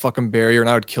hop that fucking barrier and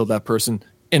I would kill that person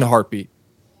in a heartbeat.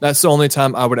 That's the only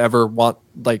time I would ever want,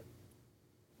 like,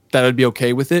 that I'd be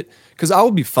okay with it, because I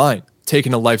would be fine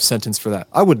taking a life sentence for that.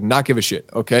 I would not give a shit,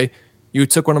 okay? You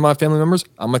took one of my family members,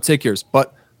 I'm going to take yours.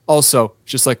 But also,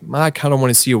 just like, I kind of want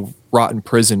to see you rot in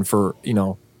prison for, you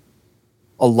know,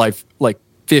 a life, like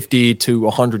 50 to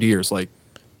 100 years. Like,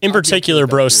 in particular,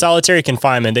 bro, solitary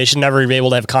confinement, they should never be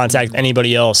able to have contact with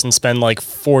anybody else and spend like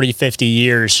 40, 50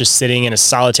 years just sitting in a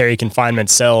solitary confinement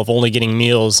cell of only getting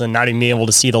meals and not even being able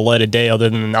to see the light of day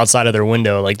other than outside of their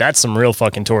window. Like, that's some real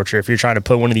fucking torture if you're trying to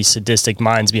put one of these sadistic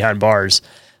minds behind bars.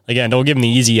 Again, don't give them the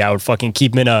easy out. Fucking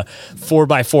keep them in a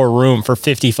 4x4 room for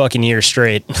 50 fucking years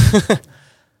straight.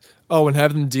 Oh, and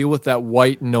have them deal with that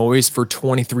white noise for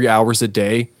 23 hours a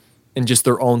day and just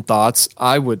their own thoughts.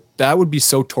 That would be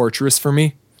so torturous for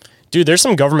me. Dude, there's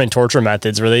some government torture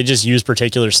methods where they just use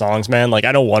particular songs, man. Like,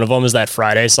 I know one of them is that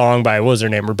Friday song by, what was her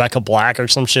name, Rebecca Black or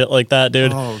some shit like that,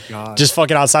 dude. Oh, God. Just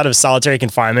fucking outside of solitary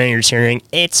confinement, you're just hearing,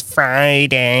 "It's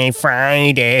Friday,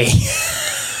 Friday."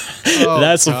 Oh,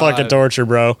 that's some fucking torture,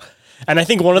 bro. And I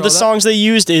think one of the songs they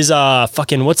used is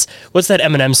fucking, what's that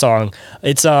Eminem song?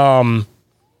 It's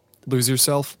Lose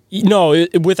Yourself? No,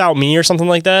 Without Me or something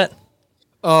like that.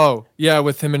 Oh, yeah,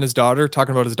 with him and his daughter,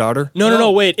 talking about his daughter. No,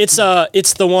 wait. It's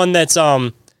the one that's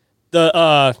not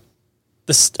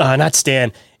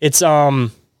Stan. It's the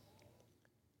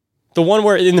one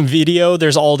where in the video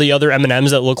there's all the other M&Ms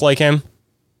that look like him.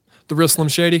 The Real Slim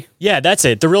Shady? Yeah, that's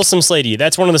it. The Real Slim Shady.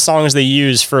 That's one of the songs they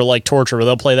use for like torture, where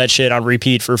they'll play that shit on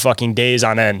repeat for fucking days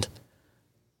on end.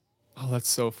 Oh, that's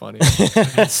so funny.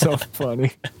 That's so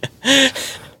funny.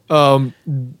 Do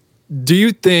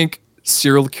you think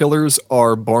serial killers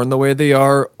are born the way they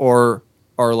are, or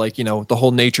are, like, you know, the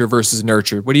whole nature versus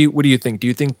nurture? What do you think? Do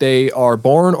you think they are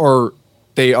born, or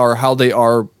they are how they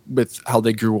are with how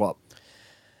they grew up?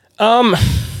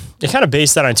 They kind of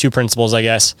base that on two principles, I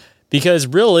guess, because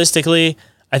realistically,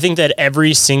 I think that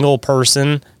every single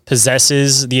person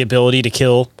possesses the ability to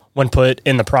kill when put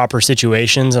in the proper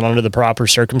situations and under the proper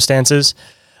circumstances.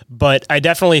 But I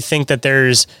definitely think that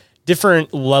there's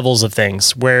different levels of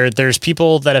things, where there's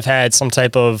people that have had some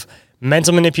type of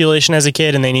mental manipulation as a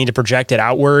kid and they need to project it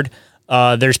outward.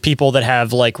 There's people that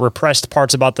have like repressed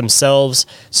parts about themselves,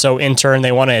 so in turn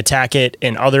they want to attack it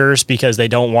in others because they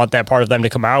don't want that part of them to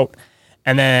come out.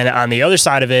 And then on the other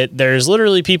side of it, there's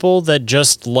literally people that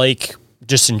just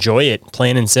enjoy it,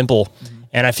 plain and simple. Mm-hmm.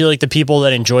 And I feel like the people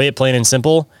that enjoy it plain and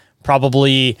simple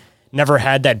probably never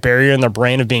had that barrier in their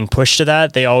brain of being pushed to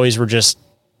that. They always were just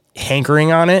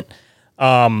hankering on it.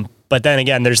 But then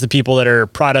again, there's the people that are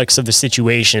products of the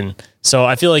situation. So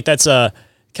I feel like that's a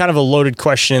kind of a loaded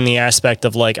question in the aspect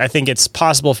of, like, I think it's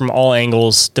possible from all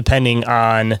angles depending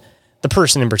on the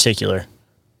person in particular.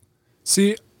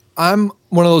 See, I'm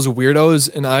one of those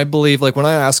weirdos, and I believe, like, when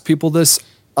I ask people this,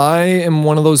 I am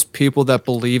one of those people that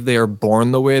believe they are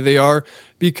born the way they are,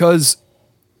 because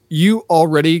you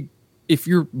already, if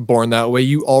you're born that way,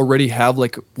 you already have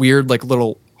like weird, like,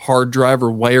 little hard drive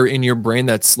or wire in your brain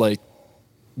that's like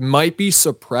might be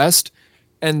suppressed,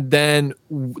 and then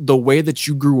the way that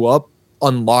you grew up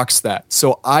unlocks that.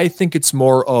 So I think it's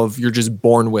more of you're just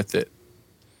born with it.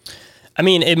 I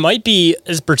mean, it might be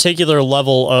a particular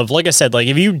level of, like I said, like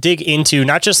if you dig into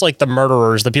not just like the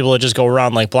murderers, the people that just go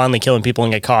around like blindly killing people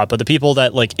and get caught, but the people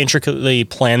that like intricately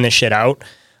plan this shit out,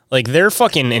 like they're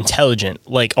fucking intelligent,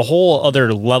 like a whole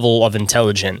other level of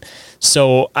intelligent.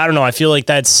 So I don't know. I feel like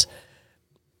it's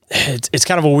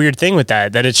kind of a weird thing with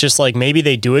that it's just like maybe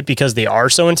they do it because they are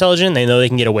so intelligent, they know they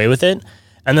can get away with it.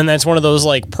 And then that's one of those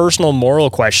like personal moral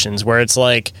questions where it's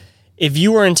like, if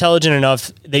you were intelligent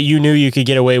enough that you knew you could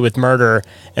get away with murder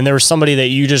and there was somebody that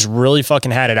you just really fucking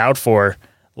had it out for,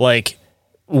 like,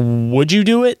 would you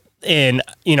do it? And,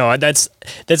 you know, that's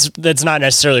not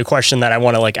necessarily a question that I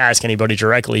want to like ask anybody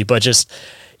directly, but just,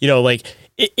 you know, like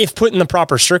if put in the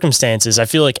proper circumstances, I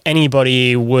feel like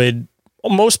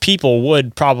most people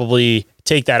would probably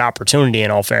take that opportunity,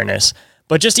 in all fairness.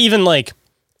 But just even like,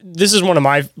 this is one of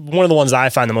the ones that I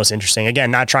find the most interesting.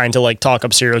 Again, not trying to like talk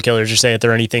up serial killers or say that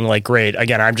they're anything like great.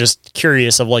 Again, I'm just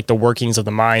curious of like the workings of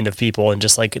the mind of people and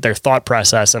just like their thought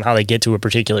process and how they get to a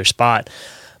particular spot.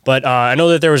 But I know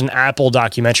that there was an Apple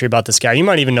documentary about this guy. You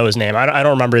might even know his name. I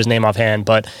don't remember his name offhand,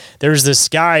 but there's this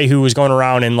guy who was going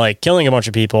around and like killing a bunch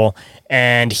of people,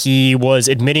 and he was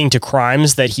admitting to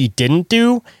crimes that he didn't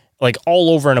do, like all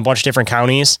over in a bunch of different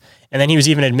counties. And then he was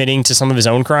even admitting to some of his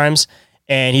own crimes.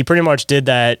 And he pretty much did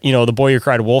that, you know, the boy who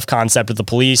cried wolf concept with the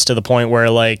police to the point where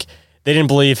like they didn't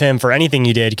believe him for anything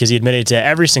he did because he admitted to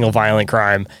every single violent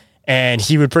crime. And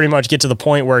he would pretty much get to the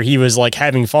point where he was like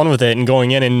having fun with it and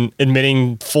going in and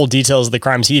admitting full details of the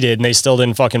crimes he did. And they still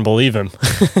didn't fucking believe him.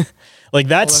 Like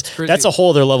that's a whole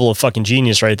other level of fucking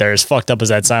genius right there, as fucked up as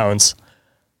that sounds.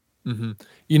 Mm-hmm.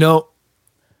 You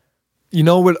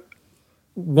know what?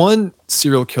 One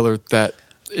serial killer that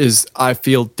is, I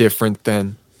feel, different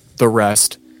than the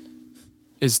rest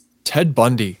is Ted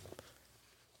Bundy.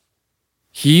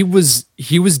 He was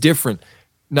different.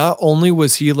 Not only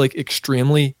was he like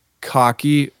extremely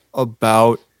cocky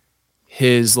about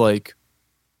his like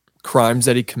crimes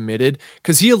that he committed,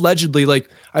 because he allegedly, like,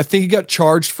 I think he got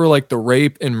charged for like the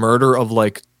rape and murder of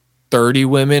like 30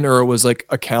 women, or it was like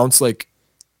accounts like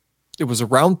it was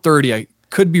around 30. I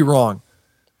could be wrong.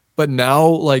 But now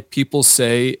like people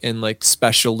say, and like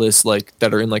specialists like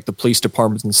that are in like the police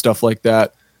departments and stuff like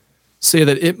that say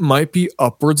that it might be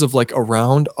upwards of like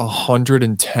around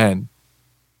 110.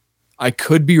 I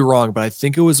could be wrong, but I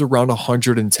think it was around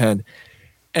 110.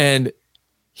 And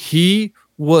he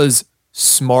was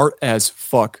smart as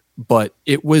fuck, but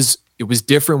it was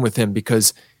different with him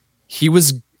because he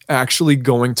was actually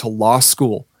going to law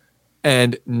school,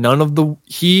 and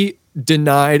he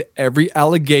denied every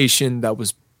allegation that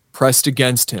was pressed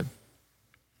against him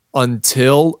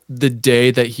until the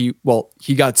day that he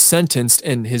got sentenced,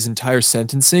 and his entire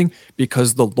sentencing,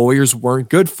 because the lawyers weren't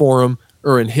good for him,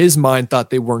 or in his mind thought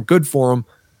they weren't good for him,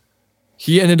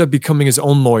 he ended up becoming his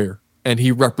own lawyer and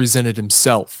he represented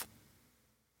himself.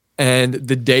 And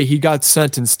the day he got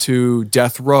sentenced to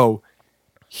death row,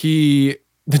 the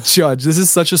judge, this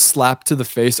is such a slap to the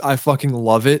face. I fucking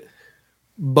love it.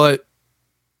 But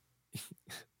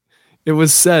it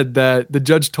was said that the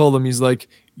judge told him, he's like,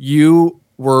 you're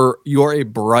a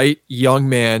bright young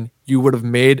man. You would have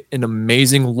made an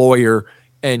amazing lawyer,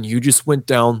 and you just went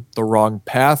down the wrong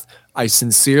path. I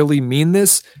sincerely mean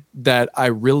this, that I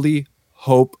really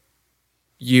hope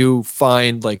you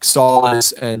find like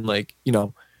solace and like, you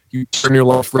know, you turn your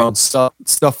life around,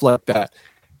 stuff like that.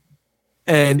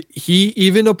 And he,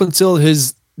 even up until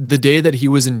the day that he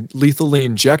was lethally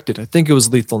injected, I think it was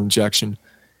lethal injection,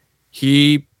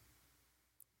 he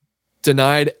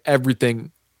denied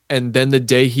everything. And then the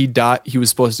day he died, he was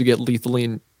supposed to get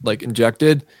lethally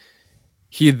injected.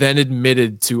 He then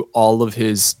admitted to all of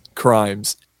his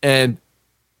crimes. And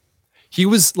he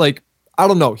was like, I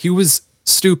don't know, he was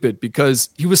stupid because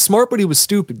he was smart, but he was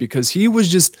stupid because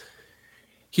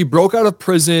he broke out of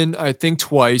prison, I think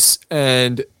twice.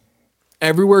 And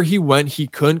everywhere he went, he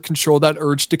couldn't control that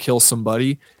urge to kill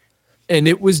somebody. And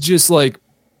it was just like,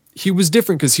 he was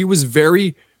different because he was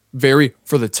very, very,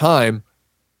 for the time,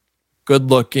 good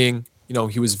looking. You know,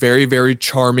 he was very, very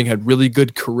charming, had really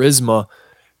good charisma.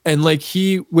 And like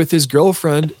with his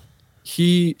girlfriend,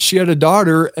 she had a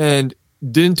daughter and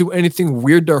didn't do anything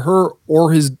weird to her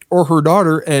or her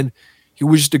daughter. And he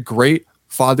was just a great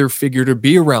father figure to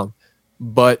be around.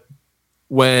 But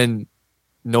when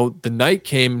the night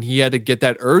came and he had to get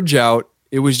that urge out,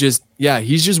 it was just,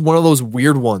 he's just one of those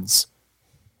weird ones.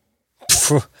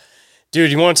 Dude,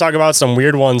 you want to talk about some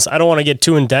weird ones? I don't want to get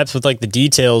too in depth with like the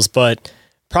details, but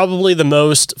probably the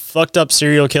most fucked up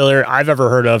serial killer I've ever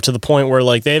heard of, to the point where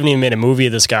like they haven't even made a movie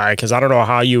of this guy, because I don't know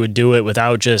how you would do it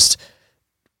without just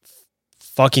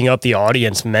fucking up the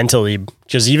audience mentally.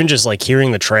 Because even just like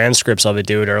hearing the transcripts of it,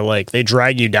 dude, are like they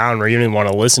drag you down where you don't even want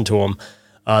to listen to them.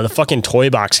 The fucking toy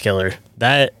box killer.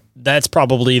 That's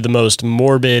probably the most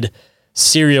morbid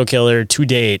serial killer to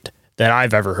date that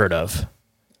I've ever heard of.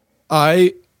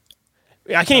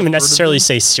 I can't even necessarily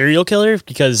say serial killer,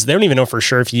 because they don't even know for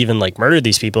sure if he even like murdered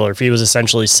these people or if he was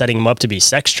essentially setting them up to be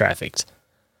sex trafficked.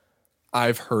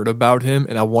 I've heard about him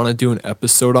and I want to do an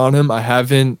episode on him. I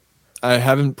haven't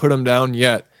put him down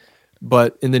yet,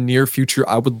 but in the near future,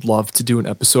 I would love to do an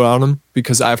episode on him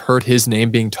because I've heard his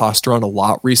name being tossed around a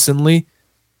lot recently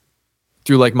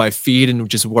through like my feed and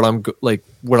just what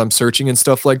I'm searching and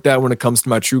stuff like that. When it comes to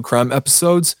my true crime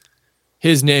episodes,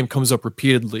 his name comes up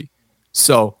repeatedly.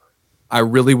 So I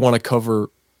really want to cover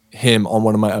him on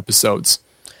one of my episodes.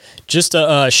 Just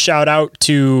a shout out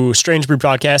to Strange Brew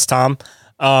Podcast, Tom.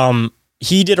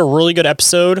 He did a really good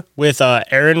episode with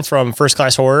Aaron from First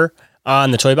Class Horror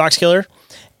on the Toy Box Killer.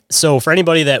 So for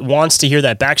anybody that wants to hear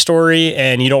that backstory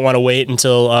and you don't want to wait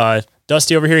until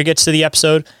Dusty over here gets to the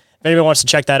episode, if anybody wants to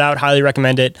check that out, highly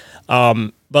recommend it.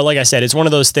 But like I said, it's one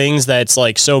of those things that's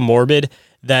like so morbid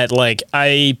that like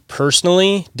I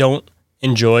personally don't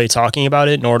enjoy talking about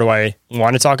it, nor do I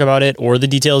want to talk about it or the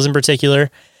details in particular.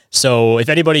 So if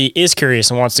anybody is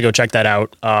curious and wants to go check that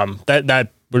out,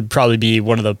 that would probably be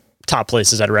one of the top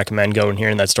places I'd recommend going here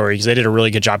in that story, because they did a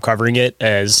really good job covering it,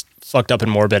 as fucked up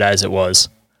and morbid as it was.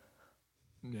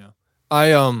 Yeah.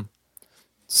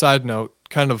 Side note,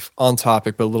 kind of on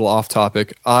topic, but a little off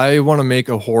topic. I want to make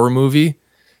a horror movie.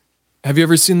 Have you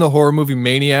ever seen the horror movie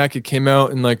Maniac? It came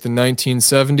out in like the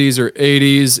 1970s or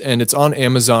 80s, and it's on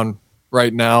Amazon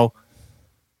right now.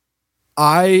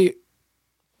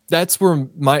 That's where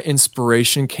my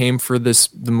inspiration came for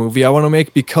the movie I want to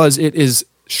make, because it is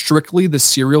strictly the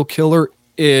serial killer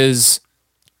is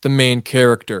the main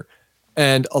character.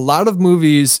 And a lot of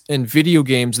movies and video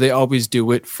games, they always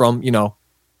do it from,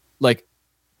 like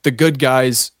the good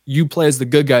guys, you play as the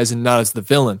good guys and not as the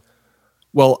villain.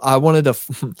 Well, I wanted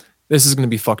to, this is going to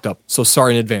be fucked up, so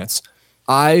sorry in advance.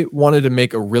 I wanted to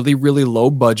make a really, really low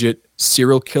budget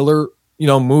serial killer,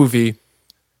 movie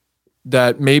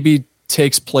that maybe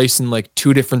takes place in like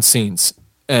 2 different scenes.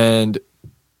 And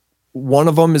one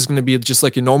of them is going to be just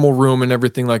like a normal room and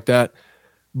everything like that.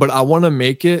 But I want to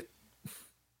make it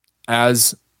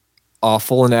as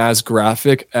awful and as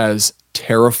graphic as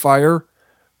Terrifier.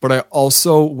 But I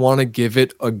also want to give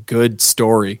it a good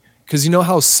story. Because you know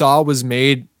how Saw was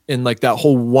made in like that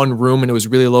whole one room and it was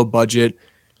really low budget,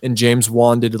 and James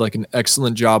Wan did like an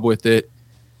excellent job with it.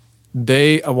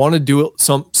 I want to do it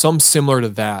some similar to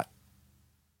that.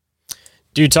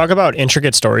 Dude, talk about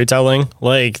intricate storytelling.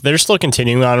 Like, they're still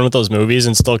continuing on with those movies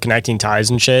and still connecting ties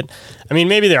and shit. I mean,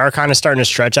 maybe they are kind of starting to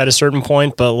stretch at a certain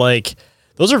point, but like,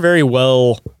 those are very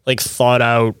well like thought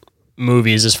out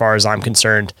movies as far as I'm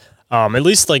concerned. At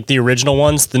least like the original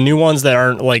ones. The new ones that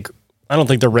aren't like, I don't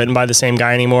think they're written by the same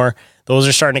guy anymore. Those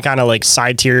are starting to kind of like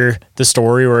side tier the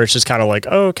story, where it's just kind of like,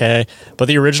 oh, okay. But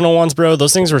the original ones, bro,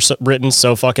 those things were written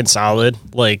so fucking solid.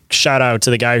 Like, shout out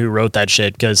to the guy who wrote that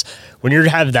shit, because when you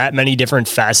have that many different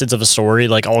facets of a story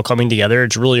like all coming together,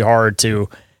 it's really hard to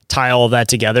tie all of that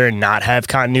together and not have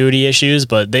continuity issues.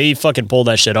 But they fucking pulled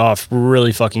that shit off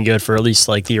really fucking good for at least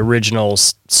like the original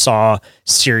Saw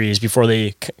series before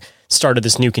they started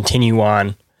this new continue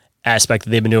on aspect that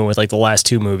they've been doing with like the last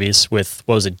 2 movies with,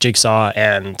 what was it, Jigsaw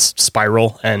and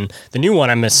Spiral. And the new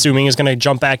one I'm assuming is going to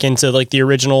jump back into like the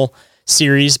original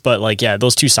series. But like, yeah,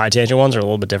 those 2 side tangent ones are a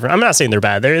little bit different. I'm not saying they're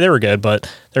bad. They were good,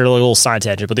 but they're a little side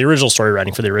tangent. But the original story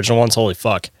writing for the original ones, holy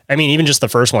fuck. I mean, even just the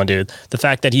first one, dude, the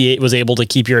fact that he was able to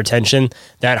keep your attention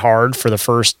that hard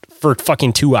for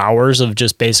fucking 2 hours of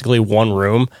just basically one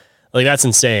room, like, that's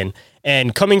insane.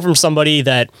 And coming from somebody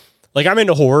that, like, I'm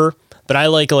into horror, but I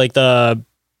like the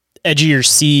edge of your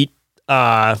seat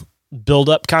build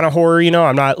up kind of horror.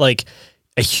 I'm not like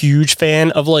a huge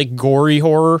fan of like gory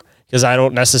horror, because I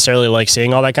don't necessarily like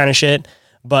seeing all that kind of shit.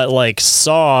 But like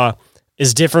Saw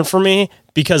is different for me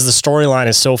because the storyline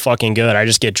is so fucking good. I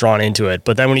just get drawn into it.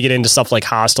 But then when you get into stuff like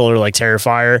Hostel or like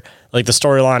Terrifier, like the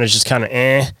storyline is just kind of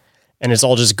and it's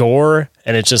all just gore,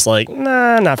 and it's just like,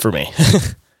 nah, not for me.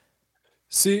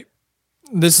 See,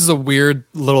 this is a weird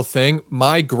little thing.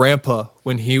 My grandpa,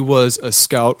 when he was a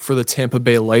scout for the Tampa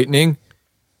Bay Lightning,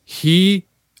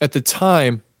 at the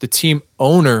time, the team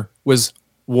owner was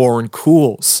Warren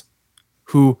Cools,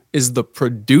 who is the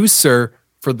producer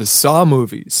for the Saw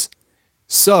movies.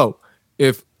 So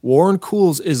if Warren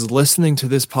Cools is listening to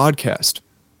this podcast,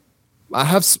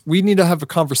 we need to have a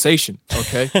conversation.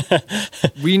 Okay.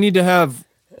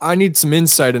 I need some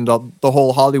insight into the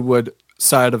whole Hollywood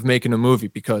side of making a movie,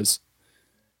 because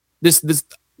this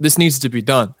needs to be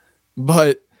done.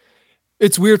 But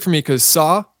it's weird for me because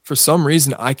Saw, for some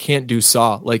reason, I can't do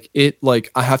Saw. Like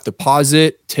I have to pause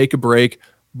it, take a break.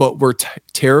 But where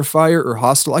Terrifier or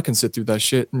Hostel, I can sit through that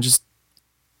shit and just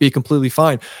be completely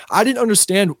fine. I didn't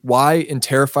understand why in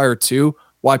Terrifier 2,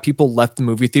 why people left the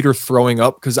movie theater throwing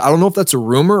up, because I don't know if that's a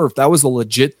rumor or if that was a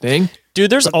legit thing. Dude,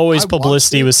 there's always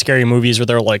publicity with scary movies where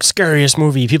they're like, scariest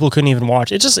movie, people couldn't even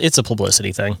watch. It's a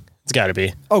publicity thing. It's got to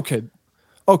be.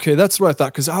 Okay, that's what I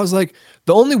thought, because I was like,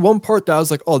 the only one part that I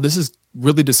was like, oh, this is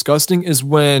really disgusting is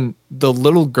when the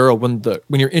little girl, when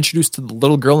you're introduced to the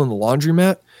little girl in the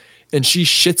laundromat and she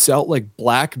shits out like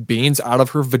black beans out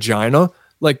of her vagina.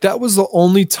 Like, that was the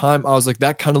only time I was like,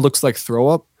 that kind of looks like throw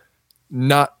up.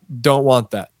 Don't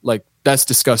want that. Like, that's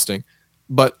disgusting.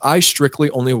 But I strictly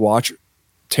only watch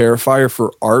Terrifier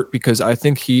for art, because I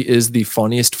think he is the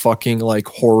funniest fucking like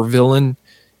horror villain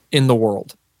in the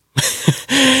world.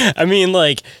 I mean,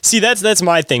 like, see, that's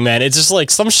my thing, man. It's just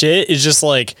like some shit is just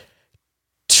like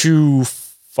too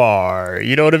far.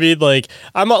 You know what I mean? Like,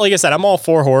 like I said, I'm all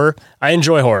for horror. I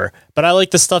enjoy horror, but I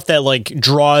like the stuff that like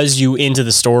draws you into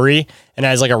the story and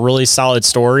has like a really solid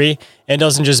story and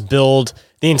doesn't just build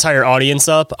the entire audience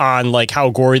up on like how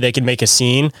gory they can make a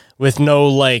scene with no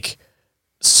like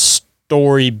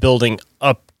story building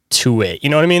up to it. You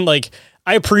know what I mean? Like,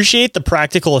 I appreciate the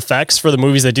practical effects for the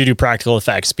movies that do practical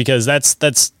effects, because that's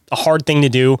a hard thing to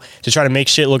do, to try to make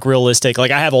shit look realistic.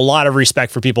 Like, I have a lot of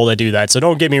respect for people that do that. So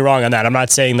don't get me wrong on that. I'm not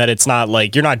saying that it's not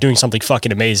like you're not doing something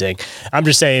fucking amazing. I'm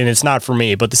just saying it's not for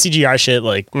me. But the CGI shit,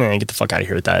 like, man, get the fuck out of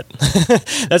here with that.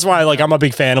 That's why, like, I'm a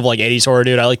big fan of like 80s horror,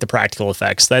 dude. I like the practical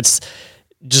effects. That's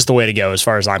just the way to go as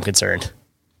far as I'm concerned.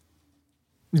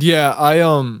 Yeah,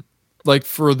 I like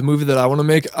for the movie that I want to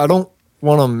make, I don't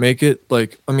want to make it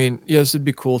like, I mean, yes, it'd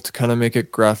be cool to kind of make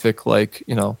it graphic, like,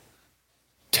 you know,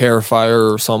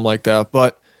 Terrifier or something like that.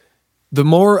 But the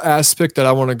more aspect that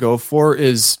I want to go for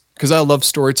is, because I love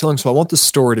storytelling, so I want the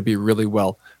story to be really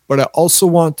well. But I also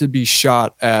want it to be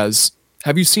shot as,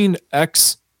 have you seen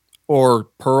X or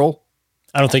Pearl?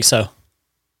 I don't think so.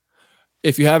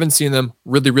 If you haven't seen them,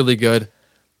 really, really good.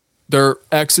 Their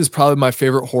X is probably my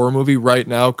favorite horror movie right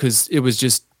now, because it was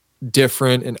just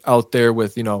different and out there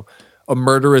with, you know, a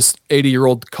murderous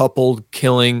 80-year-old couple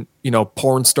killing, you know,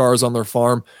 porn stars on their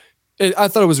farm. I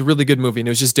thought it was a really good movie, and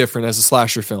it was just different as a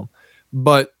slasher film.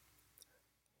 But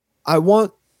I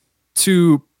want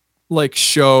to like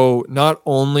show not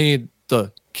only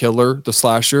the killer, the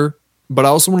slasher, but I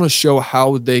also want to show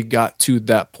how they got to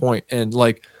that point. And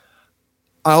like,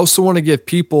 I also want to give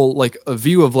people like a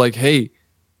view of like, hey,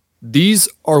 these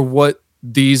are what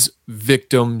these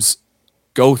victims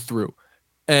go through.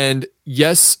 And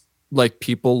yes, like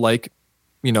people like,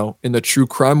 you know, in the true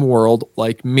crime world,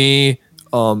 like me,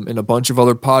 and a bunch of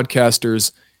other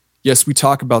podcasters, yes, we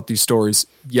talk about these stories.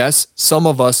 Yes, some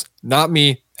of us, not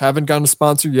me, haven't gotten a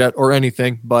sponsor yet or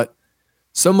anything, but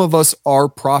some of us are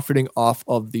profiting off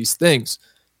of these things.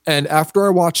 And after I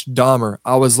watched Dahmer,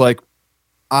 I was like,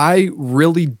 I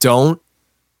really don't,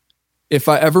 if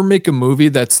I ever make a movie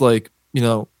that's like, you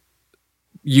know,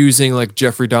 using like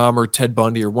Jeffrey Dahmer, Ted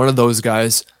Bundy, or one of those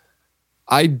guys,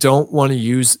 I don't want to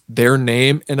use their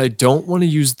name, and I don't want to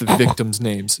use the victims'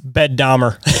 names. Bed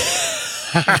Dahmer.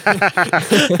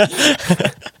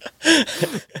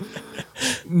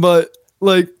 But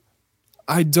like,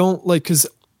 I don't like, because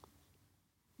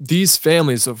these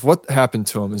families of what happened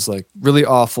to them is like really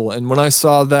awful. And when I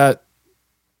saw that,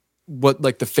 what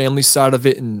like the family side of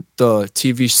it in the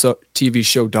TV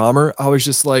show Dahmer, I was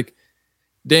just like,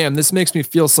 damn, this makes me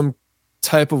feel some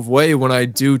type of way when I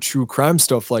do true crime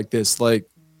stuff like this. Like,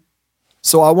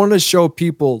 so I want to show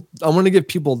people, I want to give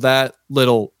people that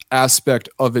little aspect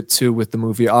of it too with the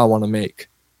movie I want to make.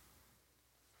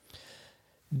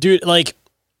 Dude, like,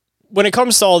 when it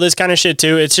comes to all this kind of shit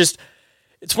too, it's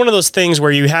one of those things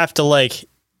where you have to like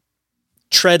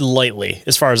tread lightly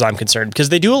as far as I'm concerned, because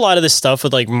they do a lot of this stuff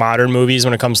with like modern movies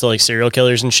when it comes to like serial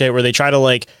killers and shit, where they try to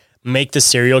like make the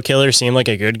serial killer seem like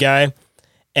a good guy.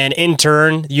 And in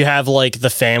turn, you have like the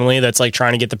family that's like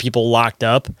trying to get the people locked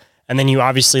up. And then you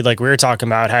obviously, like we were talking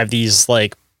about, have these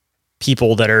like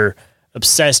people that are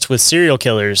obsessed with serial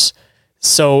killers.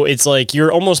 So it's like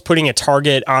you're almost putting a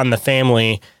target on the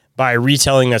family by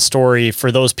retelling that story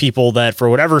for those people that for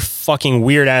whatever fucking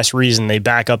weird ass reason they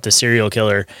back up the serial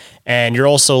killer. And you're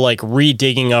also like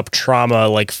redigging up trauma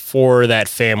like for that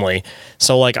family.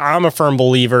 So like, I'm a firm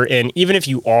believer in, even if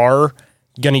you are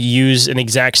going to use an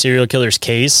exact serial killer's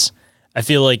case, I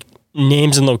feel like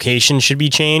names and locations should be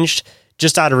changed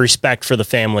just out of respect for the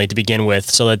family to begin with,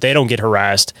 so that they don't get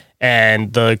harassed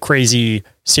and the crazy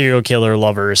serial killer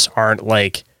lovers aren't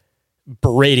like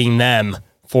berating them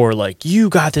for like, you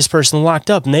got this person locked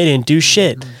up and they didn't do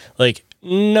shit. Mm-hmm. Like,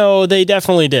 no, they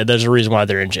definitely did. There's a reason why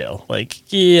they're in jail. Like,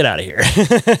 get out of here.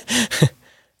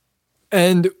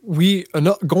 And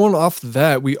going off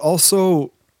that, we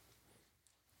also,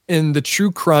 in the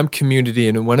true crime community,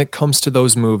 and when it comes to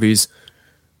those movies,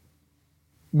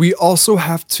 we also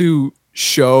have to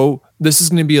show, this is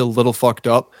going to be a little fucked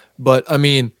up, but I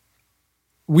mean,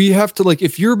 we have to, like,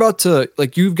 if you're about to,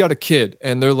 like, you've got a kid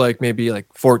and they're like maybe like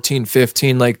 14,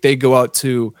 15, like they go out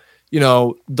to, you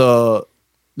know,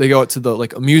 they go out to the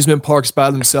like amusement parks by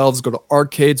themselves, go to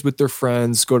arcades with their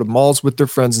friends, go to malls with their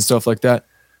friends and stuff like that.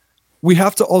 We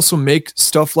have to also make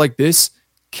stuff like this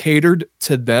catered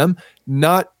to them,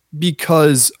 not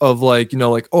because of like, you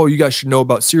know, like, oh, you guys should know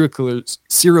about serial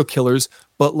killers,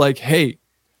 but like, hey,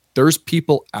 there's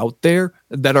people out there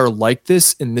that are like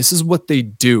this and this is what they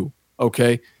do.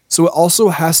 Okay. So it also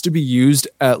has to be used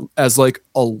as like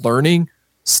a learning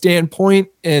standpoint,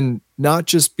 and not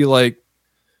just be like,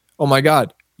 oh my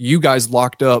God, you guys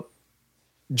locked up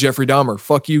Jeffrey Dahmer.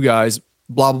 Fuck you guys.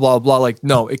 Blah, blah, blah. Like,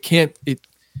 no, it can't,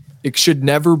 it should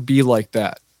never be like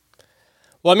that.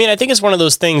 Well, I mean, I think it's one of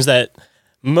those things that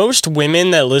most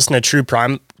women that listen to true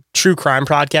crime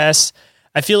podcasts,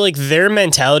 I feel like their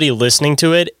mentality listening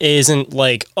to it isn't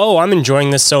like, oh, I'm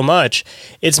enjoying this so much.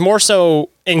 It's more so,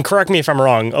 and correct me if I'm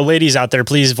wrong, ladies out there,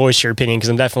 please voice your opinion because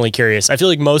I'm definitely curious. I feel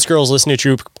like most girls listen to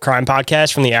true crime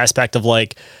podcasts from the aspect of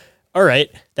like, all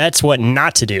right, that's what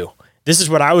not to do. This is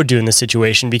what I would do in this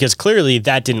situation because clearly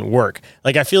that didn't work.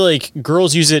 Like, I feel like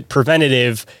girls use it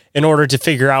preventative in order to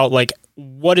figure out like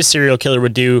what a serial killer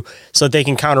would do so that they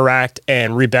can counteract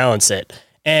and rebalance it.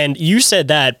 And you said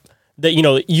that, you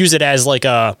know, use it as like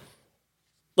a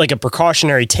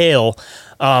precautionary tale.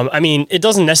 I mean, it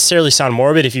doesn't necessarily sound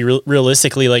morbid if you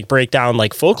realistically like break down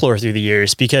like folklore through the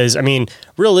years, because I mean,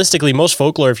 realistically, most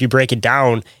folklore, if you break it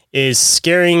down, is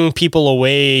scaring people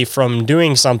away from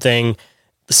doing something,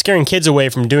 scaring kids away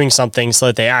from doing something so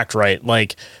that they act right.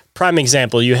 Like, prime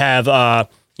example, you have,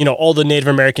 you know, all the Native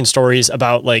American stories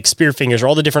about like spearfingers or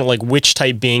all the different like witch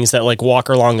type beings that like walk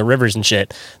along the rivers and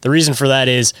shit. The reason for that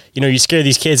is, you know, you scare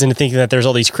these kids into thinking that there's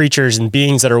all these creatures and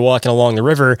beings that are walking along the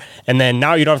river. And then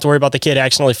now you don't have to worry about the kid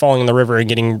accidentally falling in the river and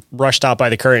getting rushed out by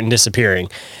the current and disappearing.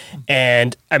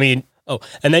 And I mean,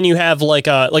 and then you have like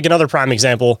another prime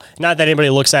example, not that anybody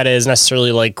looks at it as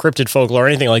necessarily like cryptid folklore or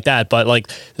anything like that, but like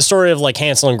the story of like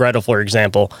Hansel and Gretel, for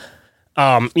example.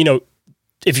 You know,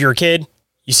 if you're a kid,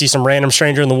 you see some random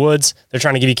stranger in the woods, they're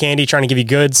trying to give you candy, trying to give you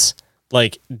goods,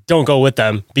 like, don't go with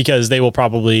them because they will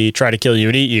probably try to kill you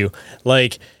and eat you.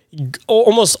 Like,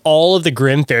 almost all of the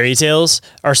Grimm fairy tales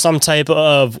are some type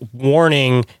of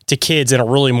warning to kids in a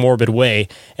really morbid way.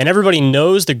 And everybody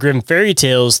knows the Grimm fairy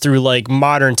tales through like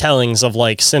modern tellings of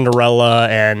like Cinderella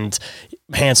and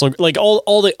Hansel, like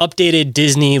all the updated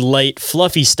Disney light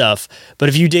fluffy stuff. But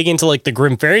if you dig into like the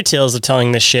Grimm fairy tales of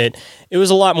telling this shit, it was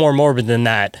a lot more morbid than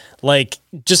that. Like,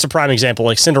 just a prime example,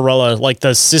 like Cinderella, like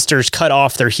the sisters cut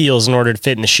off their heels in order to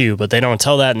fit in the shoe, but they don't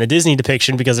tell that in the Disney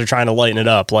depiction because they're trying to lighten it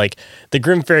up. Like, the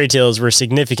Grimm fairy tales were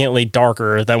significantly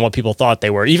darker than what people thought they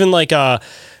were. Even like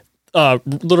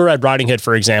Little Red Riding Hood,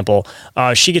 for example,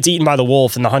 she gets eaten by the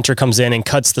wolf and the hunter comes in and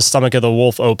cuts the stomach of the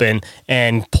wolf open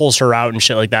and pulls her out and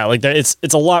shit like that. Like,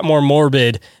 it's a lot more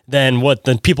morbid than what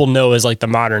the people know as like the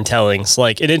modern tellings.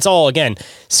 Like, it's all, again,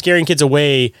 scaring kids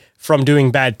away from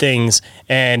doing bad things.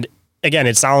 And again,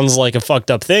 it sounds like a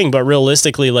fucked up thing, but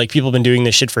realistically, like, people have been doing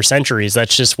this shit for centuries.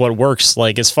 That's just what works.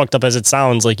 Like, as fucked up as it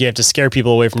sounds, like, you have to scare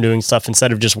people away from doing stuff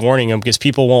instead of just warning them, because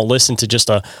people won't listen to just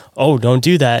oh, don't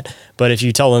do that. But if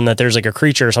you tell them that there's like a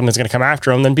creature or something's going to come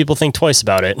after them, then people think twice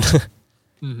about it.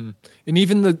 Mm-hmm. And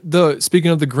even the speaking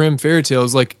of the Grimm fairy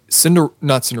tales, like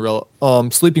not Cinderella,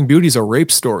 Sleeping Beauty's a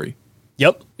rape story.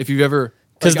 Yep. If you've ever,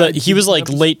 because he was like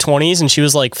late 20s and she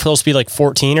was like supposed to be like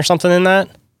 14 or something in that.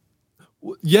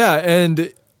 Yeah,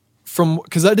 and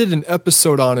because I did an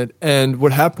episode on it, and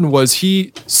what happened was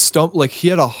he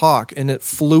had a hawk and it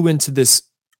flew into this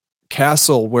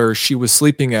castle where she was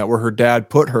sleeping at, where her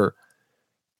dad put her,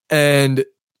 and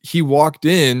he walked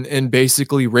in and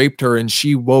basically raped her, and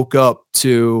she woke up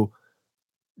to,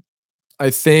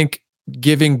 I think,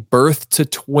 giving birth to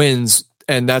twins,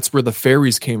 and that's where the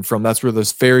fairies came from. That's where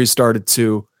those fairies started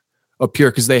to appear,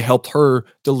 because they helped her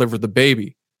deliver the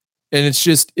baby. And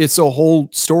it's a whole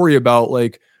story about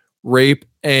like rape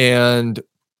and,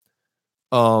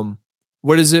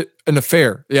 what is it? An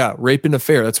affair. Yeah. Rape and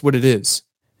affair. That's what it is.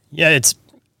 Yeah.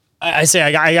 I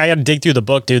got to dig through the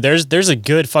book, dude. There's a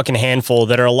good fucking handful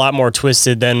that are a lot more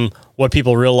twisted than what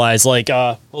people realize. Like,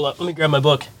 hold up, let me grab my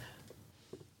book.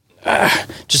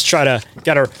 Just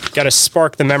gotta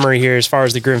spark the memory here as far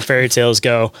as the Grimm fairy tales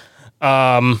go.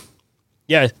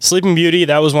 Yeah, Sleeping Beauty,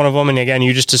 that was one of them. And again,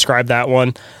 you just described that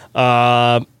one.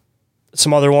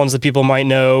 Some other ones that people might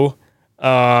know.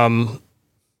 Damn,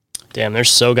 there's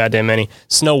so goddamn many.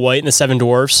 Snow White and the Seven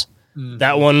Dwarfs. Mm-hmm.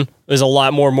 That one is a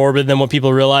lot more morbid than what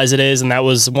people realize it is. And that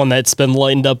was one that's been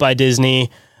lightened up by Disney.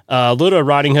 Little Red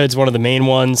Riding Hood's one of the main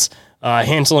ones.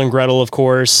 Hansel and Gretel, of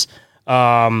course.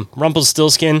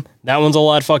 Rumpelstiltskin, that one's a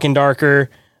lot fucking darker.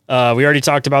 We already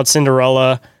talked about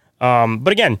Cinderella. But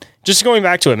again, just going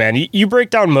back to it, man, you break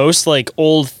down most like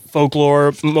old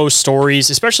folklore, most stories,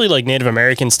 especially like Native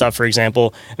American stuff, for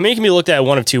example. I mean, it can be looked at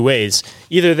one of two ways.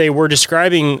 Either they were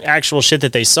describing actual shit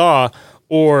that they saw,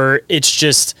 or it's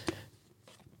just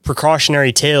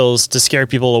precautionary tales to scare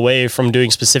people away from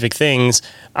doing specific things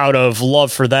out of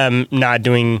love for them not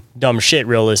doing dumb shit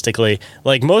realistically.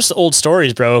 Like most old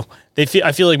stories, bro,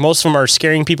 I feel like most of them are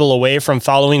scaring people away from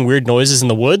following weird noises in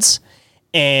the woods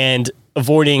and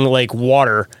avoiding like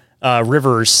water,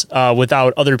 rivers,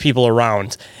 without other people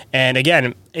around. And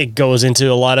again, it goes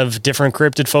into a lot of different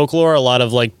cryptid folklore, a lot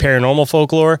of like paranormal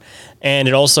folklore. And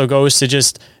it also goes to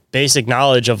just basic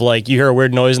knowledge of like, you hear a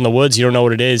weird noise in the woods, you don't know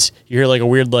what it is. You hear like a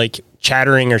weird like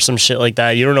chattering or some shit like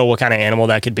that. You don't know what kind of animal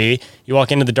that could be. You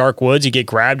walk into the dark woods, you get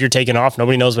grabbed, you're taken off,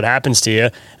 nobody knows what happens to you.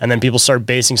 And then people start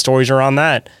basing stories around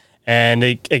that. And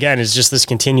again, it's just this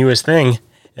continuous thing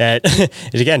that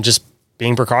is, again, just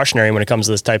being precautionary when it comes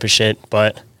to this type of shit.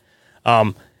 But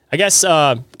I guess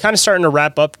kind of starting to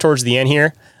wrap up towards the end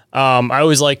here. I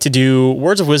always like to do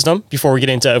words of wisdom before we get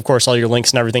into, of course, all your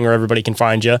links and everything where everybody can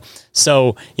find you.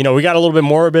 So, we got a little bit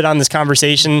more on this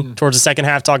conversation towards the second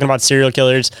half, talking about serial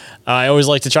killers. I always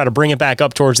like to try to bring it back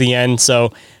up towards the end. So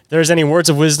if there's any words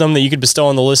of wisdom that you could bestow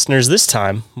on the listeners this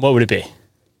time, what would it be?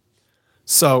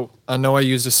 So I know I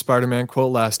used a Spider-Man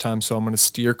quote last time, so I'm going to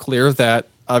steer clear of that.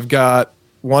 I've got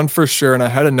one for sure, and I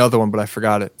had another one, but I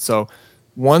forgot it. So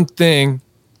one thing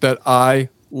that I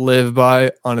live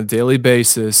by on a daily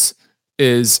basis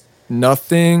is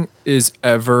nothing is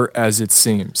ever as it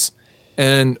seems.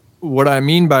 And what I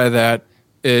mean by that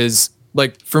is,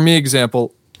 like, for me,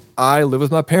 example, I live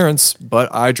with my parents,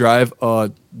 but I drive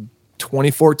a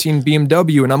 2014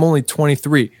 BMW and I'm only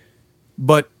 23,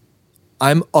 but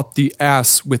I'm up the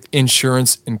ass with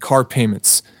insurance and car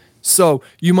payments. So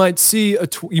you might see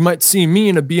me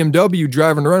in a BMW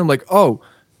driving around. I'm like, oh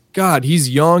God, he's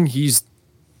young. He's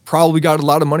probably got a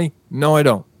lot of money. No, I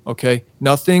don't. Okay.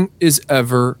 Nothing is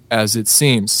ever as it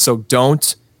seems. So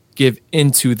don't give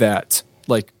into that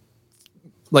like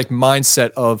mindset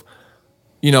of,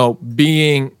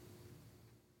 being,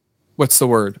 what's the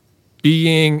word?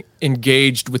 Being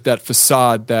engaged with that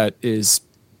facade that is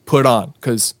put on.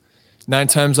 'Cause 9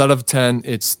 times out of 10,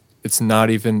 it's not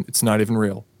even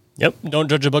real. Yep. Don't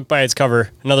judge a book by its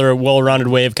cover. Another well-rounded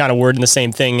way of kind of wording the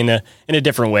same thing in a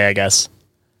different way, I guess.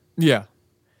 Yeah.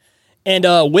 And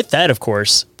with that, of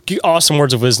course, awesome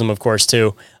words of wisdom, of course,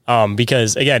 too.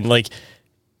 Because again, like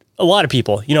a lot of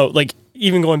people,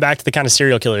 even going back to the kind of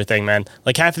serial killer thing, man,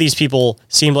 like half of these people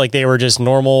seemed like they were just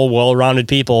normal, well-rounded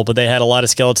people, but they had a lot of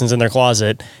skeletons in their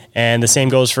closet. And the same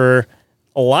goes for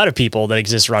a lot of people that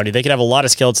exist around you. They could have a lot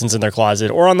of skeletons in their closet,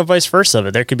 or on the vice versa of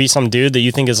it. There could be some dude that you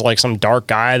think is like some dark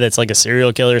guy that's like a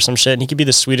serial killer or some shit, and he could be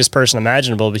the sweetest person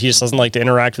imaginable, but he just doesn't like to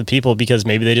interact with people because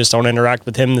maybe they just don't interact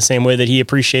with him the same way that he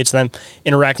appreciates them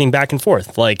interacting back and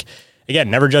forth. Like,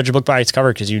 again, never judge a book by its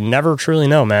cover because you never truly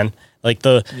know, man. Like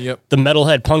the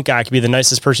metalhead punk guy could be the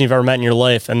nicest person you've ever met in your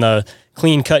life, and the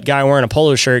clean cut guy wearing a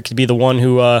polo shirt could be the one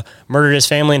who murdered his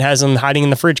family and has him hiding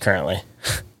in the fridge currently.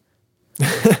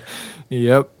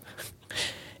 Yep.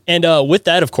 And with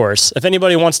that, of course, if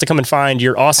anybody wants to come and find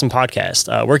your awesome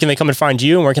podcast, where can they come and find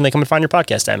you, and where can they come and find your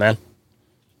podcast at, man?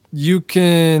 You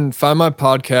can find my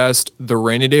podcast, The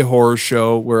Rainy Day Horror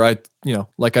Show, where I,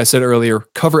 like I said earlier,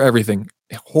 cover everything.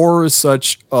 Horror is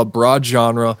such a broad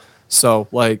genre. So,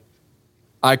 like,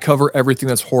 I cover everything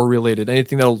that's horror related.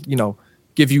 Anything that'll,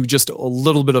 give you just a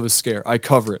little bit of a scare, I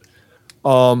cover it.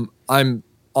 I'm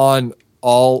on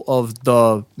all of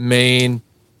the main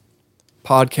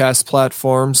podcast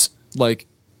platforms like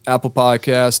Apple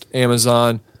Podcast,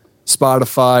 Amazon,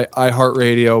 Spotify,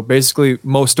 iHeartRadio, basically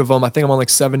most of them. I think I'm on like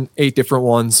 7-8 different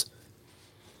ones.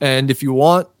 And if you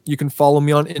want, you can follow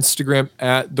me on Instagram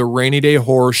at The Rainy Day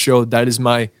Horror Show. That is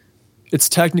it's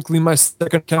technically my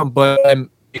second account, but I'm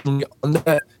on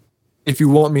that. If you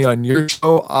want me on your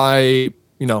show,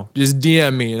 just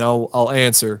DM me and I'll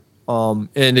answer.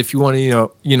 And if you want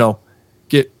to,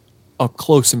 get up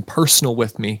close and personal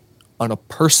with me on a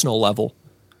personal level,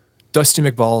 Dusty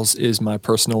McBalls is my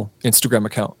personal Instagram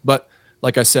account. But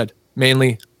like I said,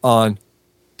 mainly on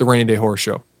The Rainy Day Horror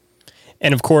Show.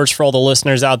 And of course, for all the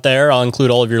listeners out there, I'll include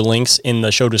all of your links in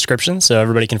the show description so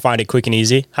everybody can find it quick and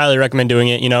easy. Highly recommend doing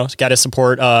it. Got to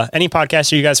support any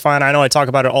podcaster you guys find. I know I talk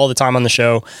about it all the time on the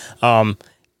show. If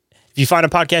you find a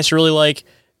podcast you really like,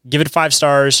 give it 5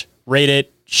 stars, rate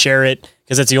it, share it,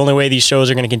 because that's the only way these shows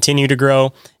are going to continue to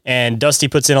grow. And Dusty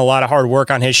puts in a lot of hard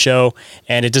work on his show,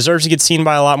 and it deserves to get seen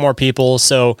by a lot more people.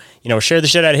 So, share the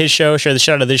shit out of his show, share the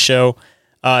shit out of this show,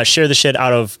 share the shit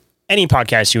out of any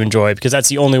podcast you enjoy, because that's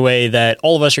the only way that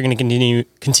all of us are going to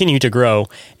continue to grow.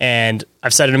 And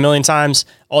I've said it a million times,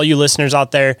 all you listeners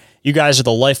out there, you guys are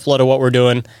the lifeblood of what we're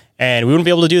doing. And we wouldn't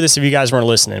be able to do this if you guys weren't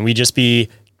listening. We'd just be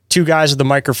 2 guys with a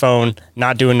microphone,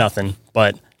 not doing nothing.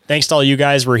 But thanks to all you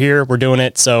guys. We're here. We're doing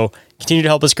it. So continue to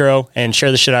help us grow and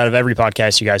share the shit out of every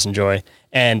podcast you guys enjoy.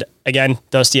 And again,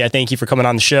 Dusty, I thank you for coming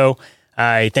on the show.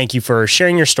 I thank you for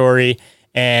sharing your story.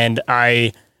 And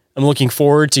I'm looking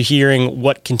forward to hearing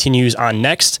what continues on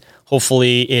next.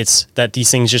 Hopefully it's that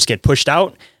these things just get pushed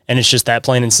out and it's just that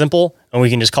plain and simple and we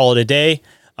can just call it a day.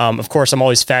 Of course, I'm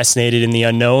always fascinated in the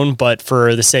unknown, but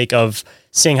for the sake of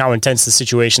seeing how intense the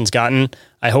situation's gotten,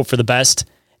 I hope for the best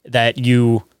that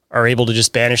you are able to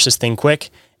just banish this thing quick.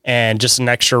 And just an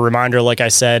extra reminder, like I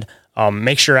said,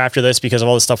 Make sure after this, because of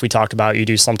all the stuff we talked about, you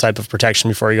do some type of protection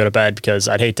before you go to bed, because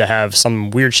I'd hate to have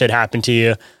some weird shit happen to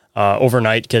you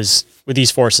overnight, because with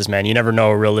these forces, man, you never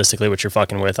know realistically what you're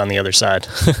fucking with on the other side.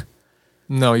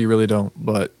 No, you really don't.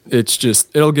 But it's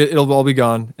just, it'll all be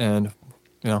gone. And,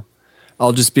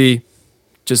 I'll just be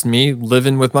me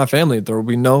living with my family. There will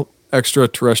be no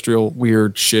extraterrestrial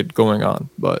weird shit going on.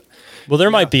 But well,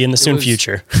 there might be in the soon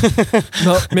future.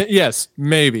 No, yes,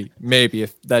 maybe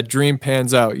if that dream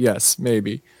pans out, yes,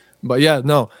 maybe. But yeah,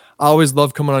 no, I always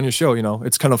love coming on your show.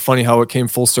 It's kind of funny how it came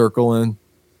full circle, and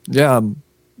yeah,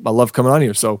 I love coming on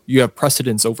here. So you have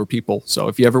precedence over people. So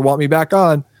if you ever want me back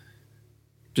on,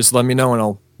 just let me know and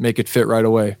I'll make it fit right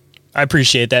away. I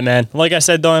appreciate that, man. Like I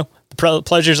said, though, the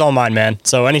pleasure's all mine, man.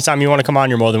 So anytime you want to come on,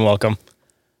 you're more than welcome.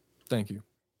 Thank you.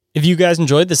 If you guys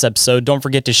enjoyed this episode, don't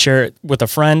forget to share it with a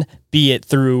friend, be it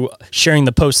through sharing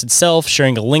the post itself,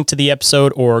 sharing a link to the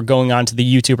episode, or going on to the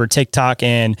YouTube or TikTok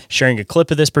and sharing a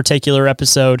clip of this particular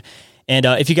episode. And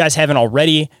if you guys haven't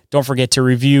already, don't forget to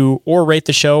review or rate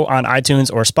the show on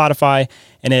iTunes or Spotify.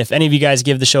 And if any of you guys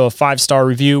give the show a 5-star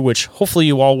review, which hopefully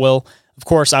you all will, of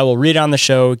course, I will read it on the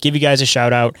show, give you guys a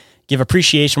shout out, give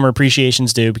appreciation where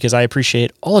appreciation's due, because I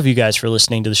appreciate all of you guys for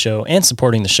listening to the show and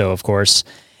supporting the show, of course.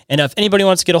 And if anybody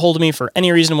wants to get a hold of me for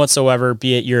any reason whatsoever,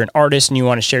 be it you're an artist and you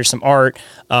want to share some art,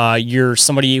 you're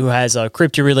somebody who has a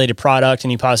crypto-related product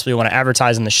and you possibly want to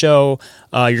advertise on the show,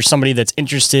 you're somebody that's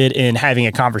interested in having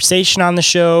a conversation on the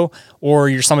show, or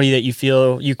you're somebody that you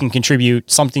feel you can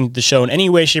contribute something to the show in any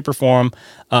way, shape, or form,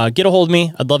 get a hold of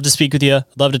me. I'd love to speak with you.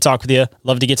 I'd love to talk with you. I'd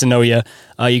love to get to know you.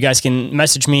 You guys can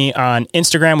message me on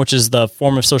Instagram, which is the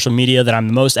form of social media that I'm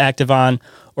the most active on,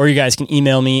 or you guys can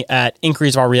email me at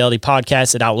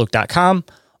inquiriesofourrealitypodcast@outlook.com,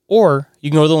 or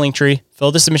you can go to the link tree, fill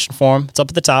the submission form. It's up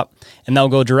at the top, and that'll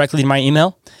go directly to my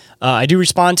email. I do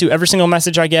respond to every single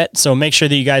message I get, so make sure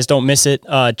that you guys don't miss it.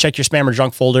 Check your spam or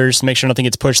junk folders. Make sure nothing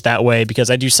gets pushed that way, because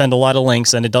I do send a lot of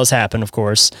links, and it does happen, of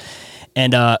course.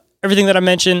 And everything that I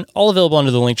mentioned, all available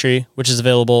under the link tree, which is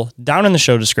available down in the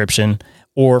show description.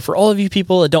 Or for all of you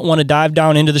people that don't want to dive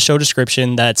down into the show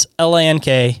description, that's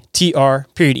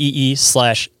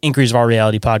linktr.ee/Inquiries of Our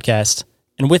Reality Podcast.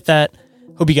 And with that,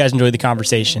 hope you guys enjoyed the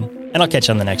conversation, and I'll catch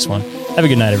you on the next one. Have a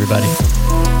good night, everybody.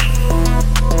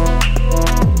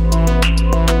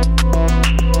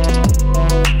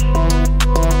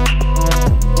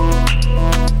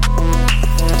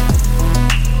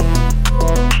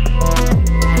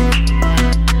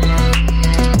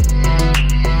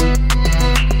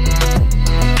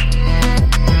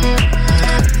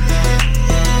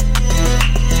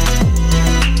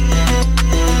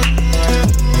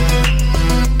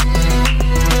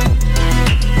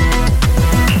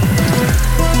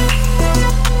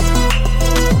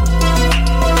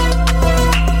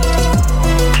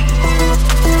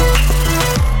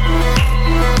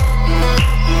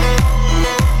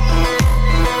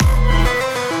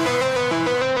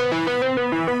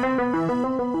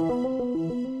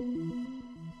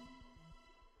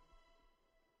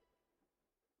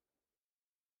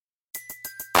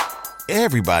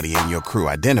 Everybody in your crew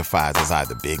identifies as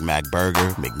either Big Mac Burger,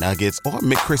 McNuggets, or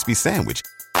McCrispy Sandwich.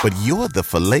 But you're the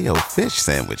Filet-O-Fish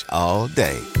Sandwich all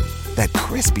day. That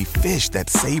crispy fish, that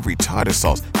savory tartar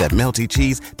sauce, that melty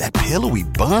cheese, that pillowy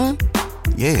bun.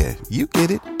 Yeah, you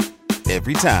get it.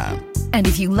 Every time. And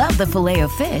if you love the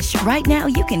Filet-O-Fish, right now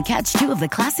you can catch 2 of the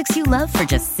classics you love for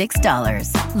just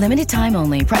 $6. Limited time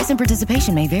only. Price and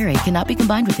participation may vary. Cannot be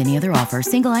combined with any other offer.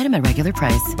 Single item at regular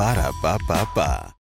price. Ba-da-ba-ba-ba.